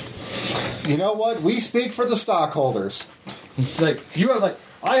 You know what? We speak for the stockholders.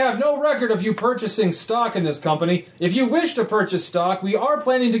 I have no record of you purchasing stock in this company. If you wish to purchase stock, we are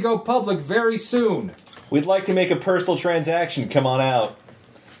planning to go public very soon. We'd like to make a personal transaction. Come on out.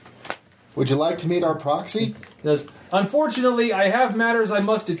 Would you like to meet our proxy? Yes. Unfortunately, I have matters I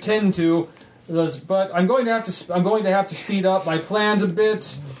must attend to, but I'm going to have to speed up my plans a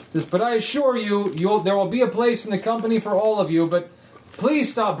bit. But I assure you, there will be a place in the company for all of you. But please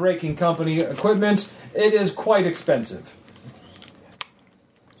stop breaking company equipment. It is quite expensive.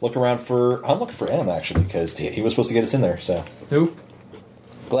 I'm looking for M actually because he was supposed to get us in there. So Who?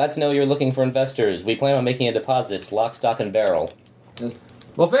 Glad to know you're looking for investors. We plan on making a deposit, lock, stock, and barrel.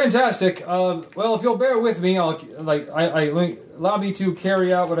 Well, fantastic. Well, if you'll bear with me, allow me to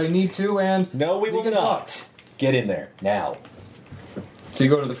carry out what I need to, and No, we will can not. talk. Get in there now. So you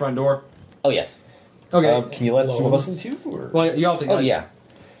go to the front door. Oh, yes. Okay. Can you let some of us in too? Or? Well, you all think. Oh, yeah.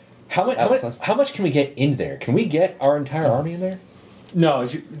 How much can we get in there? Can we get our entire army in there? No,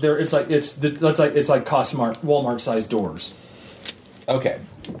 it's like Costmart, Walmart-sized doors. Okay,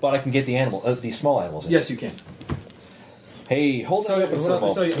 but I can get the small animals in. Yes, you can. Hey, hold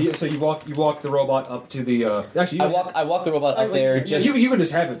on. So you walk the robot up to the. Actually, I walk the robot up there. Just you can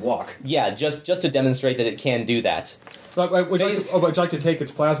just have it walk. yeah, just to demonstrate that it can do that. Would you like to take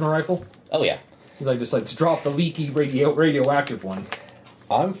its plasma rifle? Oh yeah. Just drop the leaky radioactive one.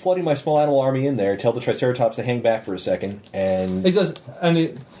 I'm flooding my small animal army in there. Tell the Triceratops to hang back for a second, and He says,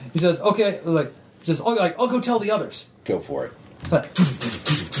 okay, I'll go tell the others. go for it.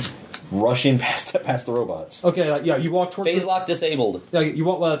 Rushing past the robots. Okay, you walk toward. Phase lock disabled. You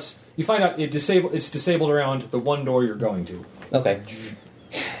walk. Well, you find out it's disabled around the one door you're going to. Okay.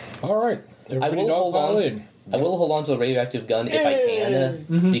 All right. I Everybody will dog hold pile on. in. I will hold on to the radioactive gun if I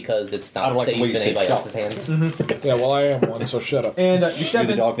can, because it's I not don't like the safe way in you say anybody dog. else's hands. Yeah, well, I am one, so shut up. And you You're step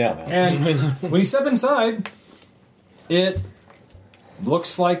the in, dog now, man. and when you step inside, it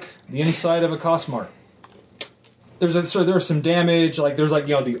looks like the inside of a Costmart. There's some damage, there's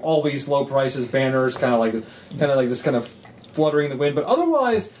the always low prices banners, kind of like this kind of fluttering in the wind. But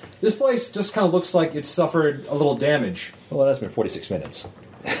otherwise, this place just kind of looks like it suffered a little damage. Well, that's been 46 minutes.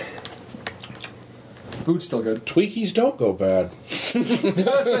 Food's still good. Twinkies don't go bad. I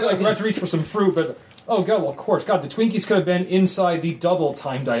was saying, we're about to reach for some fruit, but oh god, well of course, God, the Twinkies could have been inside the double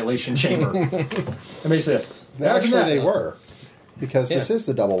time dilation chamber. I may say it. Actually, they were, because this is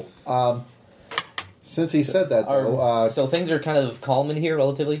the double. Since he said that, though, So things are kind of calm in here,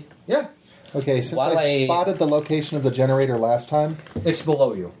 relatively. Yeah, okay, since While I spotted the location of the generator last time, it's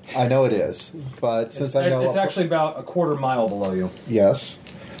below you. I know it is. But since I know it's actually about a quarter mile below you. yes,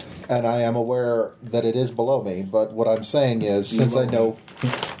 and I am aware that it is below me. But what I'm saying is, since I know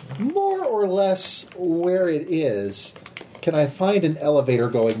more or less where it is, can I find an elevator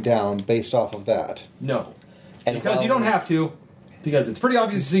going down based off of that? No, And because while- you don't have to. Because it's pretty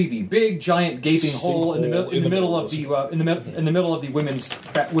obvious to see the big, giant, gaping hole in the middle of the women's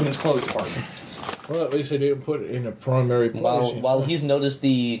clothes department. Well, at least I didn't put it in a primary place. While he's noticed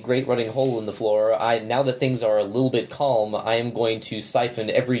the great running hole in the floor, now that things are a little bit calm, I am going to siphon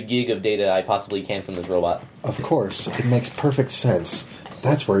every gig of data I possibly can from this robot. Of course, it makes perfect sense.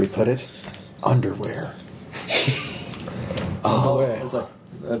 That's where he put it. Underwear. Underwear. It's like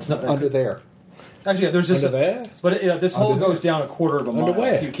that's not Under there. actually. Yeah, there's just Under there? but this hole Under goes down a quarter of a mile,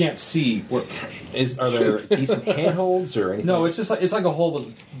 Underwear. so you can't see where. Are there decent handholds or anything? No, it's just like a hole was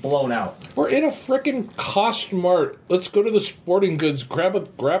blown out. We're in a frickin' Costmart. Let's go to the sporting goods, grab a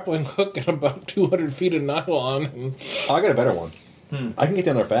grappling hook and about 200 feet of nylon. And Oh, I got a better one. I can get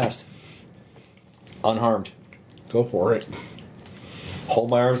down there fast. Unharmed. go for it. Hold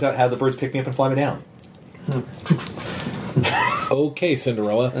my arms out, have the birds pick me up and fly me down. Okay,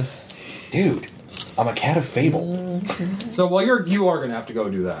 Cinderella. Dude, I'm a cat of fable. So you are going to have to go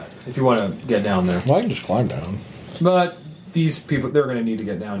do that if you want to get down there. Well, I can just climb down. But these people, they're going to need to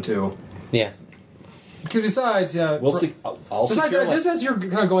get down too. Yeah. Because besides, We'll see. I'll Besides, secure just as you're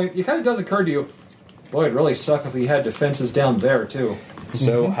kind of going, it kind of does occur to you, boy, it'd really suck if we had defenses down there too.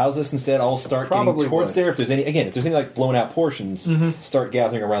 So how's this instead? I'll start Probably getting towards would. there. If there's any like blown out portions, start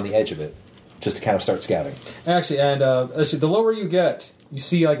gathering around the edge of it, just to kind of start scouting. Actually, the lower you get, you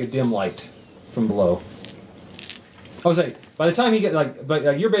see like a dim light from below. I would say by the time you get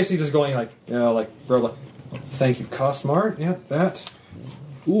you're basically just going thank you, Costmart, yeah, that,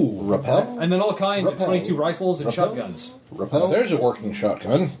 Ooh, Rappel? and then all kinds of Rappel. 22 rifles and Rappel? shotguns. Rappel? there's a working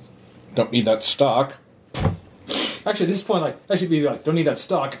shotgun. Don't need that stock. Actually, at this point, don't need that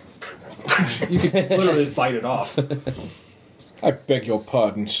stock. You can literally just bite it off. I beg your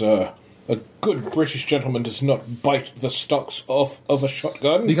pardon, sir. A good British gentleman does not bite the stocks off of a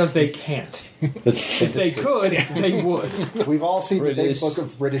shotgun. Because they can't. If they could, they would. We've all seen the British big book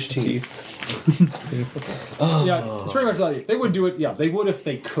of British teeth. Yeah, it's pretty much like they would do it. Yeah, they would if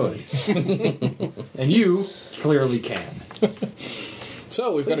they could. And you clearly can.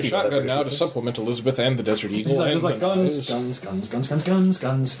 So we've got a see what shotgun that now to British is. supplement Elizabeth and the Desert Eagle. He's like and guns, guns, guns, guns, guns, guns,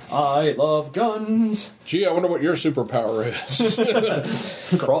 guns. I love guns. Gee, I wonder what your superpower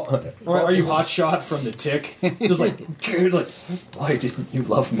is. Or are you hot shot from the Tick? Just why didn't you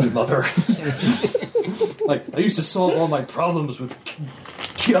love me, mother? I used to solve all my problems with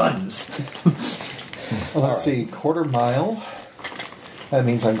guns. Let's see, quarter mile. That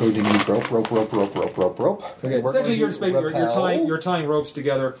means I'm going to need rope. Okay, We're essentially going to you're tying ropes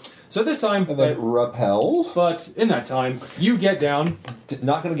together. So this time, and then rappel. but in that time, you get down.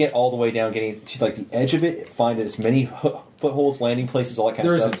 Not going to get all the way down, getting to like the edge of it. Find as many footholds, landing places, all that kind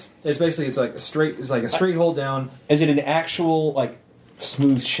There of stuff. isn't. It's basically it's like a straight hole down. Is it an actual like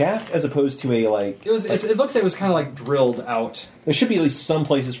smooth shaft as opposed to a like? It looks like it was kind of like drilled out There should be at least some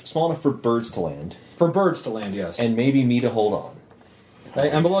places small enough for birds to land, for birds to land. Yes, and maybe me to hold on.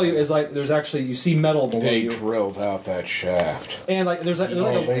 and below you is like there's actually you see metal below They you, drilled out that shaft. and like there's They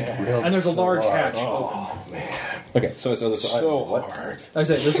drilled and there's a so large large. hatch open. Okay, so So what? hard. I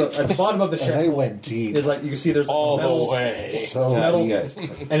say there's at the bottom of the And they shaft went deep. is like you can see there's like All a metal, the way. So metal you guys.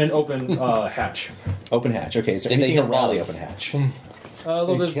 and an open hatch. Open hatch. Okay, is there Did they anything hit around the bottom? open hatch? A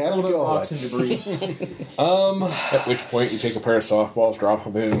little It bit of kept rocks and going. debris. At which point you take a pair of softballs, drop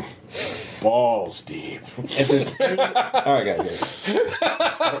them in. Balls deep. If there's all right, guys.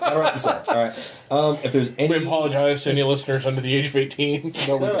 I'll wrap this up. All right. If there's We any, apologize to any listeners under the age of 18.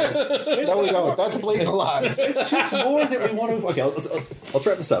 no, we don't. No, we don't. That's bleeding the lines. it's just more that we want to. Okay, let's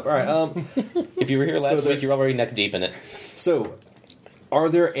wrap this up. All right. If you were here last week, you're already neck deep in it. So, are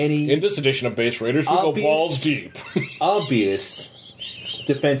there any In this edition of Base Raiders, we go Obvious. balls deep. obvious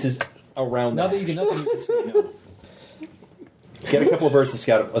defenses around Nothing you can see. No. Get a couple of birds to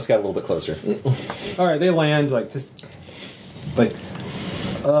scout. Let's scout a little bit closer. All right, they land like just like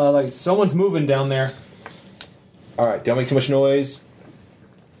someone's moving down there. All right, don't make too much noise.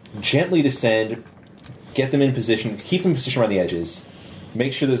 Gently descend. Get them in position. Keep them in position around the edges.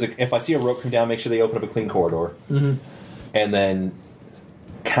 Make sure there's a. If I see a rope come down, make sure they open up a clean corridor. Mm-hmm. And then,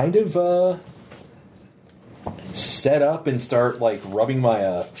 kind of set up and start like rubbing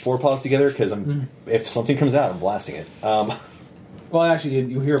my forepaws together because if something comes out, I'm blasting it. Well, actually,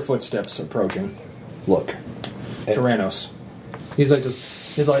 you hear footsteps approaching. Look, Tyrannos. He's like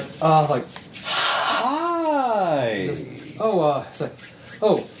hi. it's like,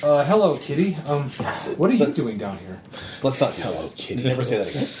 hello, kitty. What are you doing down here? Let's not. Hello, kitty. Never say that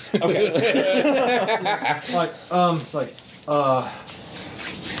again. Okay.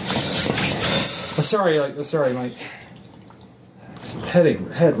 Sorry, my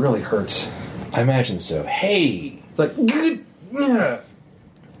head really hurts. I imagine so. Hey, It's like, are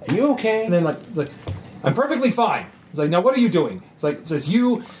you okay? and then it's like, I'm perfectly fine. It's like, now what are you doing? It's like, it says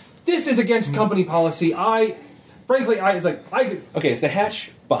this is against company policy. Okay, is the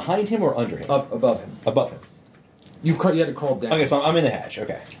hatch behind him or under him? Above him. Above him. You had to crawl down. Okay, so I'm in the hatch.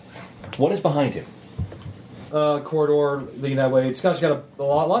 Okay. What is behind him? Corridor leading that way. It's got a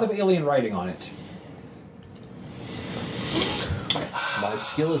lot of alien writing on it. My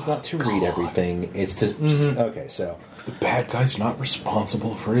skill is not to read everything. It's to. Okay, so. The bad guy's not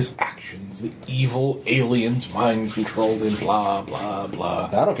responsible for his actions. The evil aliens mind controlled and blah, blah, blah.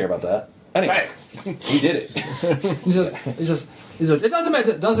 I don't care about that. Anyway, he did it. He says, it doesn't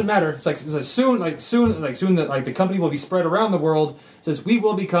matter. It doesn't matter. It's like soon the company will be spread around the world. It says we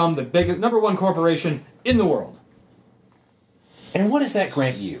will become the biggest #1 corporation in the world. And what does that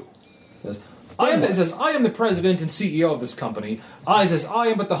grant you? It says, I am the president and CEO of this company. I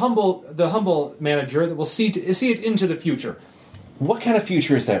am but the humble manager that will see it into the future. What kind of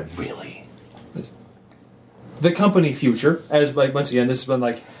future is that really? The company future, as like once again, this has been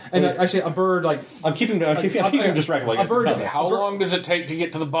like, and actually a bird like I'm keeping distracted. Like a bird. How long does it take to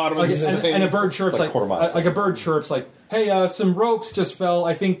get to the bottom of this thing? and a bird chirps Like a quarter mile. like a bird chirps like, hey, some ropes just fell.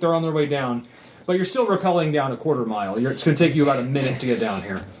 I think they're on their way down, but you're still rappelling down a quarter mile. It's going to take you about a minute to get down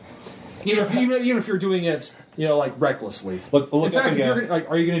here. Even if you're doing it, like recklessly. Look In up fact, and if go. you're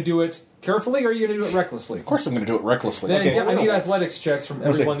are you going to do it carefully, or are you going to do it recklessly? Of course I'm going to do it recklessly. Then Okay. I need athletics checks from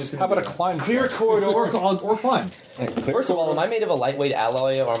everyone who's going to. How about a climb? Clear corridor. or climb? First of all, am I made of a lightweight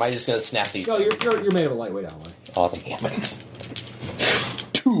alloy, or am I just going to snap these? No, you're made of a lightweight alloy. Awesome.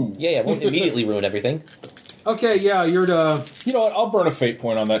 2. Yeah, it won't immediately ruin everything. Okay, yeah, you're the. You know what? I'll burn a fate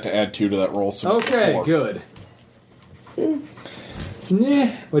point on that to add 2 to that roll. So Okay, 4. good. Nah,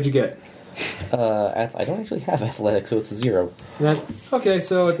 what'd you get? I don't actually have athletics, so it's a 0. Okay,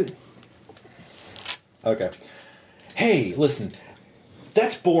 so Okay. Hey, listen.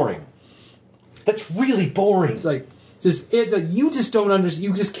 That's boring. That's really boring. it's like you just don't understand.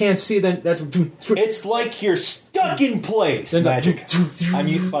 You just can't see that. That's It's like you're stuck in place. Then Magic. I'm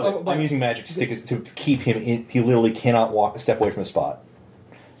using magic to keep him in. He literally cannot step away from the spot.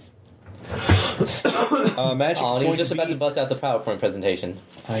 Magic. Oh, is and he going was just to about be- to bust out the PowerPoint presentation.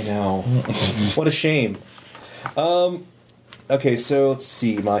 I know. What a shame. Okay, so let's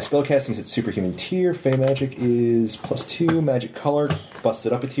see. My spellcasting is at superhuman tier. Fey magic is +2. Magic color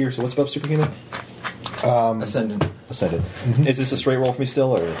busted up a tier. So what's above superhuman? Ascendant. Ascended. Is this a straight roll for me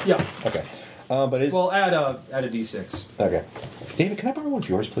still, or Yeah. okay? But is Well, add a d6. okay. David, can I borrow one of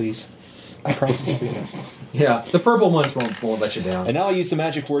yours, please? I promise. Yeah, the purple ones won't let you down. And now I'll use the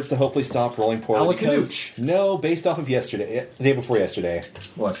magic words to hopefully stop rolling poorly. Alakadooch. No, based off of yesterday, the day before yesterday.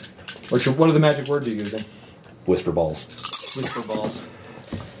 What? What are the magic words you're using? Whisper balls. Whisper balls.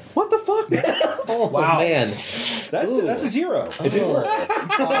 What the fuck? Oh, Wow. man. That's a 0. It didn't work.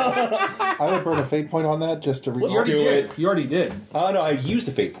 I would burn a fate point on that just to You Let's reroll. already do did. it. You already did. Oh no, I used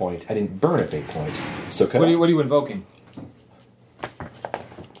a fate point. I didn't burn a fate point. So What are you invoking?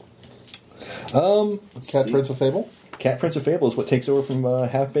 Cat Prince of Fable? Cat Prince of Fable is what takes over from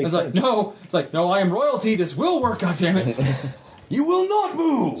Half Baked It's like Prince. no. It's like no. I am royalty. This will work. God damn it. You will not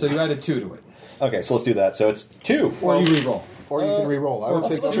move. So you added 2 to it, Okay, so let's do that. So it's 2. or you re-roll. Or you can reroll. I would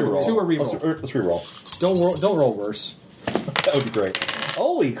say Let's go reroll. reroll. 2 or re-roll. Let's reroll. Don't roll worse. That would be great.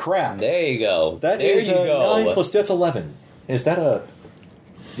 Holy crap! There you go. That there is you go. 9 plus that's 11. Is that a?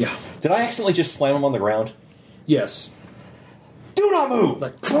 Yeah. Did I accidentally just slam him on the ground? Yes. Do not move.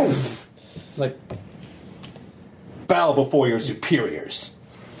 Like. Like. Bow before your superiors.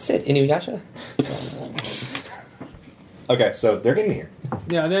 Sit, Inuyasha. Okay, so they're getting here.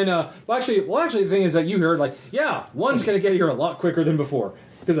 Yeah. And then. Well, actually, the thing is that you heard like, yeah, one's gonna get here a lot quicker than before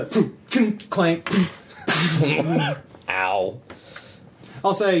because clank. Ow.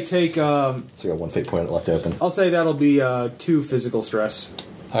 I'll say take. So we got 1 fate point left open. I'll say that'll be 2 physical stress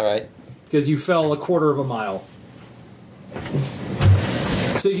All right. because you fell a quarter of a mile.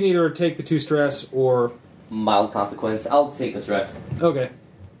 So you can either take the 2 stress or Mild consequence. I'll take the stress. okay.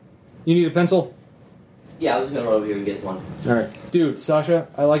 You need a pencil? Yeah, I was just gonna run over here and get one. All right, dude, Sasha.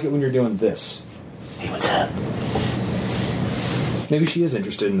 I like it when you're doing this. Hey, what's up? Maybe she is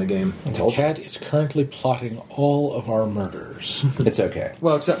interested in the game. The cat is currently plotting all of our murders. It's okay.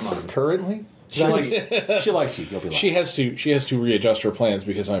 Well, except mine. Currently? She likes you. You'll be like. She has to readjust her plans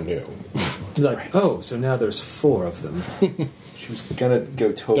because I'm new. He's like, oh, so now there's 4 of them. She was gonna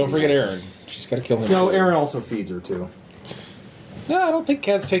go totally. Don't forget Aaron. She's got to kill him. No, Aaron also feeds her too. No, I don't think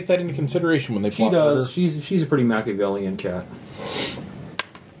cats take that into consideration when they She plot does. murder. She's a pretty Machiavellian cat.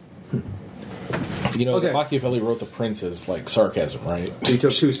 You know, Okay. Machiavelli wrote The Prince as like sarcasm, right? So you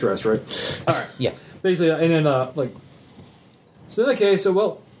took 2 stress, right? All right. Yeah. Basically, and then like, so in that case, so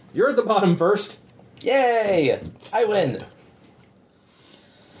well, you're at the bottom first, Yay! I win.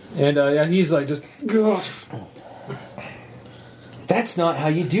 and yeah, he's like just. Ugh. That's not how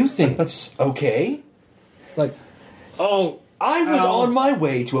you do things, okay? Like, oh, I was Ow. on my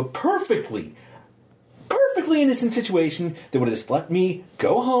way to a perfectly innocent situation that would have just let me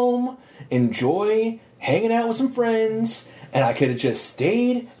go home, enjoy hanging out with some friends, and I could have just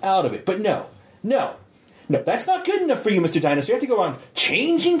stayed out of it. But no, that's not good enough for you, Mr. Dinosaur. You have to go around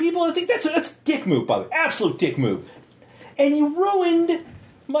changing people, and I think that's a dick move, by the way. Absolute dick move. And you ruined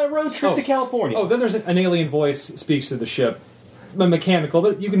my road trip to California. Oh, then there's an alien voice speaks to the ship, mechanical,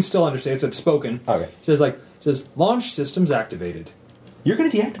 but you can still understand. It's spoken. Okay. Says launch systems activated. You're going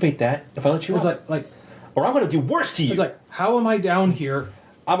to deactivate that if I let you It's up. like Or I'm going to do worse to you. it's like how am I down here?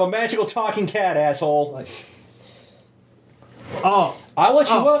 I'm a magical talking cat, asshole. Like, oh, I'll let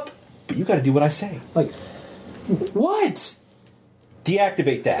you Oh. up, but you got to do what I say. like what?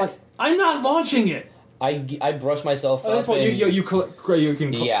 Deactivate that. Like I'm not launching it. I brush myself At this up point, and you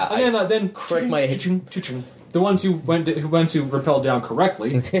can Yeah, and then correct my- the ones who went to rappel down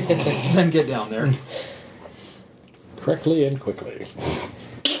correctly then get down there. Correctly and quickly.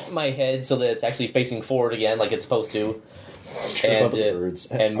 my head so that it's actually facing forward again, like it's supposed to, Trip and up the birds.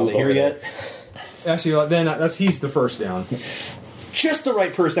 and Are move they here over yet? there. Actually, then he's the first down. Just the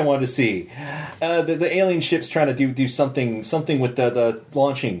right person I wanted to see. The alien ship's trying to do something with the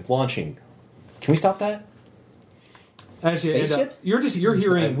launching. Can we stop that? Actually, Spaceship? you're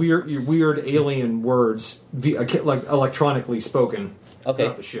hearing weird alien words like electronically spoken Okay.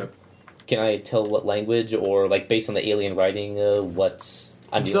 throughout the ship. Can I tell what language, or like based on the alien writing, what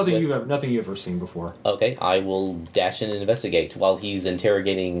I'm It's dealing with? nothing you've ever seen before. Okay, I will dash in and investigate while he's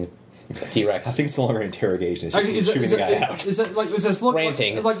interrogating T-Rex. I think it's no longer interrogation. It's just Actually, shooting the guy out. is that like is this look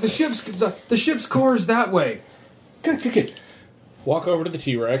Ranting. like the ship's core is that way? Good. Walk over to the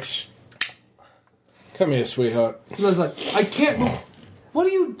T-Rex. Come here, sweetheart. I was like, I can't move. What are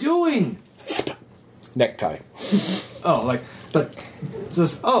you doing? Necktie. Oh, like, but it's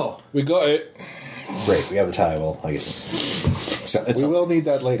just, oh, We got it. Great, we have the tie. Well, I guess We will need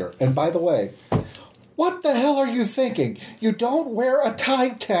that later. And by the way, what the hell are you thinking? You don't wear a tie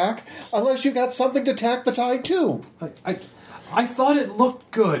tack unless you got something to tack the tie to. I thought it looked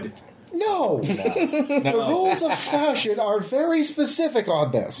good. No. The rules of fashion are very specific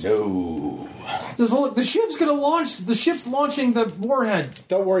on this. No. Says, well, look, the ship's going to launch. The ship's launching the warhead.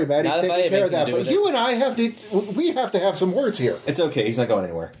 Don't worry, Matt. He's Not if I taking have care of that. anything to do But with you and I have to. We have to have some words here. It's okay. He's not going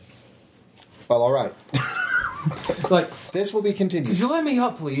anywhere. Well, all right. Like, This will be could continued. you let me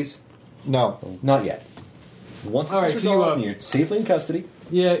up, please? No. Not yet. Once it's All right, so you, resolved, you're safely in custody.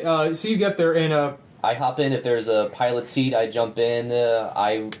 Yeah. So you get there, and I hop in. If there's a pilot seat, I jump in.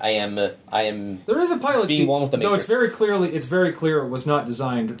 I am. there is a pilot Being seat. one with the though Matrix. it's very clear it was not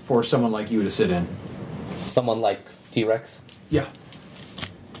designed for someone like you to sit in. Someone like T-Rex. Yeah.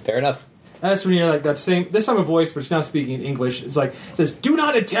 Fair enough. That's when you're like that same. This time a voice, but it's now speaking in English. It's like it says, "Do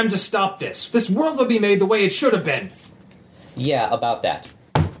not attempt to stop this. This world will be made the way it should have been." Yeah, about that.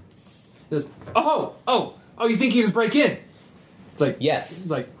 It says, "Oh, you think you just break in?" It's like Yes. It's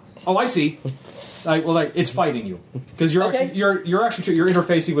like, oh, I see. Like it's fighting you because you're Okay. actually you're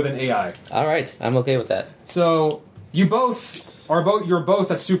interfacing with an AI. All right, I'm okay with that. So you're both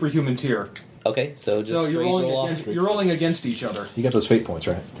at superhuman tier. Okay, so just So you're rolling against each other. You got those fate points,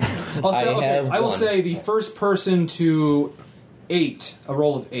 right? I'll say, have I will one. say the first person to a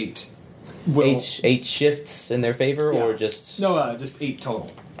roll of 8 will eight shifts in their favor, or Yeah. just just 8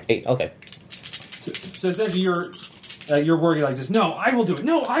 total. 8? Okay. So essentially you're working like this. No, I will do it.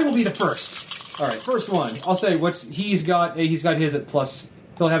 No, I will be the first. All right, first one. I'll say he's got his at plus.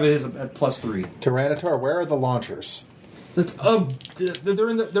 He'll have his at +3. Tyranitar, where are the launchers? That's they're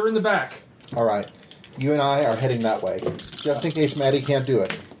in the back. All right. You and I are heading that way. Just in case Maddie can't do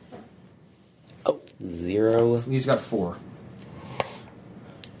it. 0. He's got 4.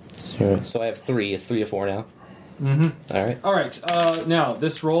 So I have 3. It's 3 to 4 now. Mm-hmm. All right. All right. Now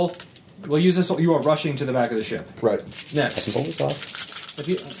this roll. We'll use this. You are rushing to the back of the ship. Right. Next. Pull this off. If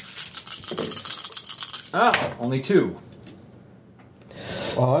you, only 2.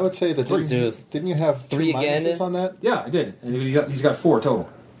 Well, I would say that Let's do didn't you have 3 two again? minuses on that? Yeah, I did. And he's got 4 total.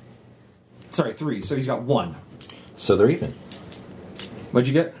 Sorry, 3. So he's got 1. So they're even. What'd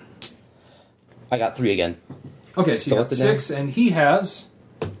you get? I got 3 again. Okay, so you got what's it now? 6, and he has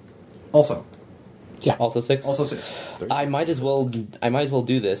also Also 6. 6. I might as well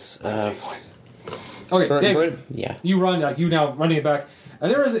do this. Okay, David, Yeah. you run. You now running it back, and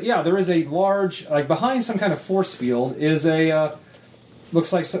there is a large behind some kind of force field is a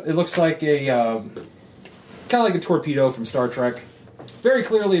looks like a kind of like a torpedo from Star Trek. Very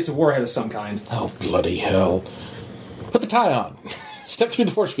clearly, it's a warhead of some kind. Oh, bloody hell. Put the tie on. Step through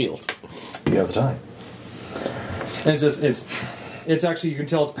the force field. You have the time. And it's actually, you can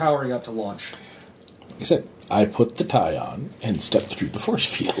tell it's powering up to launch. Like I said, I put the tie on and stepped through the force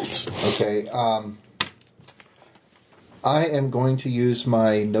fields. Okay. I am going to use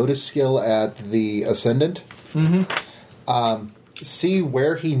my notice skill at the Ascendant. Mm-hmm. See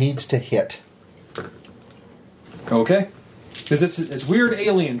where he needs to hit. Okay, because it's weird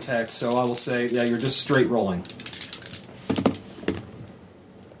alien tech, so I will say, yeah, you're just straight rolling.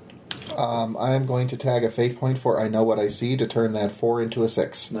 I am going to tag a fate point for I know what I see to turn that 4 into a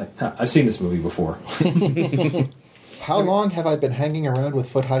 6. I've seen this movie before. How long have I been hanging around with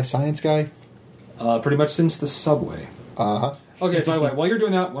Foot High Science Guy? Pretty much since the subway. Uh-huh. Okay, by the way, while you're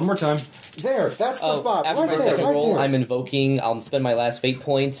doing that, one more time. There, that's the spot. After my Right there, second right roll, there. I'm invoking. I'll spend my last fate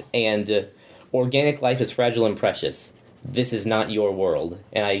point, and organic life is fragile and precious. This is not your world,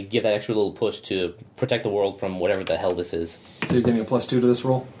 and I give that extra little push to protect the world from whatever the hell this is. So you're getting a +2 to this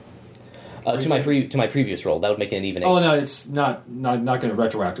roll? To my previous roll, that would make it an even 8. Oh, no, it's not going to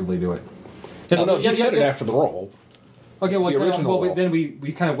retroactively do it. Oh, no, Yeah, you said it yeah. after the roll. Okay, well, The original roll. then we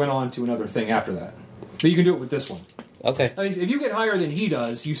kind of went on to another thing after that. But you can do it with this one. Okay, I mean, if you get higher than he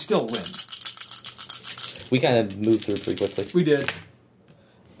does, you still win. we kind of moved through pretty quickly. We did.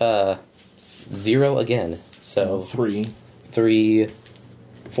 0 again. So 3. 3,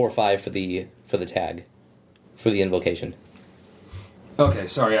 4, 5 for the tag, for the invocation. Okay,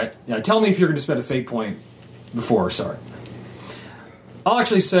 sorry. Tell me if you're going to spend a fate point before. Sorry. I'll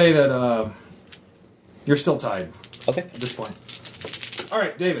actually say that you're still tied Okay. at this point. All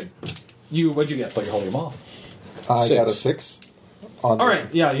right, David. What'd you get? But you're holding him off. I 6. got a 6. On All this.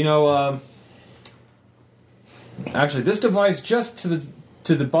 right, yeah, actually, this device just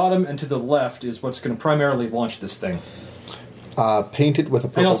to the bottom and to the left is what's going to primarily launch this thing. Painted with a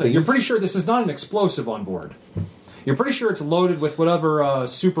And purple also, beam. you're pretty sure this is not an explosive on board. You're pretty sure it's loaded with whatever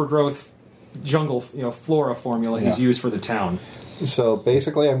super growth jungle, flora formula he's Yeah. used for the town. So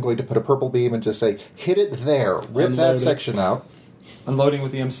basically, I'm going to put a purple beam and just say, hit it there. Rip Unload that it. section out. Unloading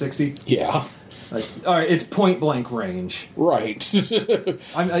with the M60. Yeah. All right, it's point blank range. Right.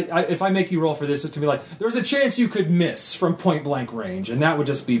 If I make you roll for this, it to be like there's a chance you could miss from point blank range, and that would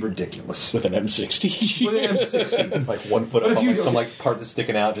just be ridiculous. With an M60. With an M60, Like 1 foot But up if on you- like, some like part that's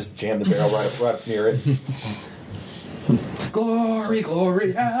sticking out, just jam the barrel right up near it. glory,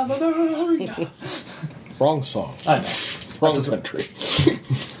 glory, hallelujah. Wrong song. I know. Wrong That's- country.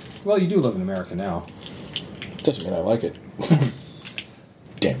 Well, you do live in America now. Doesn't mean I like it.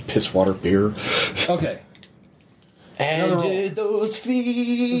 Damn piss water beer. Okay. And Another roll. did those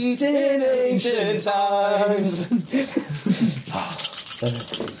feet in ancient times.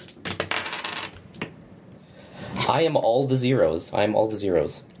 I am all the zeros.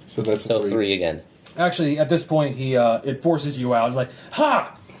 So that's So a 3 again. Actually, at this point, it forces you out. It's like,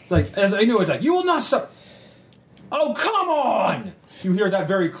 ha! It's like, as I knew, it's like, you will not stop. Oh, come on! You hear that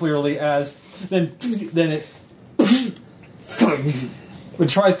very clearly as then it it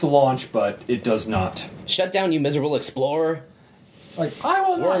tries to launch, but it does not. Shut down, you miserable explorer. Like, I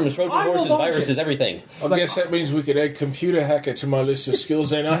will not. Worms, Trojan I will horses, launch viruses, it. everything. I guess that means we could add computer hacker to my list of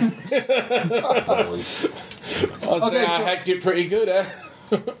skills, ain't I? I'll say Okay, I so- hacked it pretty good, eh?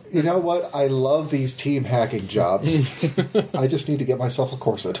 You know what? I love these team hacking jobs. I just need to get myself a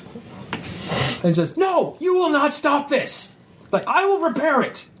corset. And it says, no, you will not stop this. Like, I will repair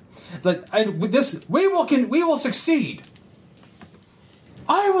it. Like, and with this, we will succeed.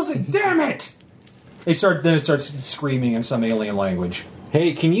 I will say, damn it! Then it starts screaming in some alien language.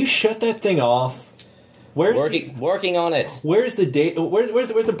 Hey, can you shut that thing off? Where's Working on it. Where's the data? Where's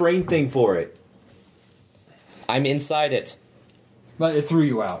the brain thing for it? I'm inside it. But it threw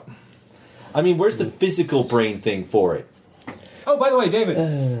you out. I mean, where's the physical brain thing for it? Oh, by the way, David,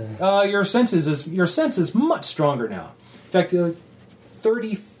 your sense is much stronger now. In fact,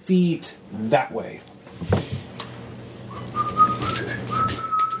 30 feet that way.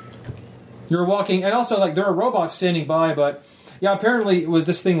 You're walking, and also like there are robots standing by, but yeah, apparently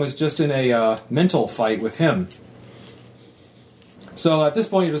this thing was just in a mental fight with him. So at this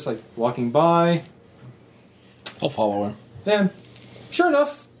point, you're just like walking by, I'll follow him. and sure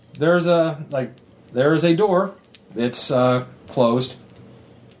enough, there is a door. It's closed.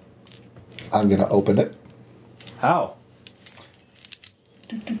 I'm going to open it. How?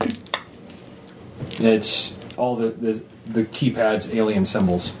 It's all the keypad's alien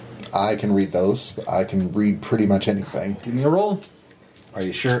symbols. I can read those. I can read pretty much anything. Give me a roll. Are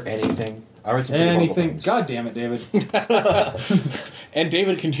you sure? Anything? I read some pretty horrible Anything. things. God damn it, David. And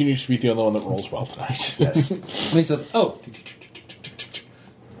David continues to be the only one that rolls well tonight. Yes. And he says, "Oh,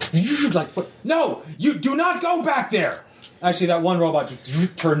 like what? No, you do not go back there." Actually, that one robot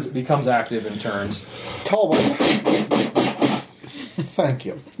just becomes active and turns. Tall one. Thank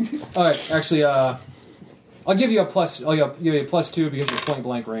you. All right, actually, I'll give you a plus. I'll give you a +2 because you're point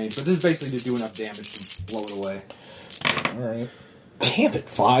blank range. But this is basically to do enough damage to blow it away. All right. Damn it,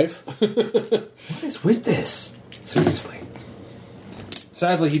 5. What is with this? Seriously.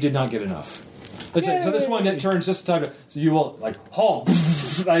 Sadly, he did not get enough. Okay, so this one that turns just in time to. So you will like halt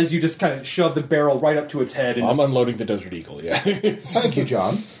as you just kind of shove the barrel right up to its head. And I'm unloading the Desert Eagle, yeah. Thank you,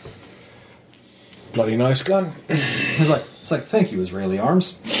 John. Bloody nice gun. it's like thank you, Israeli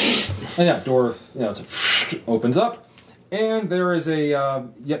arms. And that door, opens up, and there is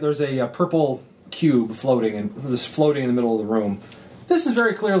there's a purple cube floating in the middle of the room. This is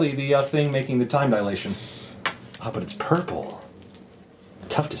very clearly the thing making the time dilation. Oh, but it's purple.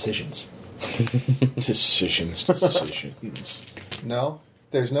 Tough decisions. Decisions. No,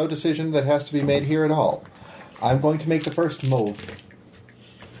 there's no decision that has to be made here at all. I'm going to make the first move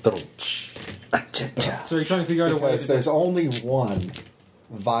So you're trying to figure out a way because to. there's only one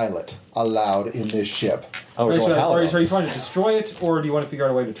Violet allowed in this ship. Oh, we're going Are you Halidon. trying to destroy it, or do you want to figure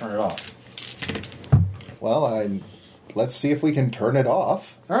out a way to turn it off? Well, let's see if we can turn it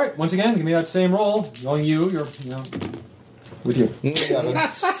off. All right, once again, give me that same roll. Knowing you're with you. 7.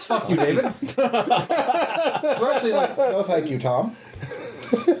 Fuck you, David. So actually, No, thank you, Tom.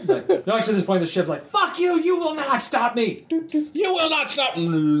 no, actually, at this point, the ship's like, "Fuck you! You will not stop me." You will not stop.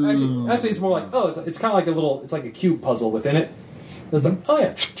 Actually, it's more like, it's kind of like it's like a cube puzzle within it. It's like, oh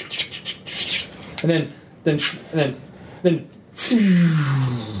yeah, and then,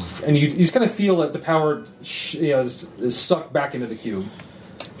 and you just kind of feel that the power, is sucked back into the cube.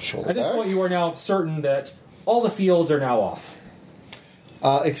 Shoulder At this back. point, you are now certain that all the fields are now off.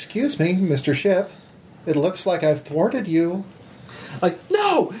 Excuse me, Mr. Ship. It looks like I've thwarted you. Like,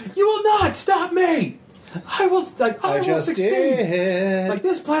 no, you will not stop me. I will. I will just succeed. did. Like,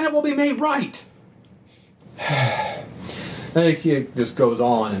 this planet will be made right. And it just goes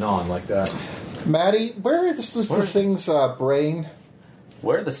on and on like that. Maddie, where is the thing's brain?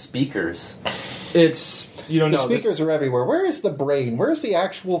 Where are the speakers? It's you don't The know. speakers are everywhere. Where is the brain? Where is the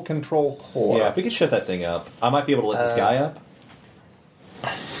actual control core? Yeah, if we could shut that thing up, I might be able to let this guy up.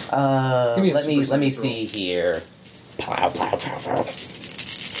 Give me a Let me super science see here. Plow, plow, plow, plow.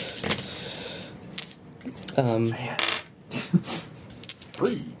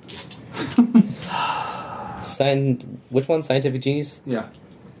 Free. Which one? Scientific genius? Yeah.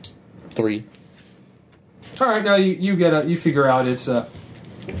 3. All right. Now you figure out it's oh,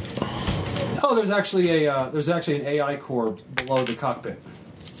 there's actually an AI core below the cockpit.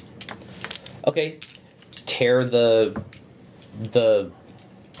 Okay. Tear the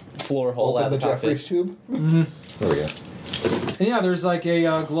floor hole out Open of the the Jeffries cockpit. tube. There we go. And yeah, there's like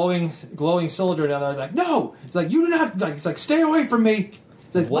a glowing cylinder down there. It's like, no, it's like you do not like. It's like stay away from me.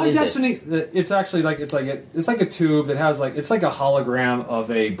 It's like What my is it? destiny. It's actually like it's like a tube that has like it's like a hologram of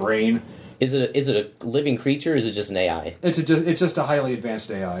a brain. Is it a living creature or is it just an AI? It's just a highly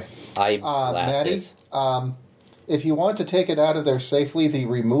advanced AI. I blast Maddie, it. if you want to take it out of there safely, the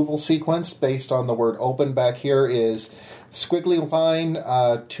removal sequence based on the word open back here is squiggly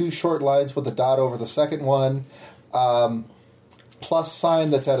line, 2 short lines with a dot over the second one, plus sign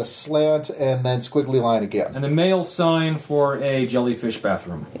that's at a slant, and then squiggly line again. And the male sign for a jellyfish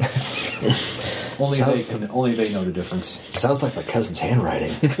bathroom. Only they know the difference. Sounds like my cousin's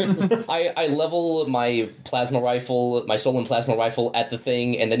handwriting. I level my plasma rifle, my stolen plasma rifle at the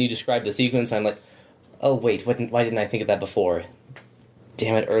thing, and then you describe the sequence. I'm like, oh wait, why didn't I think of that before?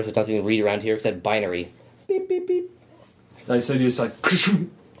 Damn it, Earth, there's nothing to read around here except binary. Beep beep beep. So you just like,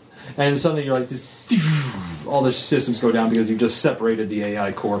 and suddenly you're like this. All the systems go down because you just separated the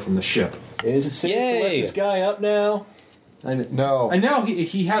AI core from the ship. Is it safe to let Yay. this guy up now? No. And now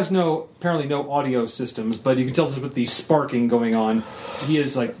he has apparently no audio systems, but you can tell this with the sparking going on. He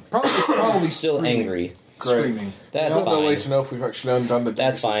is like probably Still screaming. angry. Screaming. That's There's no way fine. to know if we've actually undone the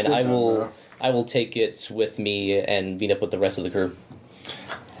That's damage fine. that's I been done, will. though. I will take it with me and meet up with the rest of the crew.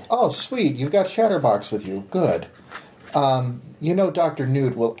 Oh, sweet. You've got Chatterbox with you. Good. You know Dr.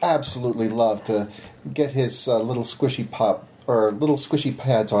 Nude will absolutely love to get his little squishy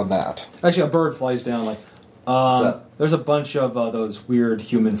pads on that. Actually, a bird flies down. Like, there's a bunch of those weird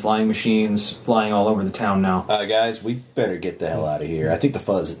human flying machines flying all over the town now. Guys, we better get the hell out of here. I think the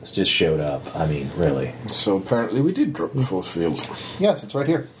fuzz just showed up. I mean, really. So apparently we did drop the force field. Yes, it's right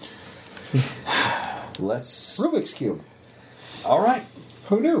here. Let's. Rubik's Cube. All right.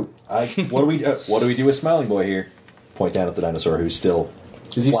 Who knew? What do we do with Smiling Boy here? Point down at the dinosaur who's still.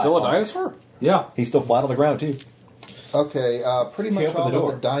 Is he flat still a on- dinosaur? Yeah. He's still flat on the ground too. Okay, pretty much open all the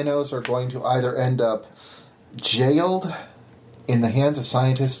of the dinos are going to either end up jailed in the hands of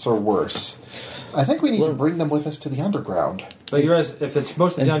scientists or worse. I think we need to bring them with us to the underground. But you realize if it's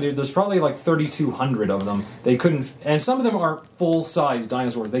most of the town, there's probably like 3,200 of them. They couldn't, and some of them are full-size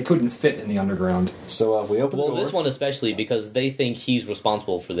dinosaurs. They couldn't fit in the underground. So we open the Well, door. this one especially because they think he's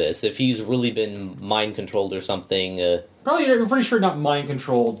responsible for this. If he's really been mind controlled or something, Probably, you're pretty sure not mind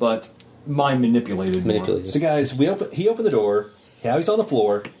controlled, but mind manipulated. more. manipulated. So guys, he opened the door. Now he's on the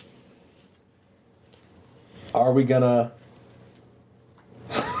floor. Are we gonna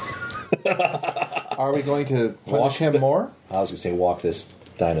Are we going to Walk punish him the- more? I was gonna say walk this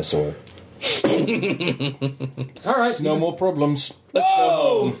dinosaur. All right. No more problems. Let's go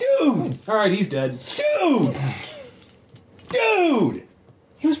home. Dude! All right, he's dead. Dude!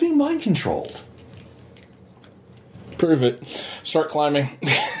 He was being mind controlled. Prove it. Start climbing.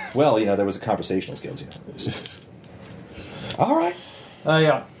 Well, there was a conversational skills, All right.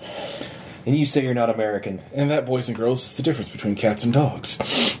 Yeah. And you say you're not American. And that, boys and girls, is the difference between cats and dogs.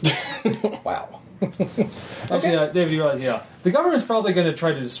 Wow. Actually, David, you realize, the government's probably going to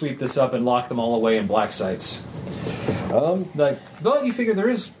try to sweep this up and lock them all away in black sites. But you figure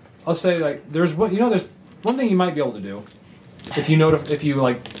there's one thing you might be able to do if you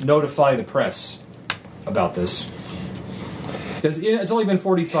notify the press about this. Because it's only been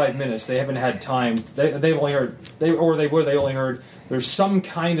 45 minutes. They haven't had time. They've only heard. They only heard there's some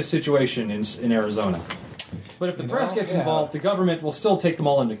kind of situation in Arizona. But if the press gets involved, the government will still take them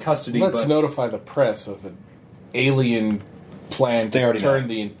all into custody. Let's notify the press of an alien plan They to already turn know.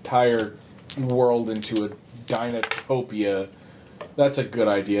 the entire world into a dinotopia. That's a good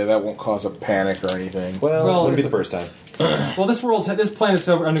idea. That won't cause a panic or anything. Well, wouldn't be the first time. Well, this planet's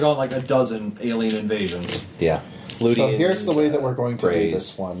undergone like a dozen alien invasions. Yeah. So here's the way that we're going to do Praise.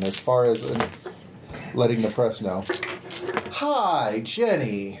 this one, as far as letting the press know. Hi,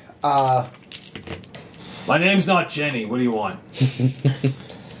 Jenny. My name's not Jenny. What do you want?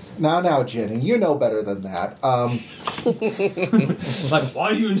 Now, Jenny, you know better than that. Like,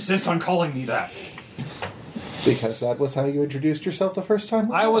 why do you insist on calling me that? Because that was how you introduced yourself the first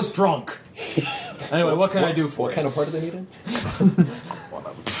time? I was drunk. Anyway, what can I do for What you? kind of part of the meeting?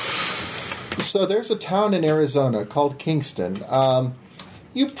 So there's a town in Arizona called Kingston.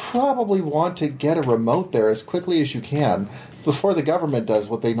 You probably want to get a remote there as quickly as you can before the government does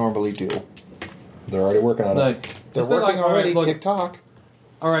what they normally do. They're already working on it. Like, They're it's been working like, all right, already. look, TikTok,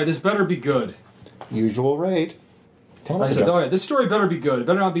 all right, this better be good. usual rate. Tell them I to said, jump. all right, this story better be good. It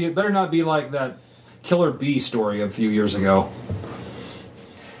better not be like that Killer Bee story a few years ago.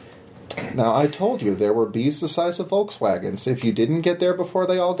 Now, I told you there were bees the size of Volkswagens. If you didn't get there before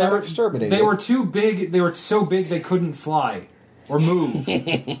they all got exterminated, They were too big. They were so big they couldn't fly or move.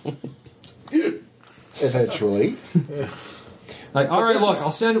 eventually Like, all right, this look, is-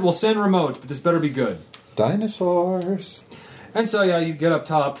 we'll send remotes, but this better be good. dinosaurs. And so yeah, you get up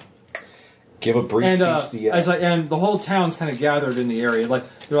top, Give a brief and speech to the. it's like, and the whole town's kind of gathered in the area. Like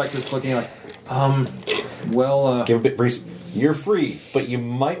they're like just looking like, well, Give a bit brief. You're free, but you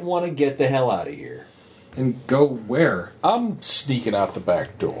might want to get the hell out of here. and go where? I'm sneaking out the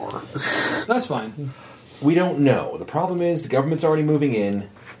back door. That's fine. We don't know. The problem is the government's already moving in,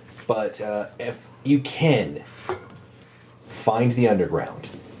 but if you can find the underground,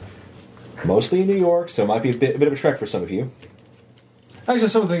 mostly in New York, so it might be a bit of a trek for some of you. Actually,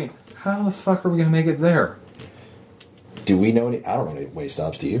 someone thinking, how the fuck are we gonna make it there? Do we know any? I don't know any way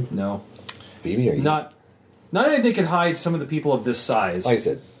stops. Do you, No, Phoebe? Are you not anything could hide some of the people of this size. Like I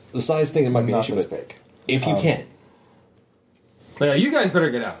said, the size thing it might be an Not issue, this but big. if you can, But yeah, you guys better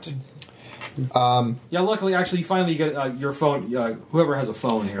get out. Yeah, luckily, actually, you finally get your phone. Whoever has a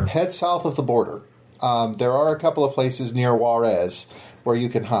phone here. Head south of the border. There are a couple of places near Juarez where you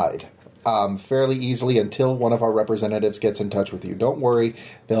can hide fairly easily until one of our representatives gets in touch with you. Don't worry,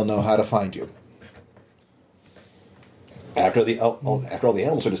 they'll know how to find you. after all the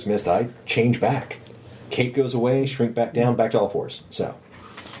animals are dismissed, I change back. Cape goes away, shrink back down, back to all fours. So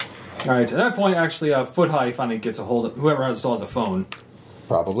All right, at that point, actually, Foot High finally gets a hold of whoever still has a phone.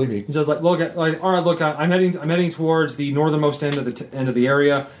 Probably me. He says, "Like, look, all right, look, I'm heading towards the northernmost end of the end of the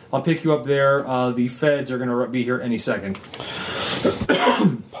area. I'll pick you up there. The feds are going to be here any second.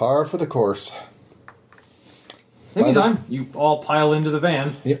 Par for the course. In the meantime, you all pile into the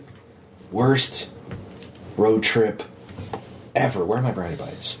van. yep, worst road trip ever. Where are my brownie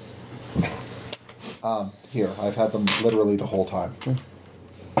bites? Here, I've had them literally the whole time.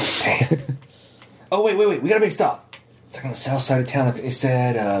 Oh wait, we gotta make a stop. It's like on the south side of town. I think they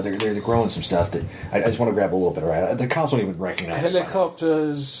said they're growing some stuff that I just want to grab a little bit. All right, the cops won't even recognize it.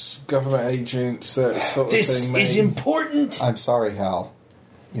 Helicopters, government agents, that sort of This thing. is mate. important. I'm sorry, Hal.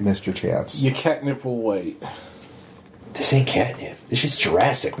 You missed your chance. Your catnip will wait. This ain't catnip. This is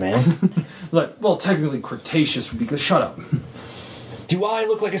Jurassic, man. Like, well, technically Cretaceous would be good. Shut up. Do I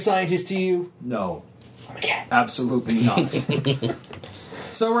look like a scientist to you? No, I'm a cat. absolutely not.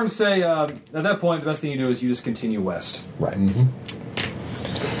 So we're going to say, at that point, the best thing you do is you just continue west. Right.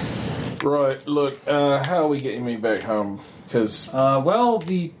 Right, look, how are we getting me back home? Because Well,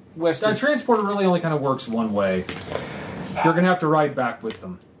 the Western- transporter really only kind of works one way. You're going to have to ride back with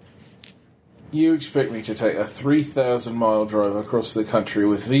them. you expect me to take a 3,000-mile drive across the country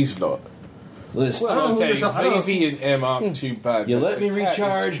with these lot? Listen, I don't know Well, who okay, you're ta- I don't know. Vivi and M aren't too bad. you but let me the cat is-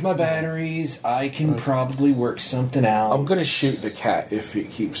 recharge my batteries. I can probably work something out. I'm going to shoot the cat if it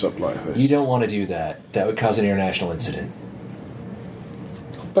keeps up like this. You don't want to do that. That would cause an international incident.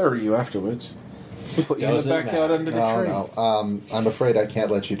 I'll bury you afterwards. We'll put you in the Doesn't backyard matter. under the tree. No. I'm afraid I can't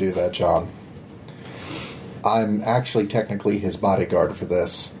let you do that, John. I'm actually technically his bodyguard for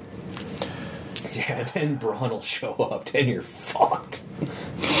this. Yeah, and then Braun will show up, then you're fucked.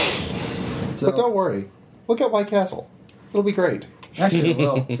 So, But don't worry. We'll get White Castle. It'll be great. actually,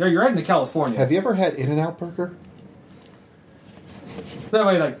 well, you're heading to California. Have you ever had In-N-Out Burger?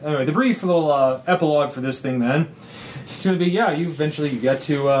 Anyway, the brief little epilogue for this thing then. It's going to be, you eventually get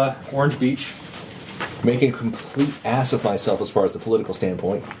to Orange Beach. Making a complete ass of myself as far as the political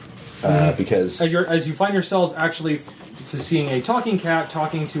standpoint. Because As you find yourselves actually seeing a talking cat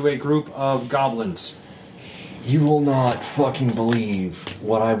talking to a group of goblins. you will not fucking believe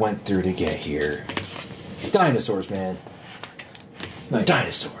what I went through to get here. Dinosaurs, man. Nice.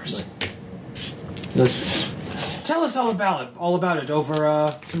 Dinosaurs. Tell us all about it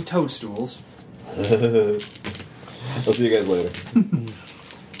over some toadstools. I'll see you guys later.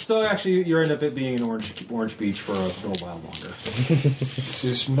 So actually, you end up it being in Orange Beach for a little while longer. This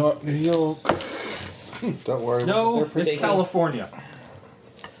is not New York. Don't worry. No, they're pretty it's California.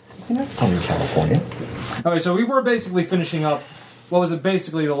 I'm in California. Okay, so we were basically finishing up what was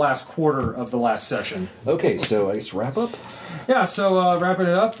basically the last quarter of the last session. Okay, so I guess wrap up? Yeah, so wrapping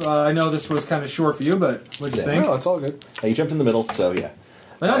it up, I know this was kind of short for you, but what'd you Yeah. think? No, it's all good. You jumped in the middle, so yeah.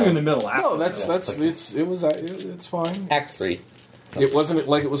 But not even in the middle. No, it's fine. Act 3. It wasn't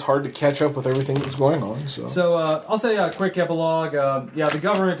like it was hard to catch up with everything that was going on. So I'll say a quick epilogue. The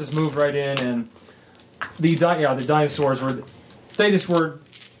government just moved right in, and the dinosaurs were. They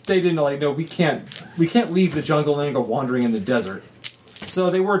didn't no, we can't leave the jungle and then go wandering in the desert. So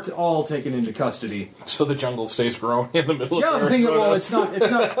they were all taken into custody. So the jungle stays growing in the middle Yeah, of the thing. Arizona.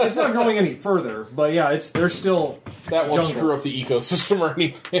 Well, it's not going any further. But yeah, there's still That won't jungle. screw up the ecosystem or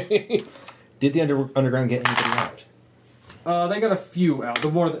anything. Did the underground get anybody out? They got a few out.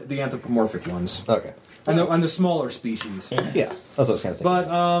 The anthropomorphic ones, Okay. and the smaller species. Yeah, that's what I was kind of thinking.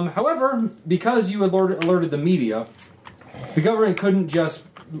 But however, because you alerted the media, the government couldn't just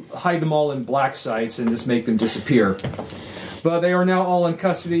hide them all in black sites and just make them disappear. But they are now all in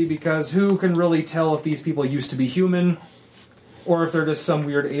custody because who can really tell if these people used to be human or if they're just some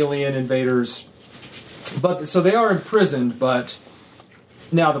weird alien invaders? But so they are imprisoned, but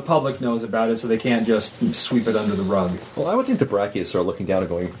now the public knows about it, so they can't just sweep it under the rug. Well, I would think the Brachiosaur are looking down and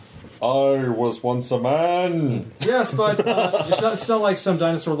going, I was once a man. Yes, but it's not like some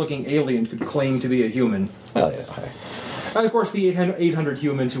dinosaur-looking alien could claim to be a human. Well, yeah. Okay. And of course, the 800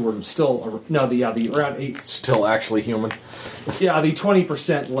 humans who were still the around 8. Still actually human. Yeah, the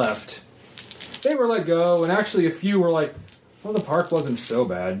 20% left. They were let go, and actually a few were like, well, the park wasn't so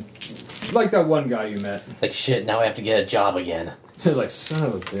bad. Like that one guy you met. Like, shit, now I have to get a job again. He was like, son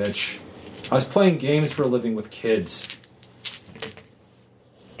of a bitch. I was playing games for a living with kids.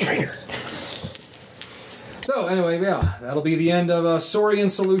 Traitor. So, anyway, yeah, that'll be the end of Saurian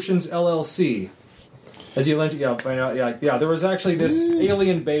Solutions LLC. As you find out, there was actually this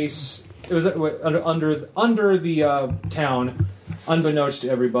alien base. It was under the town, unbeknownst to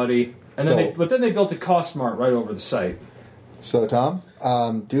everybody. And then they built a cost mart right over the site. So, Tom,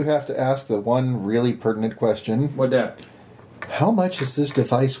 do have to ask the one really pertinent question. What that? How much is this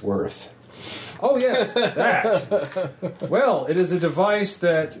device worth? Oh yes, that. Well, it is a device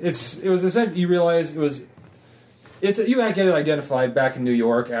that it was essentially, you realize you had get it identified back in New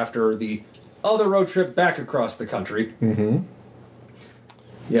York after the other road trip back across the country. Mm-hmm.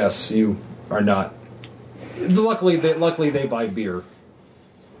 Yes, you are not. Luckily they buy beer.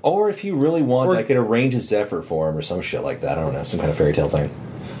 Or if you really want, Or- I could arrange a Zephyr for him or some shit like that. I don't know, some kind of fairy tale thing.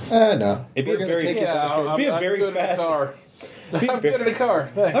 No. It'd be We're a gonna very- take it Yeah, back. I'm Be a very good fast- at a car. I'm good at a car.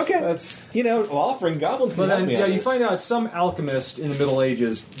 Thanks. Okay. That's Offering goblins can But help then, me on you this. find out some alchemist in the Middle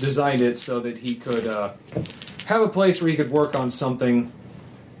Ages designed it so that he could have a place where he could work on something,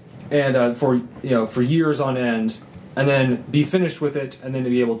 and for years on end, and then be finished with it, and then to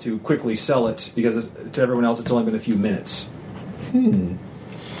be able to quickly sell it because to everyone else it's only been a few minutes.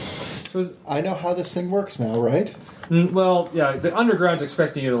 So I know how this thing works now, right? the underground's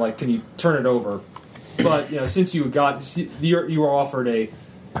expecting you to can you turn it over? But since you were offered a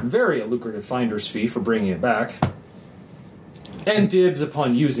very lucrative finder's fee for bringing it back, and dibs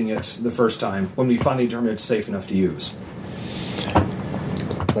upon using it the first time when we finally determined it's safe enough to use.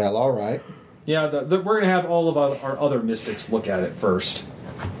 Well, all right. Yeah, we're going to have all of our other mystics look at it first.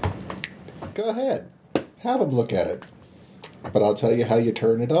 Go ahead. Have them look at it. But I'll tell you how you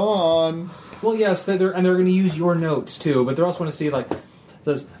turn it on. Well, yes, they're going to use your notes too, but they also want to see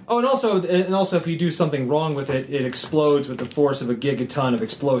says, and also if you do something wrong with it, it explodes with the force of a gigaton of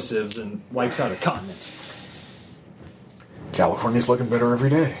explosives and wipes out a continent. California's looking better every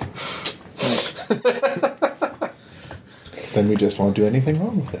day. Then we just won't do anything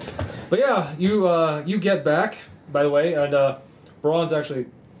wrong with it. But yeah, you get back, by the way, and Braun's actually.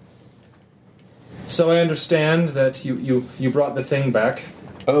 So I understand that you brought the thing back.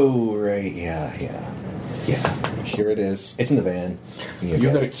 Oh, right, yeah. Here it is. It's in the van. You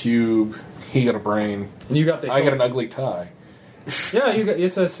got a cube. He got a brain. And you got the. I got an ugly tie. Yeah, you got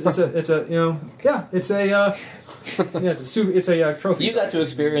it's a trophy. You got to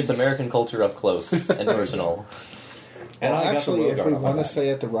experience American culture up close and personal. And Well, I got the actually, if Rogar we on my want to back. say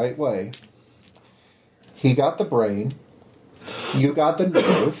it the right way, he got the brain, you got the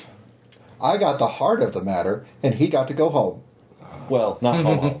nerve, I got the heart of the matter, and he got to go home. Well, not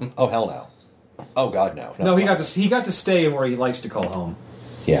home. Oh, hell no. Oh, God, no. No, he got to stay where he likes to call home.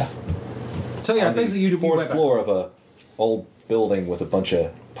 Yeah. So yeah, On the basically you fourth went back. floor of a old building with a bunch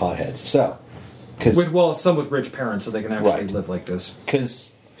of potheads. So, because Some with rich parents, so they can actually Right. live like this.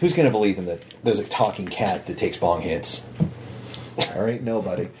 who's going to believe them that there's a talking cat that takes bong hits? There ain't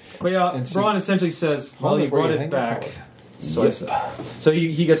nobody. But yeah, And see, Braun essentially says, "Well, home you is where brought you it hang your back." coat. So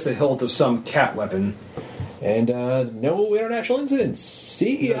he gets the hilt of some cat weapon. And no international incidents.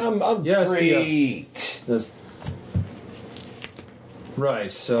 See, Yes. I'm Yes, great. This-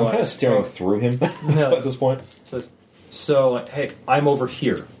 Right. So I'm kind of staring through him Yeah. at this point. Says, So, hey, I'm over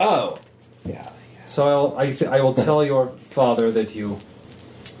here. Oh. Yeah. So I will tell your father that you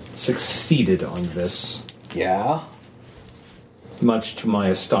succeeded on this, Yeah? much to my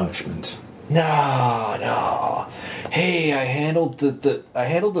astonishment. No. Hey, I handled the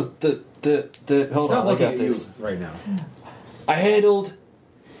hold Not on, I looking got at this. you right now. I handled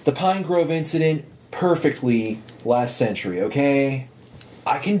the Pine Grove incident perfectly last century, okay?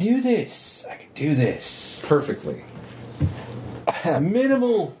 I can do this. Perfectly.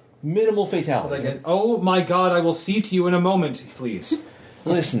 Minimal fatality. Like, oh my God! I will see to you in a moment, please.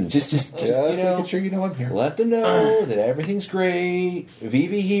 Listen, just Just you know, making sure you know I'm here. let them know that everything's great.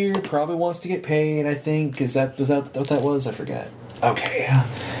 Vivi here probably wants to get paid, I think. Was that what that was? I forget. Okay, yeah.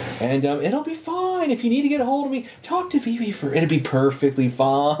 And it'll be fine. If you need to get a hold of me, talk to Vivi it'll be perfectly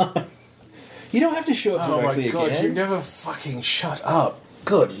fine. You don't have to show up Oh my directly god, again. you never fucking shut up.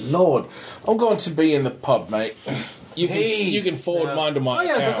 Good lord. I'm going to be in the pub, mate. You can forward mine to my Oh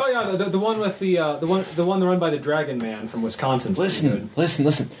yeah, it's account. like, the one with the one run by the Dragon Man from Wisconsin. Listen.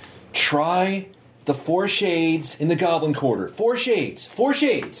 Try the 4 shades in the Goblin Quarter. 4 shades.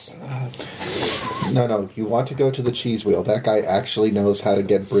 No, you want to go to the Cheese Wheel. That guy actually knows how to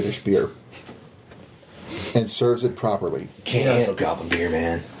get British beer. And serves it properly. Can't handle Goblin beer,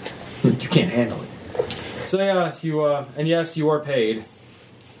 man. You can't handle it. So yeah, you are paid,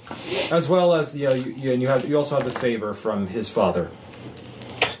 as well as you also have the favor from his father.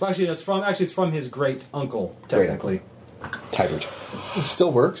 Well, actually, it's from his great uncle, technically, Tybert. It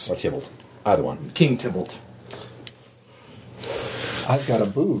still works. Or Tybalt. Either one. King Tybalt. I've got a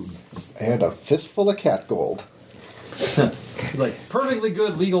boob and a fistful of cat gold. It's like perfectly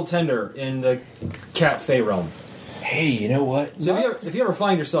good legal tender in the Cat Fey realm. Hey, you know what? So if you ever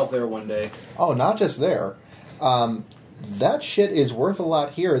find yourself there one day, Oh, not just there. That shit is worth a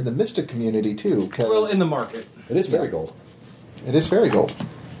lot here in the Mystic community, too. 'Cause well, in the market. It is fairy gold. it is fairy gold.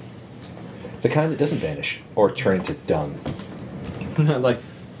 The kind that doesn't vanish or turn into dung. Like,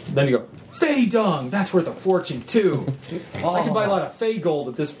 then you go, Fey Dung, that's worth a fortune too. I can buy a lot of Fey Gold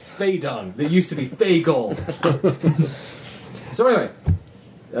at this Fey Dung that used to be Fey Gold. So anyway,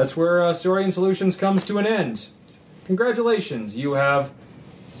 that's where Saurian Solutions comes to an end. Congratulations, you have...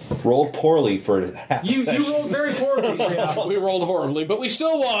 Rolled poorly for half a You session. rolled very poorly. Yeah. We rolled horribly, but we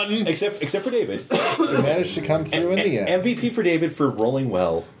still won. Except for David. We managed to come through in the end. MVP for David for rolling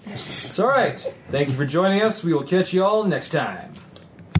well. It's alright. Thank you for joining us. We will catch you all next time.